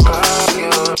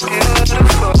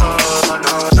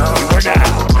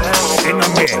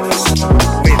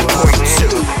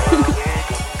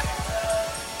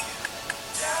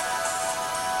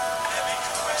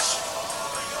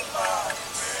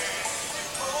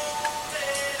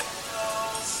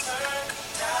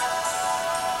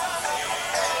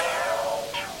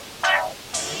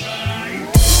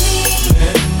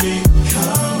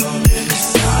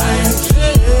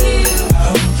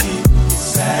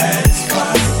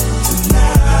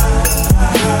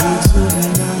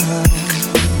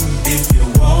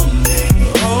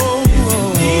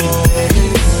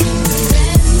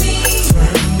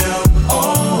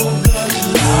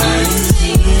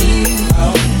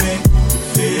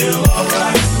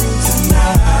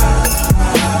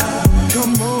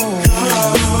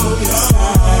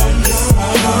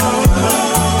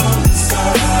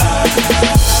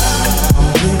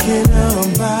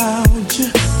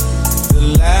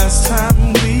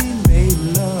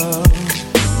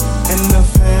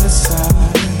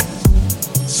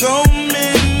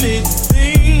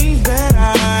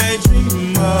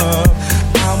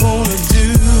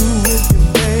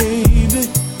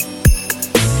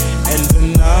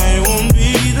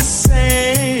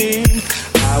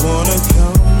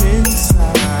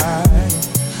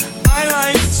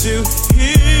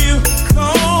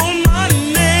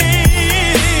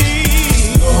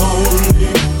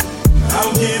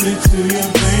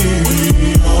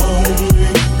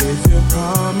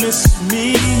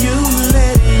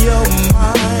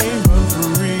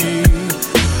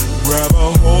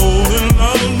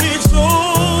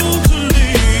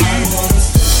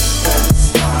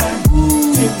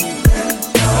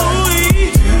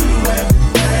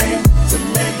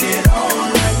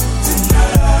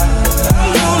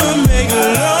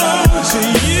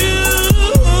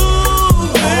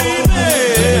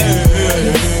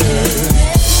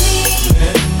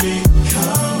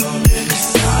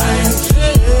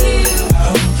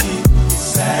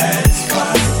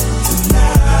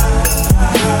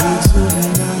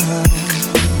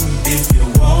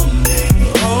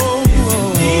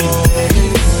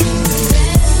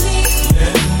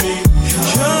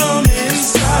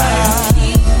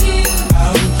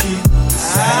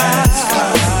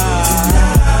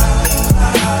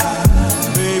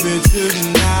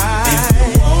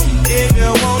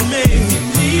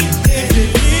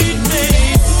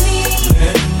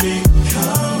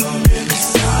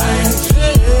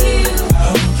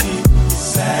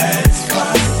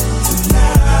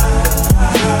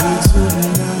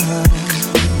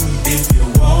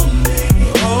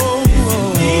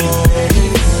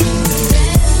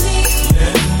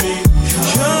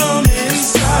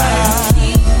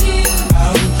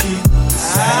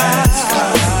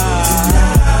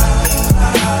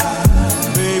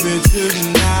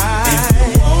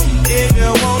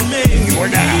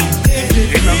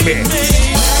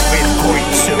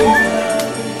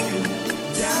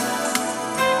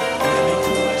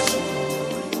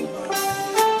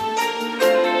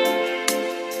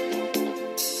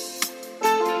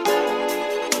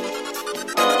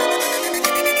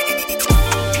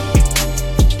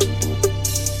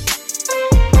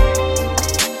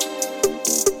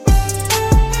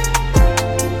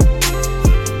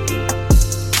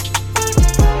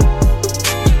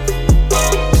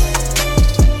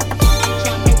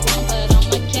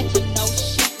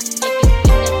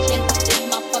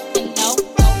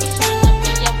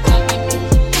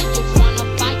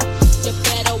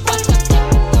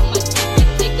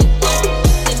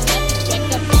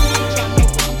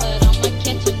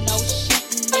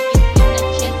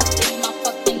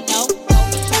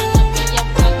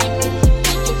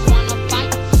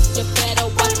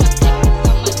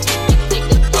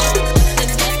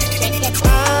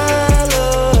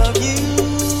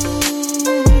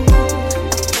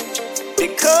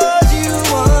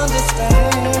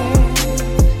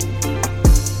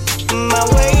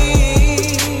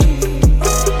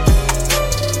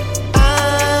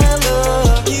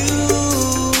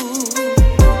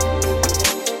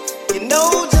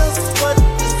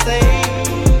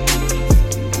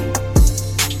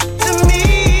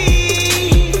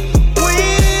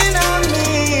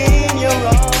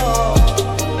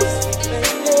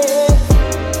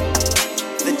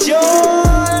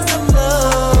 Because of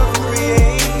love,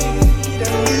 create a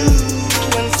new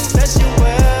and special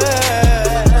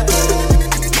world.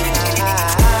 I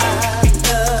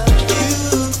love you.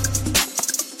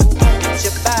 Want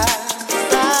you by my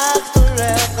side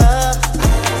forever.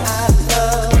 I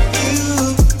love you.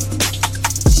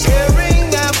 Sharing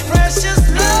our precious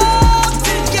love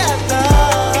together.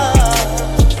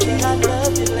 I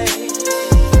love you, lady.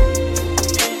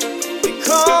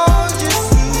 Because you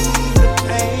soothe the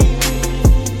pain.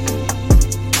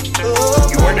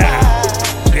 You're now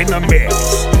in the mix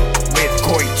with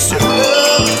Koitsu.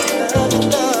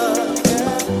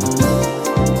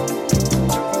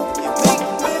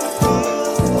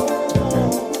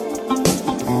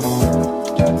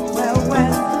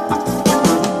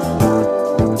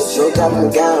 So got me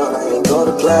down, I ain't go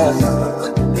to class.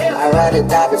 I'd rather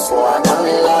die before I come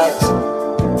in last.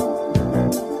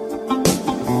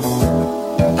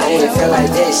 I ain't feel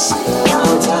like this shit in a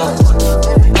long time.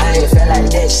 I ain't feel like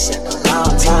this shit in a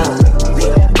long time.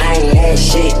 I ain't had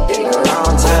shit in a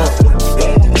long time.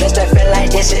 Just to feel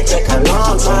like this shit took a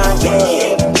long time,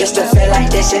 yeah. Just to feel like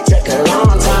this shit took a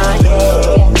long time,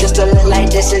 yeah. Just to look like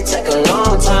this shit took a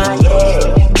long time, yeah.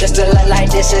 Just to look like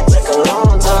this shit took a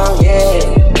long time, yeah.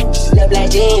 Look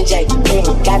like Jean J, yeah.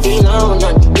 Got these long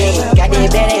on, yeah. Got that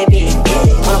better bitch,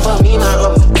 yeah. Wanna fuck me, my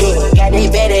uncle, yeah. Got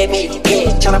that better bitch,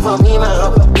 yeah. Tryna fuck me, my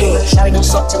uncle, yeah. Shawty gon'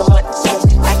 suck to the money,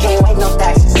 yeah. I can't wait no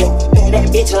dice, yeah. Pay that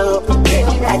bitch up,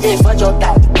 yeah. I just fuck your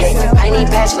thigh, yeah. I ain't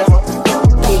passing her,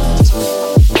 yeah.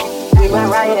 We might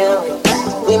ride it on,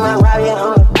 we might ride it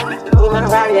on, we might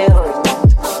ride it on.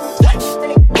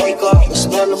 Wake up and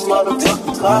smell the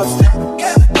motherfucking coffee.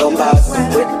 Go back with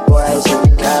the boys in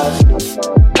the couch.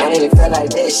 I ain't feel like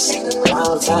this shit in a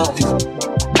long time.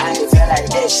 I ain't feel like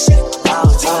this shit in a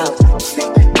long time.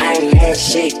 I ain't had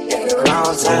shit in a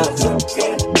long time.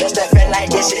 Just to feel like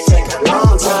this shit took a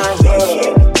long time,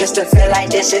 yeah. Just to feel like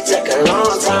this shit took a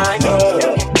long time,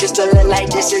 yeah. Just to look like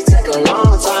this shit took a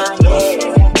long time,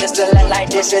 yeah. Just to look like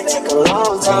this shit took a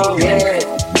long time, yeah.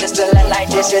 Just to look like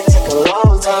this shit took a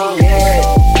long time, yeah.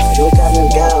 You got me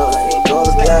down, I ain't go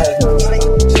to class.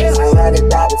 I'd rather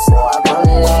die before I come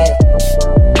in last.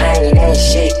 I ain't had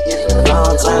shit in a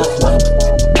long time.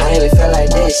 I ain't feel like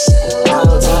this in a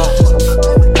long time.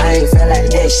 I ain't feel like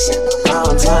this in a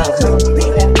long time.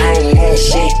 I ain't had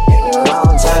shit in a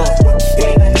long time.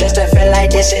 Just to feel like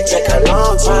this shit took a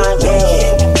long time,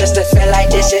 yeah. Just to feel like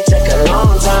this shit took a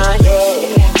long time,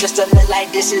 yeah. Just to look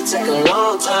like this shit took a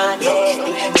long time,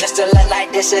 yeah. Just to look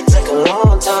like this shit took a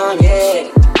long time, yeah.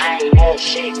 I ain't had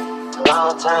shit in a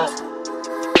long time.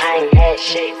 I ain't had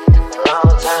shit in a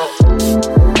long time.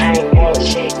 I ain't had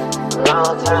shit in a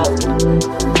long time.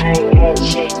 I ain't had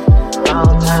shit in a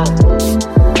long time.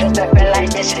 Just to feel like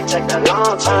this shit took a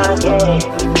long time, yeah.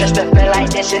 Just to feel like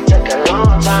this shit took a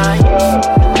long time, yeah.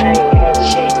 I ain't had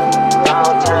shit in a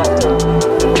long time.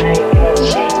 I ain't had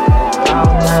shit in a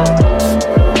long time.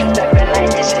 Just to feel like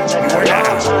this shit took a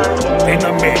long time, yeah. In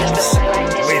the mix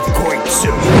with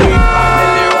Koitsu.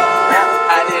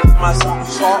 I did my song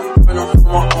when I'm from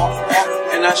my heart,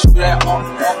 and I shoot that off.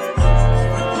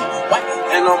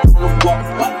 And I'm on the block,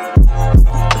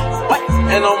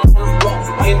 and I'm on the block.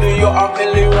 In New York, I'm in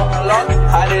New York a lot.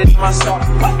 I did my song,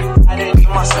 I did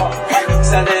my song.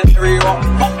 Sending New York.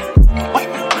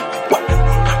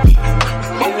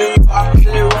 In New York, I'm in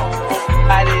New York.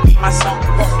 I did my song.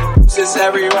 Since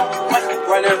every rock,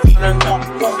 running from the car,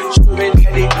 shooting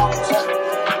at the house.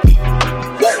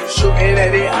 Shooting at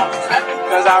the house,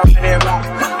 cause I run it rock.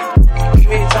 Give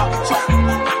me talk,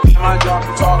 and my drop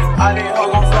talk. I need her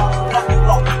gon' flop,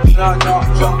 and I drop.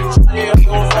 I need her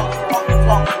gon' flop,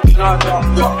 and I drop.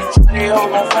 I need her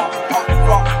gon' flop,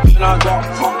 and I drop.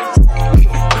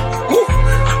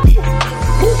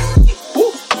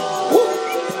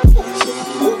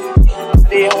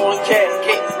 I need her on cat,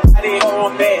 I need her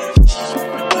on bed.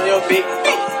 On your big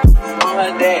feet, on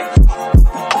her dad.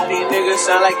 All these niggas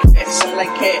sound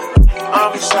like cat.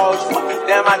 I'm a soldier,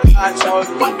 damn I chose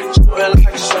you. Feel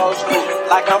like a soldier,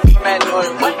 like I'm from that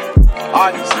North.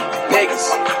 All these niggas,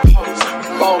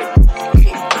 bold,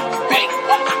 bang,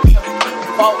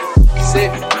 bold,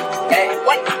 sip, hey,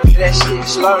 that shit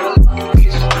slow.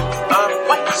 I'm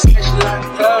special like a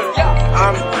club,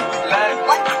 I'm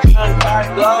like gun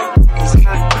glove.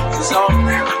 It's on,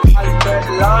 I got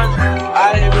the line. I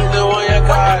didn't really want your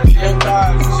card,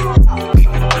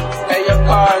 Hey, your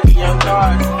card.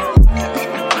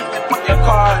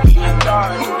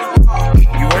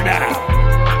 You are now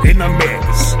in the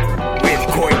mix with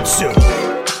Koitsu.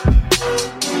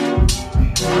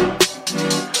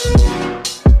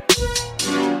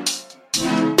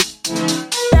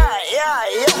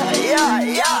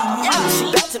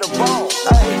 Yeah. to the bone.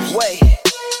 Hey, wait,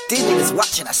 these niggas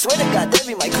watching, I swear to God, they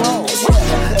be my clones.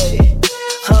 Yeah, hey,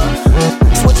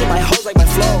 switching my hoes like my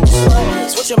flows.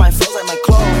 Switching my flows like my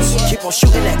clothes. Keep on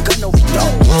shooting that gun, no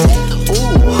reload.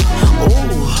 Ooh,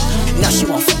 now she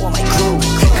won't fuck with my crew.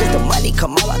 Cause the money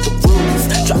come all out the roof.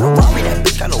 Drive a Rari, that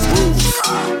bitch got no roof.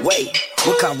 Wait,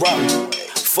 what kind of Rari?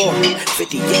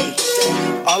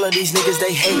 458. All of these niggas,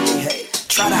 they hate.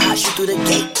 Try to hide you through the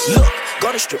gate. Look,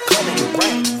 go to strip club and get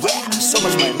rain. Yeah, so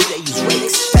much money they use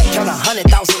rakes. Count 100,000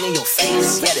 in your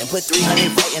face. Yeah, then put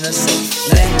 300 right in a safe.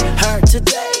 Met her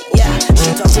today. Yeah,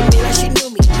 she talked to me like she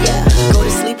knew me. Yeah, go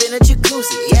to sleep in a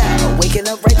jacuzzi. Yeah, waking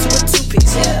up right to a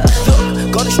two-piece. Yeah,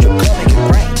 look, go to strip club and get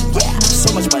rain. Yeah,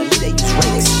 so much money they use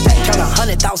rakes. Count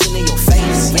 100,000 in your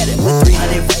face. Yeah, then put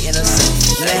 300 right in a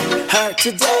safe. Met her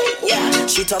today. Yeah,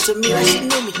 she talked to me like she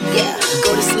knew me. Yeah,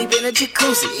 go to sleep in a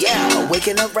jacuzzi. Yeah,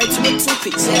 waking up right to a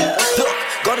two-piece. Yeah, look,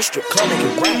 go to strip club and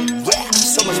get rain. Yeah,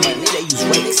 so much money they use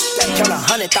rakes. Count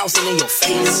 100,000 in your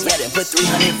face. Yeah, then put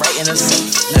 300 right in a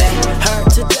safe. Met her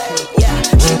today. Yeah,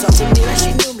 she talked to me like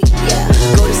she knew me. Yeah,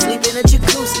 go to sleep in a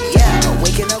jacuzzi. Yeah,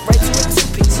 waking up right to a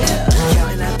two-piece. Yeah,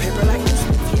 counting that paper like this.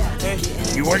 Yeah.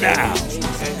 You are now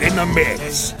in the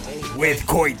mix with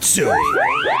Koitsu.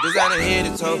 Designer head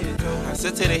to toe. I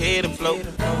sit to the head and float.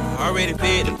 Already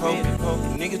fed the poke.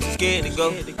 Niggas too scared to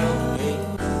go.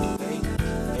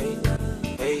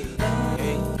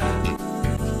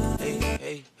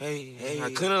 I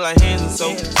couldn't like hands and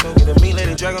soap. Get a meat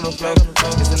lady drag on the floor.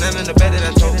 It's a nine in the bed that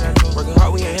I told. Working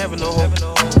hard, we ain't having no hope.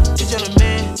 Bitch on the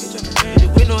man,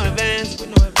 with no advance.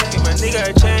 Give my nigga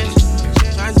a chance.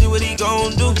 Tryna see what he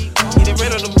gon' do. He done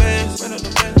ran on them bands.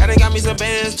 I done got me some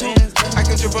bands too. I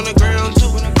can trip on the ground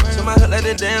too. So my hood let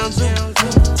it down too.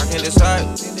 I can't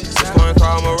decide. Just go and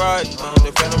call Mirage.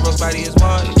 The Phantom Rose body is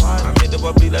wide. I made the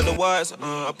boy bleed like the watch.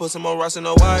 I put some more rocks in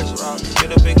the watch.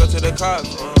 Get a finger to the cops.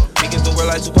 Niggas do work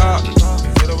like Tupac.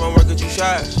 Say the wrong work, get you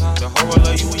shot. The whole world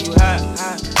love you when you hot.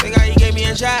 Think how he gave me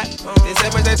a shot. They said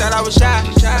much they thought I was shy.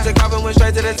 I took off and went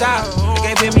straight to the top.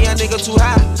 They can't pay me a nigga too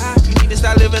high. You need to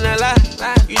stop living a lie.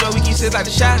 You know we keep shit like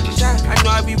the shot. I know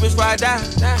I be rich before I die.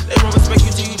 They won't respect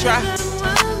you till you try.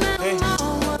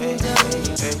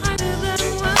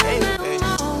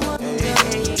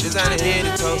 Designer head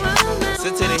to toe.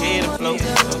 Sit to the head and float.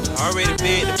 Already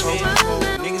fed the poke.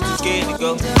 Niggas too scared to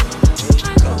go.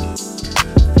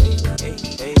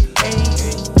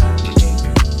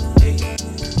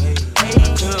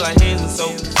 Couldn't like hands and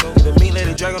soap. Get a meat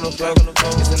lady drag on the floor.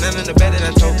 It's a nine in the bed that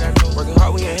I told. Working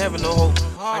hard, we ain't having no hope.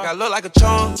 Like I look like a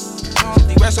charm.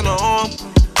 50 racks on the arm.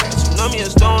 Tsunami a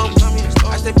storm.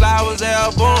 I stay fly, I was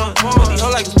airborne. These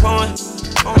hoes like it's pouring.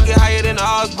 I get higher than the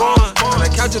Osborne. On the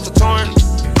couch it's a torn.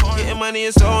 Getting money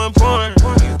is so important.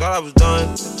 You thought I was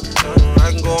done.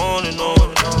 I can go on and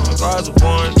on. My cars are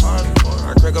born.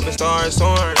 I crack up and start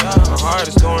soaring. My heart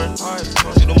is torn.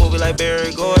 See the movie like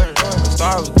Barry Gordon. The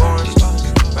star was born.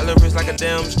 My little wrist like a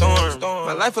damn storm.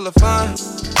 My life full of fun.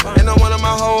 And I'm one of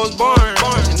my hoes born.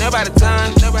 She never out of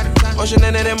time. Ocean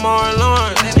in it and more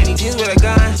alone. And he jeans with a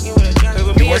gun. Play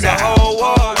with me, it's a whole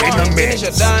war. Finish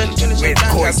or done.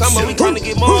 Got some, but we trying to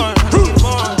get more.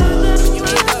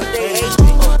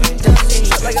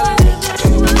 Like a I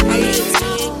need a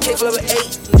 10, kick level 8.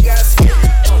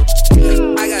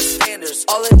 I got standards.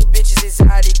 All of these bitches is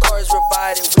hiding. Cars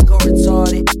rebiding, we go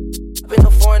retarded. I've been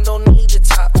no foreign, don't need the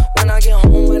top. When I get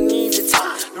home, I need the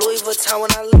top. Louis Vuitton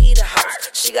when I leave the house.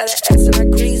 She got an ass and I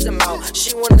grease them out.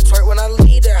 She wanna twerk when I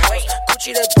leave the house.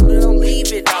 Gucci that bullet, don't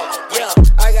leave it out. Yeah,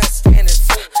 I got standards.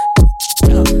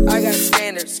 Yeah, I got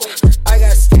standards. I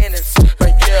got standards.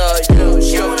 Yeah.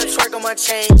 She wanna twerk on my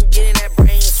chain, get in that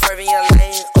brain, swerving your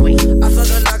lane. I felt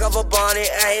the knock off a bonnet,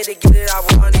 I had to get it, I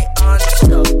want it honest.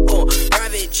 Boom,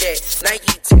 private jet,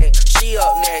 Nike tank, she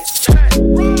up next.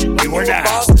 You are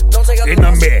now in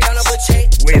the mix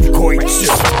with Koitsu.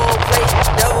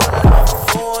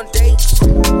 Go on dates.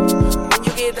 When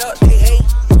you get up, they hate.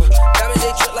 Diamonds,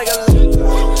 they trip like a leaf.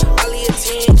 I leave a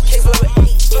 10, case over 8.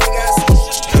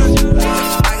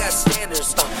 I got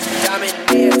standards. Diamond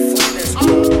head, flames.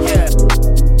 Yeah.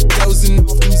 Dozing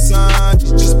off them signs,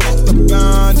 just off the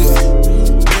bandit.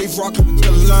 Wave rockin' with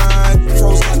the line,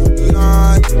 froze like the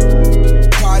line.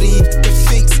 Party at the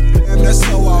fix, damn, that's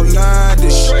so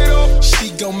outlandish. She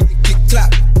gon' make it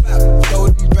clap, throw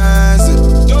them bands in.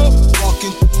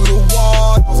 Walking through the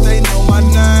wall, they know my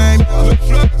name.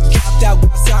 Got that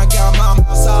west side, got my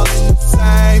house all in the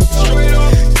same.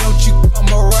 Don't you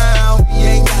come around, we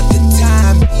ain't got the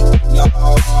time.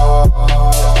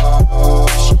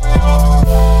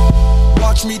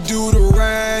 Watch me do the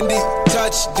Randy,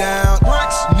 touchdown.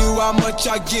 Knew how much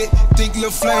I get, think Lil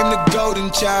Flame the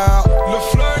golden child.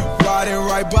 Riding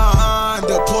right right behind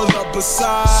her, pull up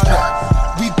beside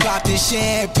her. We poppin'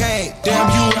 champagne, damn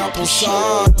you apple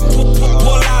cider.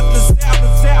 Pull out the zap,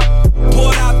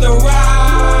 pull out the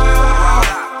ride.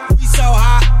 We so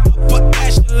hot, but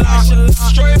echelon.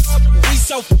 Straight up, we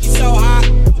so hot,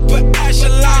 but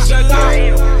echelon.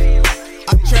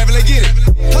 I travel and get it.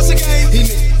 Hustle game.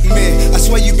 He man, I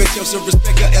swear you bet your some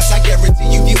respect or else I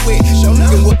guarantee you get wet. Show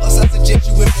nothing with us, I suggest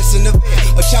you invest in the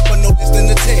bed. A chopper no less than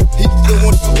a 10. He don't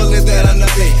want trouble in that on the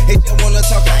bed. He just wanna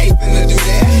talk, I ain't finna do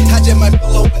that. I just might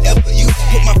pull over wherever you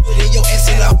put my foot in your ass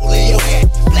and I hole in your head.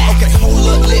 Okay, hold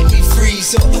up, let me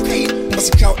freeze up. Okay, what's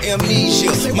it called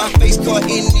amnesia? My face caught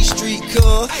in the street,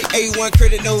 cuz A1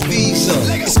 credit, no visa.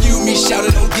 Excuse me, shout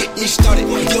it, don't get me started.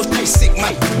 Your taste sick,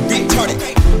 might retarded.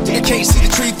 I can't see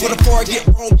the tree for the forest, get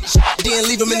wrong, then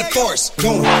leave them in the forest.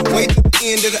 Going way to the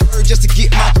end of the earth just to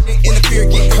get my shit in the fear,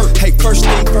 get hurt. Hey, first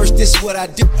thing first, this is what I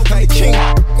do. I'm the king,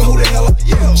 who the hell I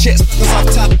am? Chest suckers off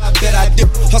top, I bet I do.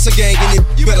 Hustle gang in it,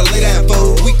 you better lay down,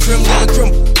 fool. We criminal,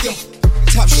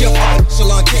 top shelf,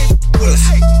 echelon can't with us.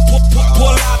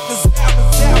 Pull out the zap,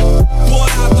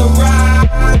 pull out the ride.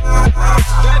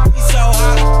 That be so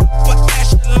hot, but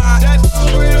echelon. That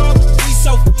straight up, we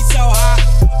so hot,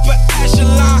 but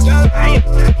echelon.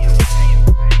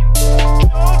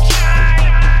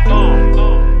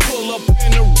 Pull up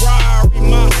in the Rari,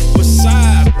 my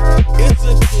beside. It's a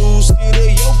two-seater,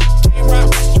 yo, can't ride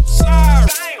with you slide.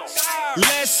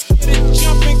 Let's get it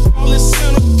jumping, call it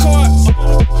center court.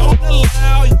 On the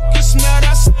loud, you can smell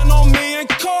that scent on me in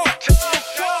court.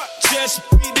 Just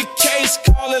beat the case,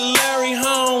 call it Larry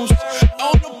Holmes.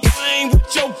 On the plane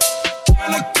with your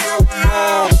kind of carry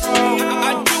on. I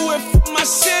do it for my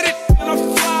city, and I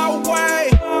fly away.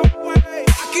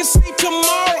 I can see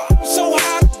tomorrow, I'm so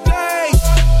high today.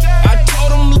 I told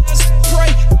them let's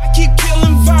pray, I keep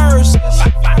killing verses.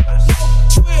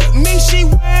 With me, she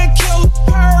wearing killer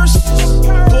purses.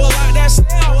 Pull out that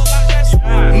snap,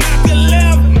 knock the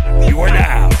left. You are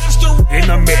now in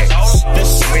the mix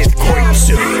with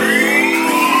Koitsu.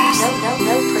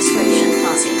 No prescription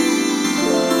posse.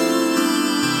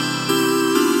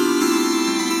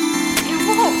 You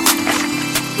won't.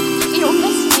 You'll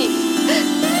miss me.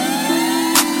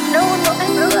 No one will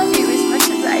ever love you as much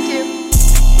as I do.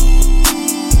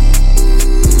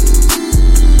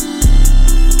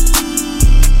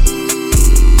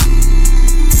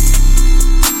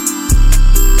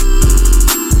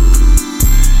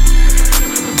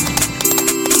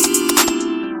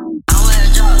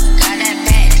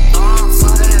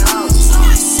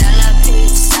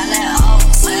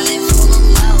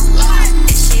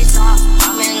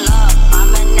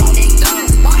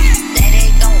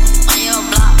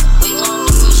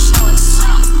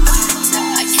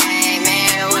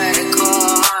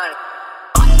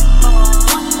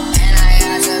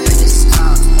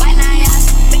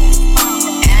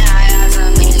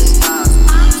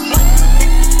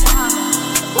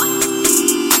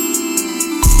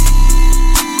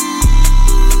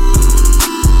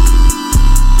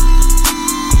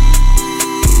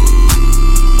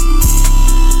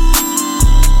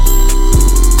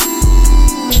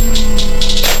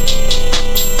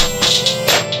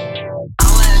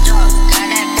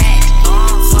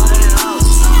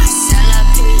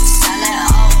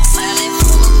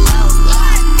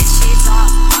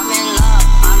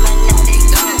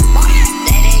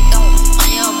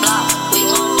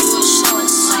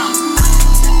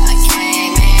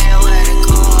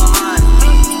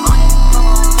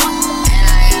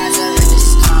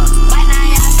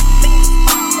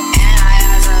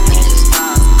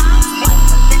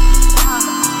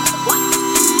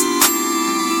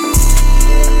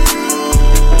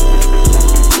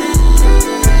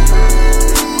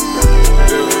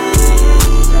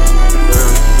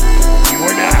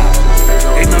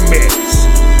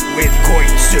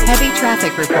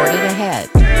 Traffic reported ahead.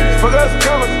 Fuck us some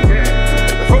comers.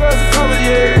 Fuck us some comers,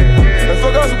 yeah.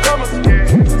 Fuck us some comers.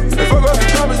 Fuck us some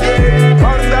comers, yeah.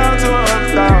 100,000 to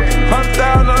 100,000.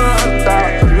 100,000 to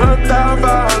 100,000. 100,000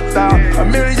 for 100,000. $1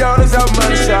 million out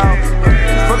money shout.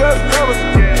 Fuck us some comers.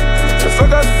 Fuck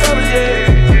us some comers, yeah.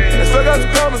 Fuck us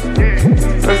some comers.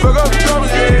 Fuck us some comers,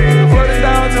 yeah.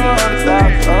 40,000 to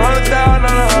 100,000. 100,000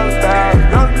 to 100,000.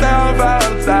 100,000 for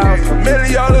 100,000. $1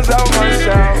 million out money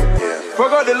shout.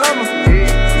 Fuck up the lumber,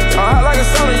 I'm hot like a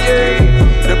sauna, yeah.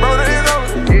 The burner is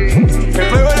over, can't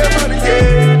play with that money,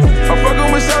 yeah. I'm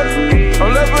fucking with something, I'm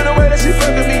loving the way that she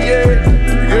fucking me, yeah.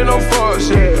 You get no fucks,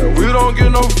 yeah, we don't get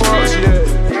no fucks, yeah.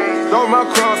 Throw my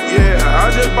cup, yeah,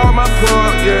 I just bought my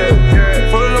plug, yeah.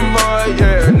 Full of the mud,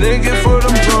 yeah, nigga full of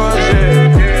them drugs,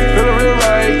 yeah. Feeling real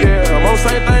right, yeah, I'm on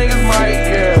same thing as Mike,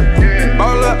 yeah.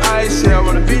 Ball of ice, yeah,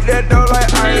 wanna beat that dough like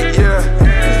Ike, yeah.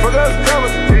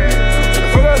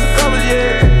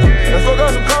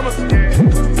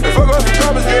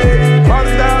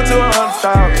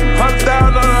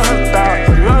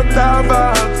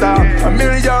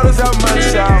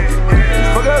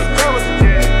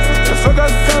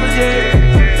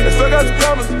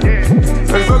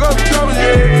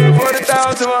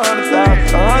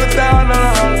 $100,000 on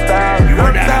 $100,000.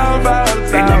 $100,000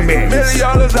 $500,000. $1 million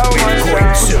on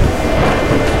one shot.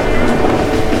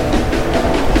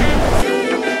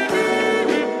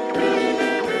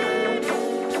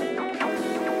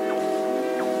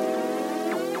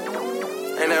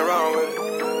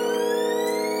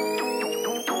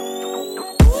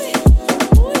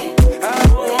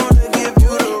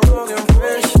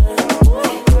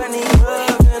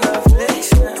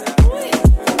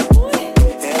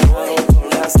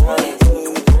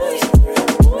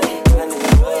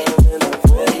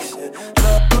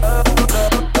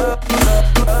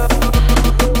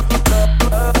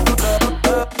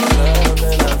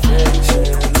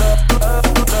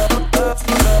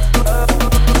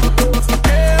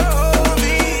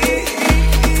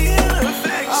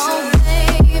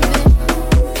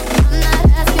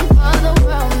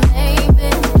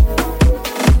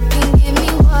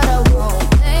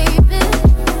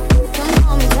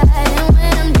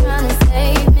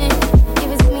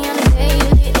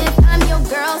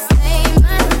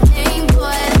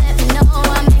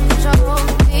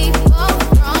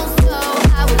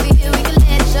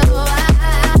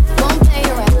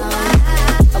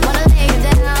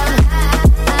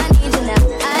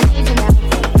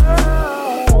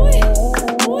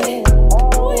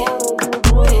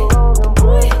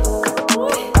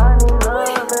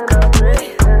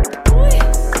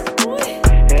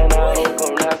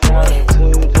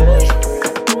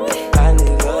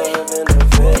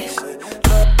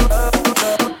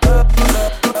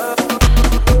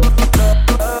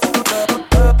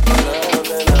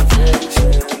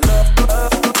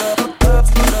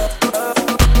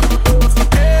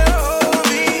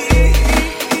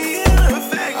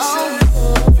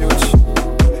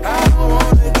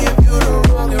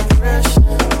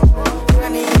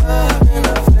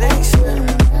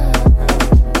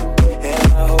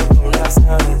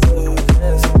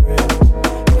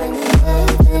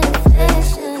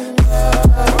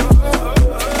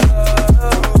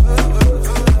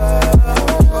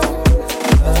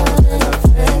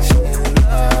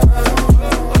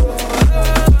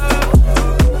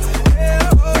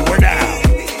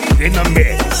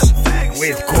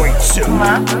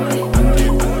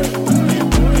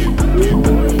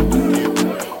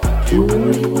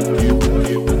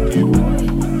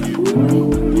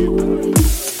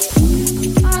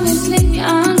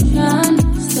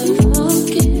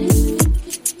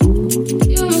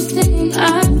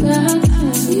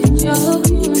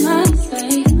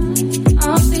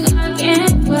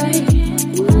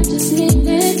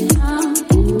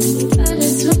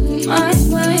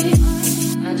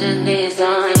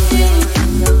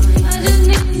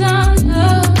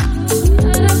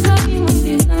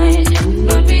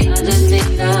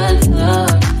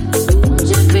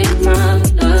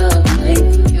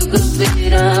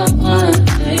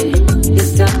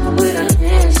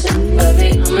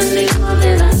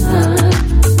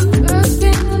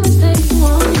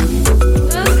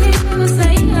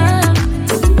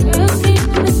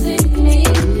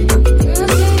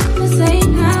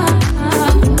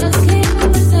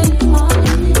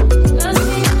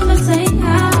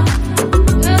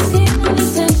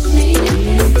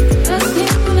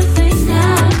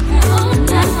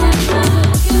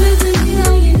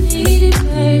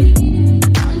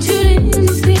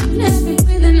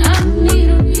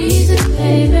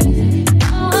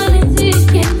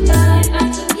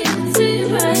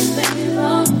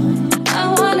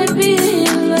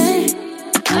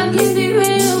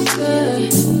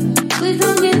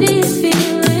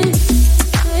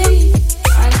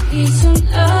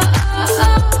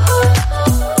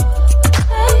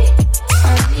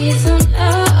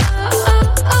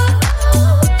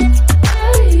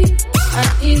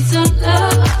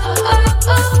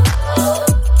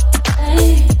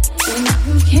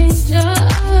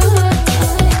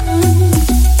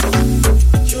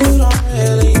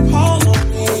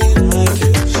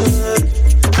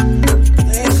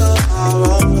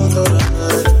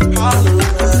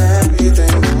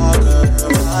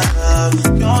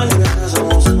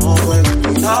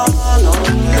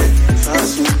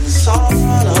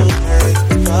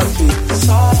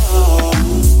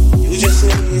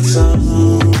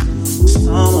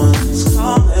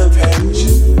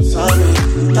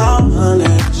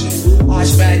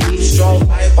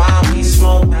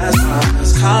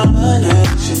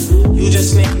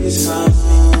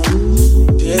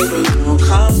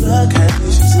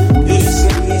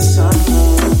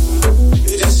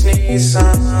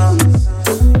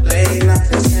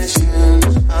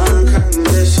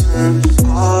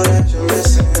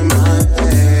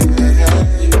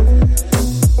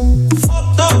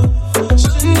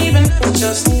 Shouldn't even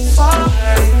just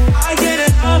fall.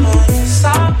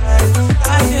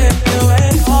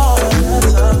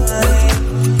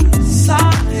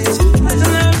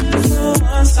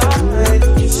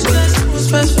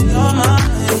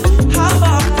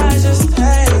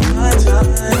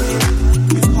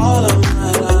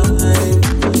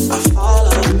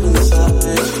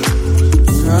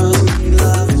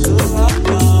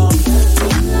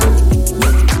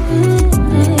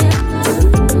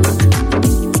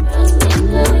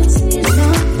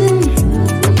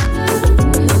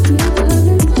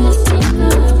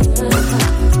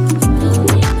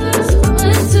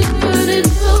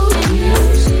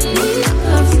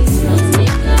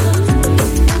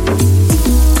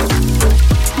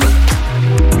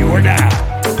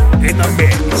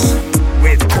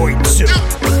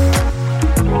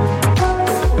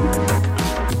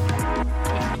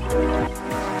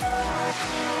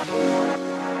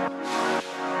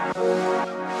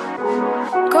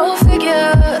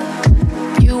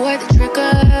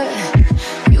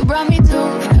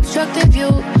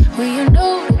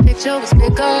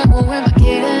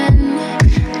 again.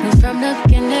 And from the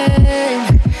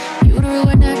beginning, you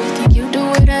ruin everything, you do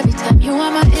it every time. You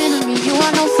are my enemy, you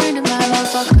are no friend of mine,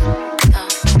 motherfucker.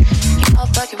 You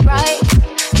motherfucking right,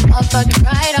 you motherfucking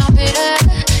right, I'm bitter.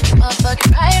 You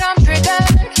motherfucking right, I'm triggered.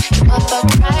 You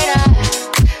motherfucking right,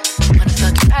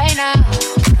 motherfucking right now.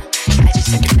 I just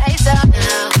took the lights out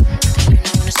now. You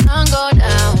know when the sun go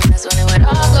down, that's when it would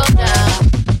all go down.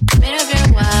 Been a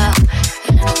while,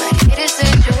 you know nobody hit it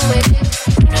since you with it.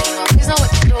 You know you always know what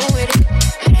to do with it.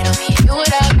 It ain't on me and you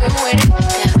without you with it.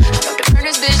 Yeah, I'm about to burn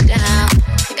this bitch down.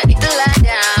 Think I need to lie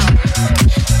down.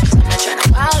 Cause I'm not tryna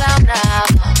wild out now.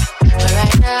 But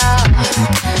right now,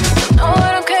 you know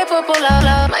what I'm capable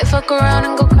of. Might fuck around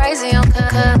and go crazy on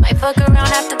cut. Might fuck around,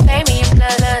 have to pay me in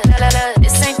blood.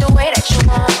 This ain't the way that you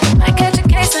want. Might catch a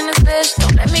case in this bitch.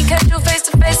 Don't let me catch you face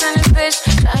to face in this bitch.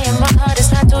 Trying my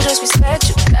hardest not to disrespect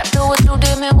you. Gotta do what you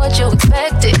did, man, what you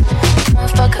expected.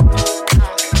 Motherfucker,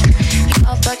 you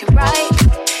motherfucking right.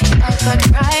 You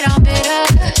motherfucking right, I'm bitter.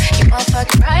 You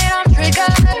motherfucking right, I'm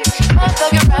triggered. You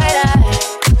motherfucking right,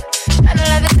 tryna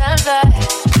let the time fly.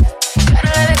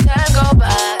 Tryna let the time go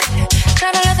by.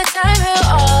 Tryna let the time heal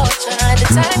all. Tryna let the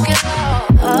time get all.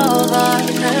 All our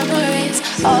memories,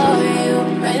 all you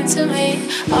meant to me.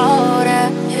 All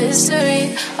that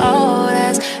history, all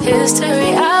that's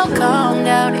history. I'll calm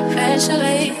down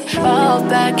eventually. Fall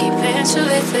back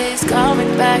eventually. Please call me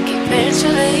back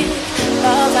eventually.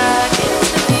 Fall back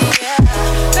into me, yeah.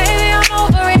 Baby, I'm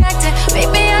overreacting.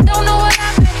 Baby, I don't know what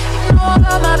happened. You know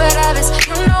all my bad habits.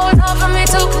 You know it's hard for me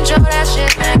to control that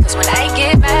shit, man. Cause when I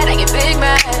get mad, I get big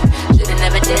mad. Should've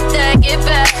never did that, get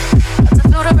back. About to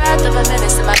feel the wrath of a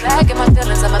menace in my back and my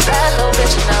feelings. I'm a bad little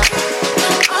bitch, you know.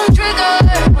 I'm triggered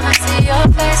when I see your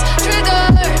face.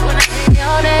 Triggered when I see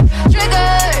your name.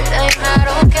 Triggered, ain't not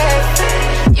okay.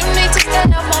 You need to stay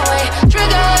out my way.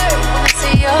 Triggered when I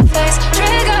see your face.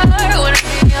 Triggered when I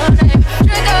see your name.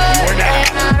 Triggered,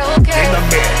 ain't not okay.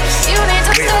 You need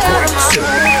to stay out of my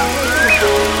way.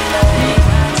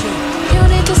 You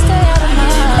need to stay out of my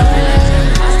way.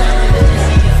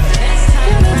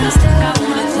 You need to stay out of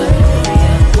my way.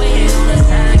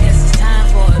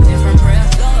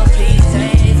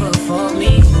 For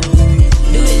me,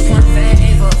 do this one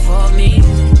favor for me.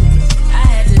 I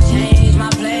had to change my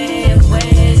play of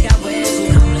ways, got way too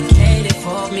complicated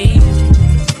for me.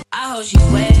 I hope she's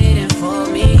waiting for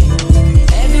me.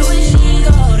 Everywhere she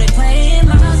go, they playing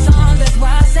my song. That's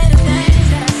why I say the things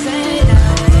that I say that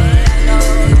way. I know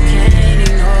you can't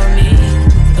ignore me,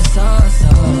 but so,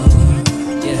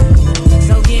 yeah.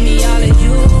 So give me all of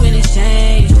you in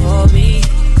exchange for me.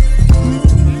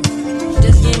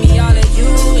 Just give me all of you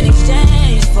in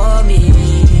exchange for me,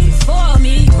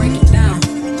 break it down.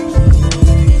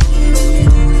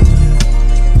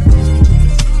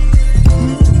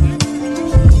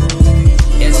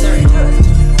 Yes, sir.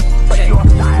 Okay.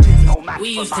 We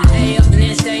used to lay up and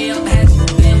then stay up, had to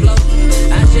been blow.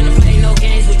 I shouldn't play no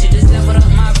games with you, just leveled up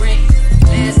my brain.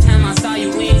 Last time I saw you,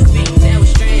 we ain't speak, that was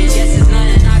strange. Guess there's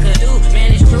nothing I could do,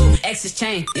 man, it's true. Exes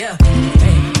change, yeah.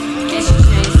 Hey, guess you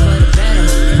changed for the better.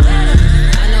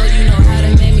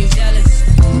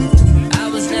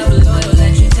 Never loyal,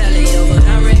 let you tell it, yo, but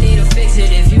I'm ready to fix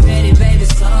it. If you ready, baby,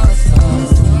 so,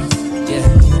 yeah.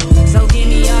 So give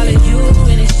me all of you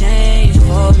in exchange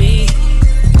for me.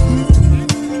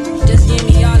 Just give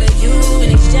me all of you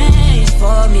in exchange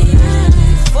for me,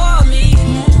 For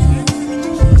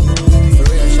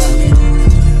real, shawty.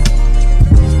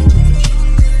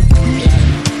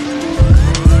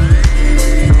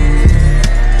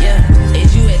 Yeah,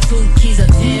 is you at 2 keys of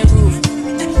 10 roof?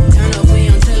 Turn up, we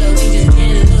on tiller, we just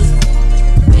getting loose.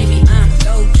 Baby, I'm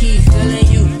low-key feeling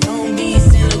you. Don't be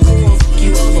cynical, I'll fuck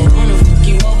you over. Wanna fuck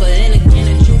you over, and again,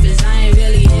 the truth is I ain't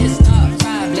really here to start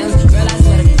problems. Girl, I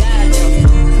swear to God, though,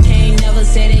 can't never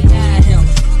say they got him.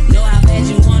 Know how bad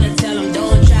you wanna tell him,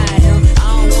 don't try him. I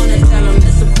don't wanna tell him,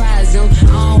 let's surprise him.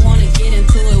 I don't wanna get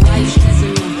into it, why you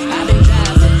stressing me? I've been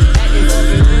driving, back and forth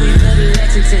from Louisville to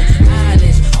Lexington.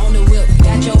 Mileage on the whip,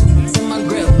 got your in my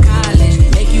grip. College,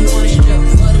 make you wanna strip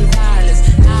for them dollars.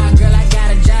 Nah, girl, I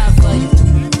got a job for you.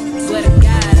 Swear to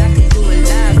God, I could do it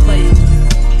live for you.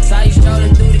 Saw you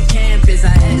strolling through the campus, I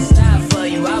had to stop for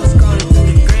you. I was scrolling through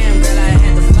the gram, girl, I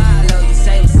had to follow you.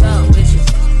 Say what's up with you.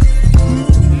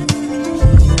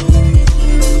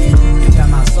 You got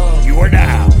my soul. You are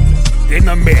now in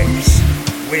the mix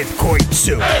with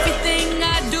Koitsu. Everything I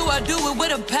do it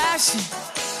with a passion.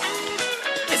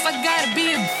 If I gotta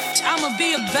be a bitch, I'ma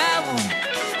be a bad one.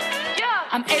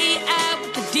 I'm AI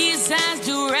with the designs,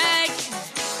 do-rag.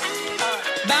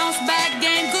 Bounce back,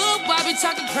 game good while we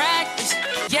talking practice.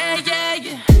 Yeah.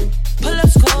 Pull up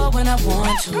score when I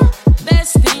want to.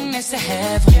 Best thing thing that's to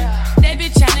heaven. They be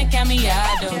tryna count me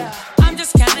out though. I'm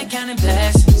just kinda counting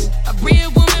blessings. A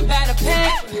real woman by the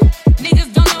pay.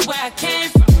 Niggas don't know where I came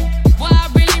from. Where I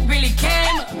really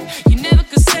came up. You never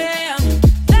could say I'm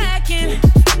lacking.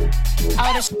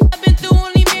 All the shit I've been through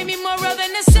only made me more of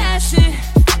an assassin.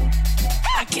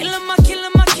 I kill him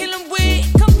with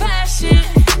compassion.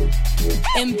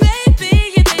 And baby,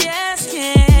 if they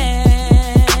asking,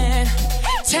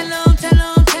 tell them.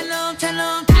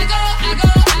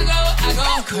 I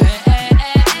go crazy.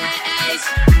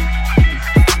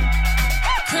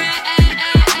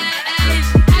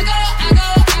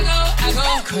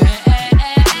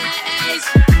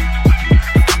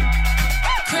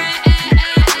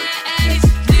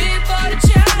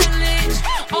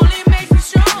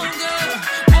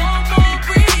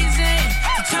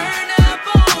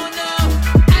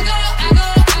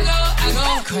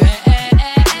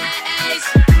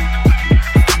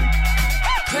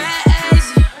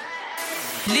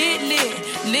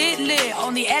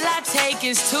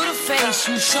 To the face,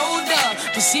 you showed up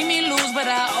to see me lose, but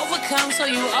I overcome, so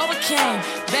you overcame.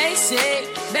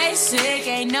 Basic,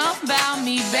 ain't nothing about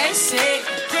me. Basic,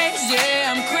 crazy,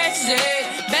 I'm crazy.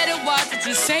 Better watch what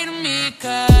you say to me,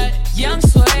 cause young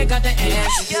swag got the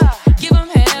answers. Give him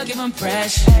hell, give him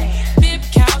pressure. Big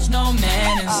couch, no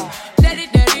manners.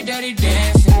 Dirty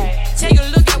dancing. Take a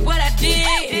look at what I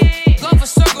did. Go for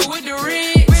circle with the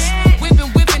rich.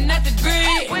 Whipping at the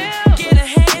grid. Get a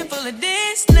handful of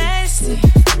this nasty.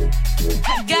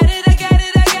 I got it,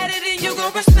 and you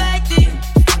gon' respect it.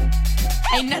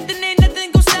 Ain't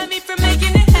nothing gon' stop me from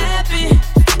making it happen.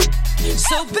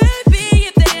 So baby,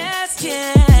 if they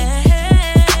askin',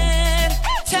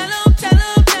 tell them.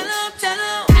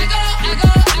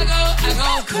 I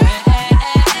go crazy.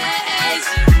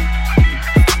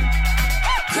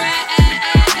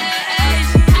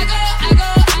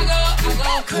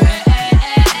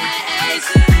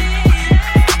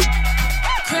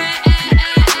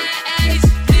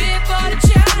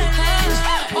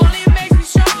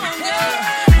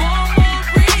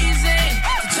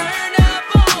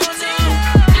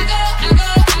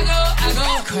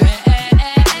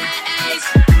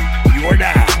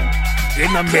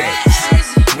 In the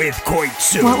mix with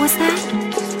Koitsu. What was that?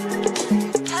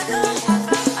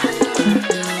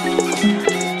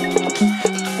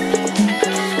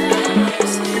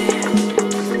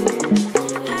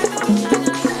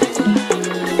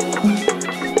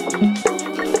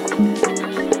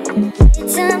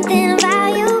 It's something about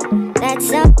you that's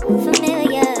so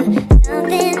familiar.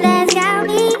 Something that's got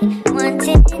me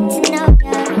wanting to know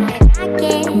you. I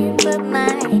can't put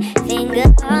my finger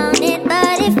on it,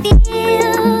 but it feels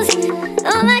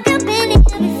like I've been here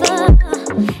before.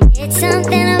 It's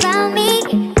something about me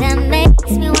that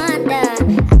makes me wonder.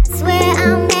 I swear I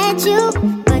met you,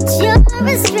 but you're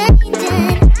a stranger.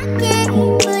 I can't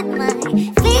put my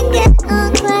finger on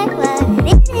quite what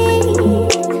it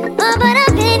is. Oh, but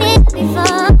I've been here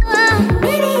before.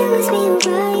 Maybe it was me who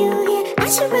brought you here. I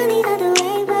should run the other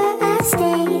way, but I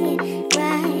stay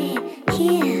right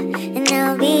here, and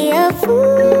I'll be a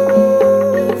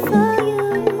fool for you.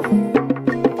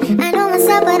 I know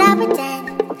myself, but I pretend.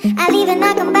 I leave and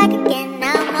I come back again.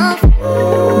 I'm a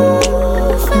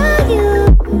fool for you.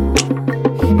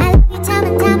 I love you time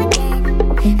and time again.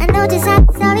 I know just how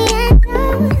the story ends.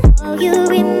 Oh, you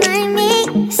remind me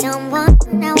of someone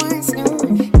I once knew.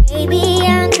 Maybe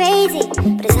I'm crazy,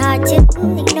 but it's hard to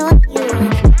ignore you.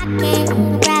 I can't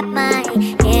wrap my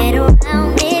head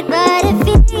around it, but it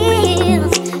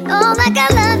feels like I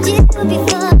loved you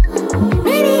before.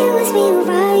 Maybe it was me who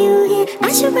brought you here. I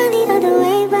should run the other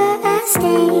way, but I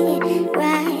stay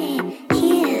right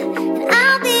here, and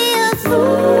I'll be a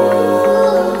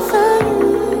fool for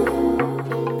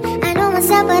you. I know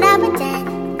myself, but I pretend.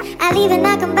 I leave and I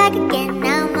come back again.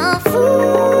 I'm a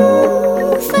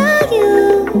fool for you.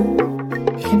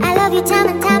 I love you time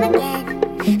and time again.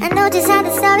 I know just how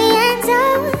the story ends.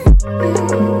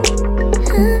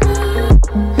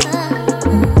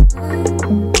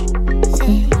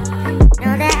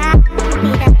 Know that I'll be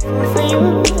that fool for you.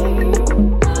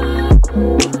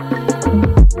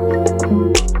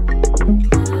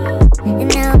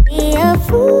 And I'll be a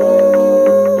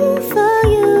fool for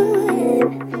you.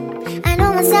 I know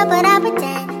myself, but I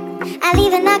pretend. I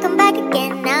leave and I come back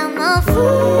again. I'm a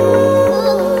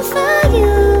fool for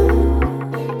you.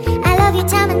 I love you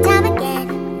time and time again.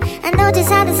 I know just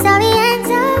how the story ends.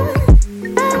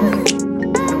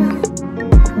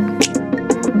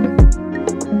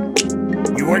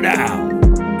 You are now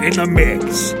in the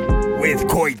mix with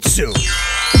Koitsu.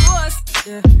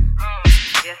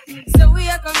 So we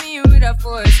are coming with a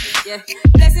force, yeah.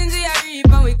 Blessings we are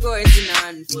reaping, we coursing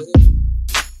on foot.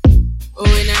 Oh,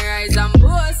 when I rise and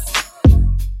boast.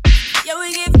 Yeah,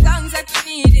 we give thanks like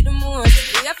we need it the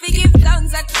most. We have to give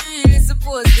thanks like we really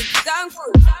supposed to be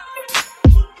thankful.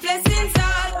 Blessings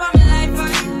all for my life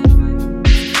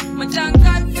and my thank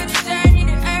God for the journey,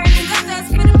 the earnings, not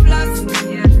just for the plus.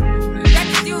 Yeah,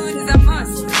 gratitude is a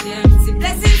must. Yeah, see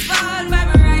blessings fall by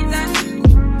my right hand,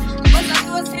 but I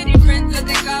was for the friends that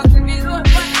take off the road.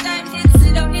 One time they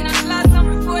sit down in a class and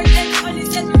report, then only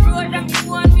set the road and me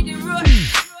go on with the road.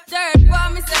 Third for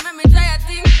me say me try a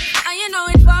thing, and you know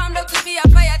it formed up to be a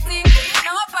fire thing.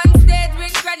 Now up on stage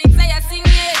with chronic fire sing,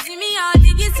 yeah, see me all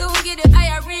diggy soon get the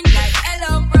higher ring like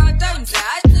hello brother.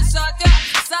 I just shot ya,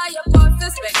 saw your poster,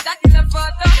 spectacular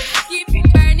photo. Keep it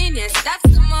burning, yes, that's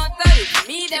the motto. If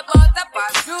me the butter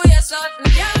pass through your shot, me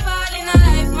can't fall in a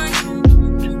life, man.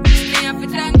 Me have to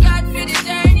thank God for the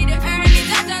journey, the earnings,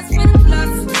 not just for the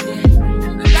plus. Yeah,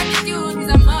 gratitude is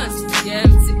a must. Yeah,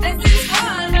 see blessings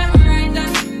fall by my right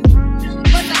hand,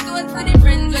 but I do it for the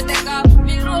friends we take off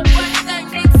the road. One time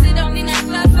they sit down in a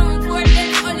class and we board, then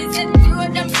only set the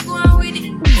road and we go on with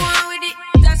it, go on with it.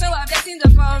 That's how our blessings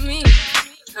upon me.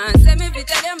 And send me to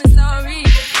tell them I'm sorry.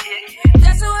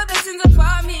 That's how our blessings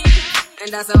upon me.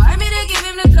 And that's how I made to give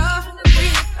him the call.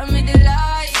 I'm in the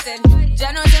light. And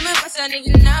Jah knows I'm a passion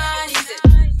ignited.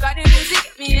 Got the music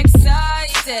get me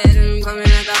excited. I'm coming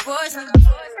like a poison.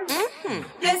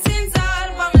 Blessings all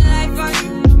for my life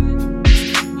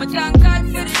and my thank God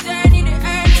for the journey, the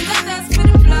earnings, not just for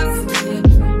the plus. Yeah.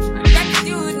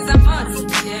 Gratitude is a must.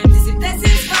 Yeah. This is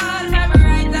blessings fall by my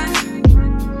right hand,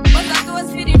 but I was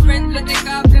for the friends we take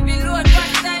off the road.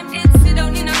 One time they sit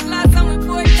down in a class and we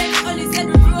board, then only set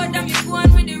the road and we go on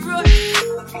with the road.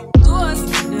 Toast,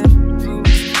 yeah.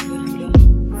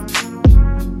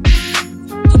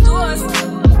 Toast.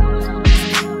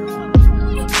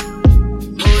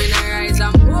 Oh, when I rise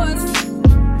and boast.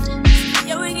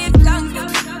 Yeah, we give thanks.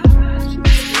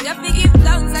 We have to give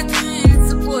thanks that we ain't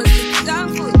supposed to be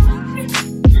thankful.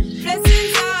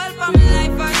 Blessings all for my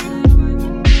life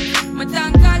and my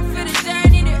thank God for the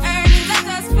journey, the earnings, not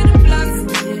just for the plus.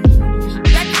 Yeah.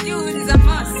 Gratitude is a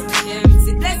must. Yeah.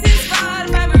 See blessings fall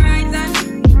by my right hand,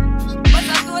 but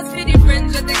I was for the friends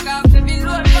we take off the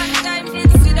road. One time they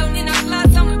sit down in a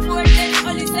class and we board, then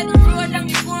only set the road and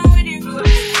we go on with the road.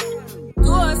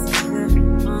 Toast.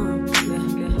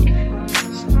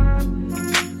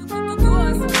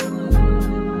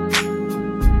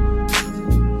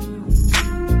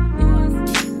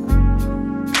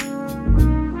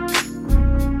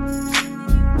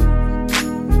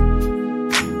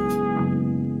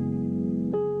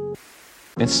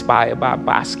 Inspired by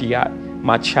Basquiat,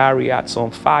 my chariot's on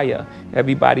fire.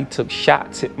 Everybody took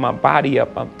shots, hit my body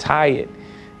up, I'm tired.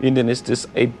 And then it's this,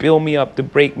 they build me up to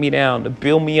break me down, to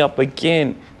build me up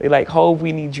again. They like, Hov,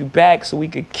 we need you back so we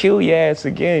could kill your ass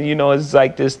again. You know, it's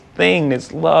like this thing,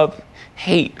 this love,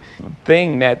 hate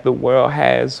thing that the world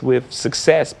has with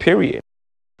success, period.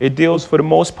 It deals for the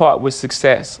most part with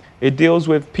success. It deals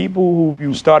with people who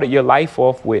you started your life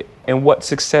off with and what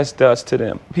success does to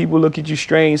them. People look at you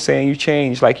strange saying you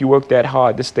changed, like you worked that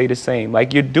hard to stay the same,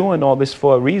 like you're doing all this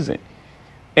for a reason.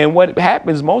 And what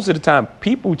happens most of the time,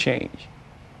 people change.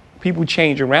 People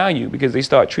change around you because they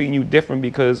start treating you different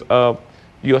because of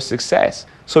your success.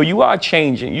 So you are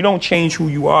changing. You don't change who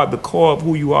you are, the core of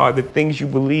who you are, the things you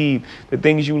believe, the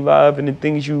things you love, and the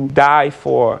things you die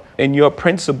for, and your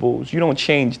principles. You don't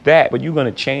change that, but you're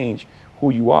going to change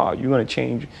who you are. You're going to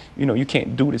change, you know, you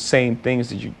can't do the same things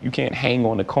that you can't hang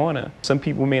on the corner. Some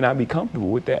people may not be comfortable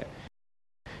with that.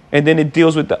 And then it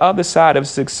deals with the other side of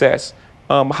success,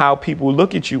 how people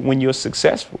look at you when you're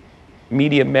successful.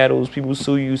 Media medals, people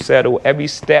sue you, settle. Every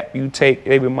step you take,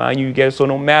 they remind you get. So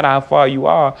no matter how far you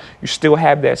are, you still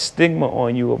have that stigma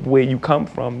on you of where you come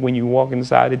from when you walk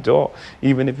inside the door.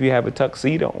 Even if you have a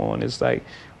tuxedo on, it's like,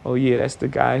 oh yeah, that's the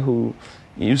guy who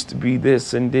used to be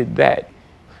this and did that.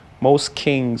 Most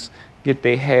kings get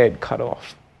their head cut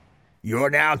off.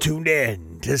 You're now tuned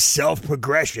in to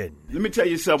Self-Progression. Let me tell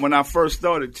you something. When I first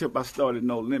started, Chip, I started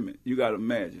No Limit. You got to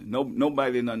imagine.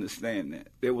 Nobody didn't understand that.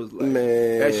 They was like,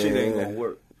 that shit ain't going to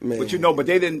work. Man. But you know, but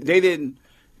they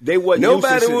wasn't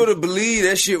Nobody would have believed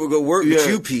that shit was going to work but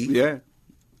you, P. Yeah.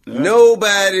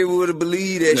 Nobody would have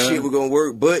believed that shit was going to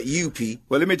work but you, P.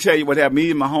 Well, let me tell you what happened. Me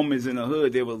and my homies in the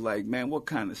hood, they was like, man, what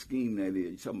kind of scheme that is?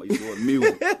 You talking about you doing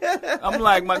music. I'm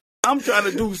like, I'm trying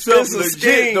to do something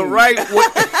legit the right way.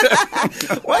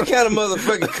 What kind of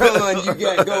motherfucking con you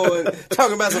got going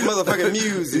talking about some motherfucking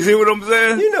music? You see what I'm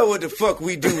saying? You know what the fuck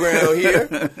we do around here.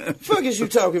 Fuck is you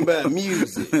talking about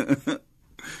music?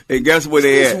 And guess where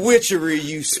they at? This witchery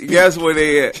you speak. Guess where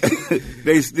they at?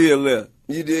 They still there.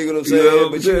 You dig what I'm saying? You know what but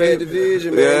I'm you saying? had the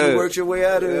vision, man. You worked your way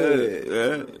out of it.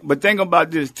 Yeah. But think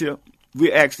about this, Tip.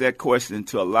 We ask that question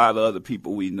to a lot of other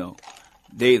people we know.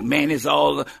 It's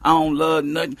all, I don't love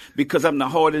nothing because I'm the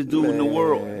hardest dude in the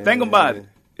world. Think about it.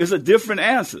 It's a different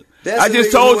answer. That's I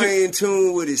just told you. He ain't in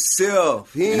tune with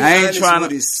himself. He ain't I ain't honest trying with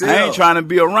to. himself. I ain't trying to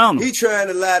be around him. He trying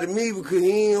to lie to me because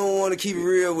he don't want to keep it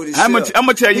real with himself. I'm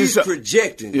gonna tell you He's something.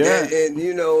 projecting. Yeah. And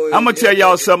you know. I'm gonna tell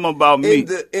y'all something about me.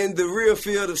 In the real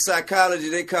field of psychology,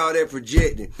 they call that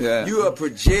projecting. Yeah. You are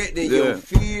projecting your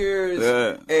fears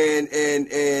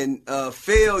and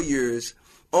failures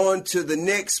onto the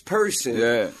next person.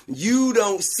 Yeah. You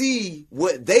don't see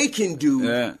what they can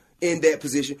do. In that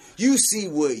position, you see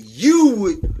what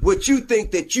you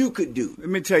think that you could do. Let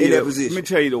me tell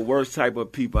you the worst type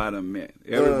of people I done met.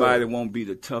 Everybody won't be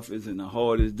the toughest and the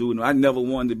hardest dude. I never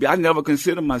wanted to be. I never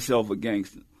considered myself a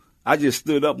gangster. I just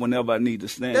stood up whenever I need to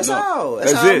stand That's up. all.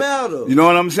 That's That's how it. I'm out of. You know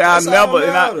what I'm saying?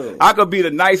 That's I could be the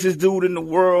nicest dude in the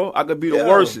world. I could be the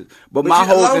worst. But my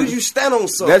whole as long thing, as you stand on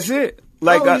something. That's it.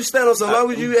 Like as long as you stand on something, as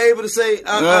long as you able to say,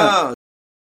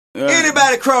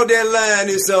 anybody cross that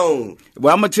line, it's on.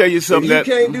 Well, I'm gonna tell you something. If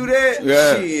you can't do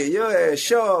that, shit, your ass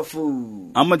sharp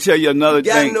food. I'm gonna tell you another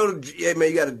thing.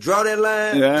 You gotta draw that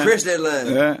line, press that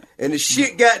line, and the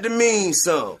shit got to mean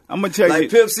something. I'm gonna tell you,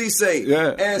 like Pimp C say,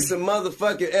 and some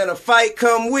motherfucking and a fight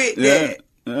come with that.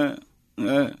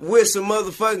 With some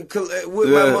motherfucking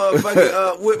my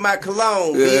motherfucking with my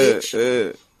cologne,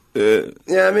 bitch. You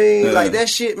know what I mean? Like that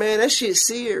shit, man, that shit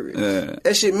serious.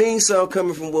 That shit means something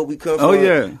coming from where we come from. Oh,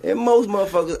 yeah. And most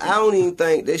motherfuckers, I don't even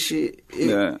think that shit,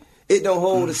 it don't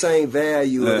hold the same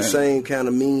value or the same kind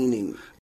of meaning.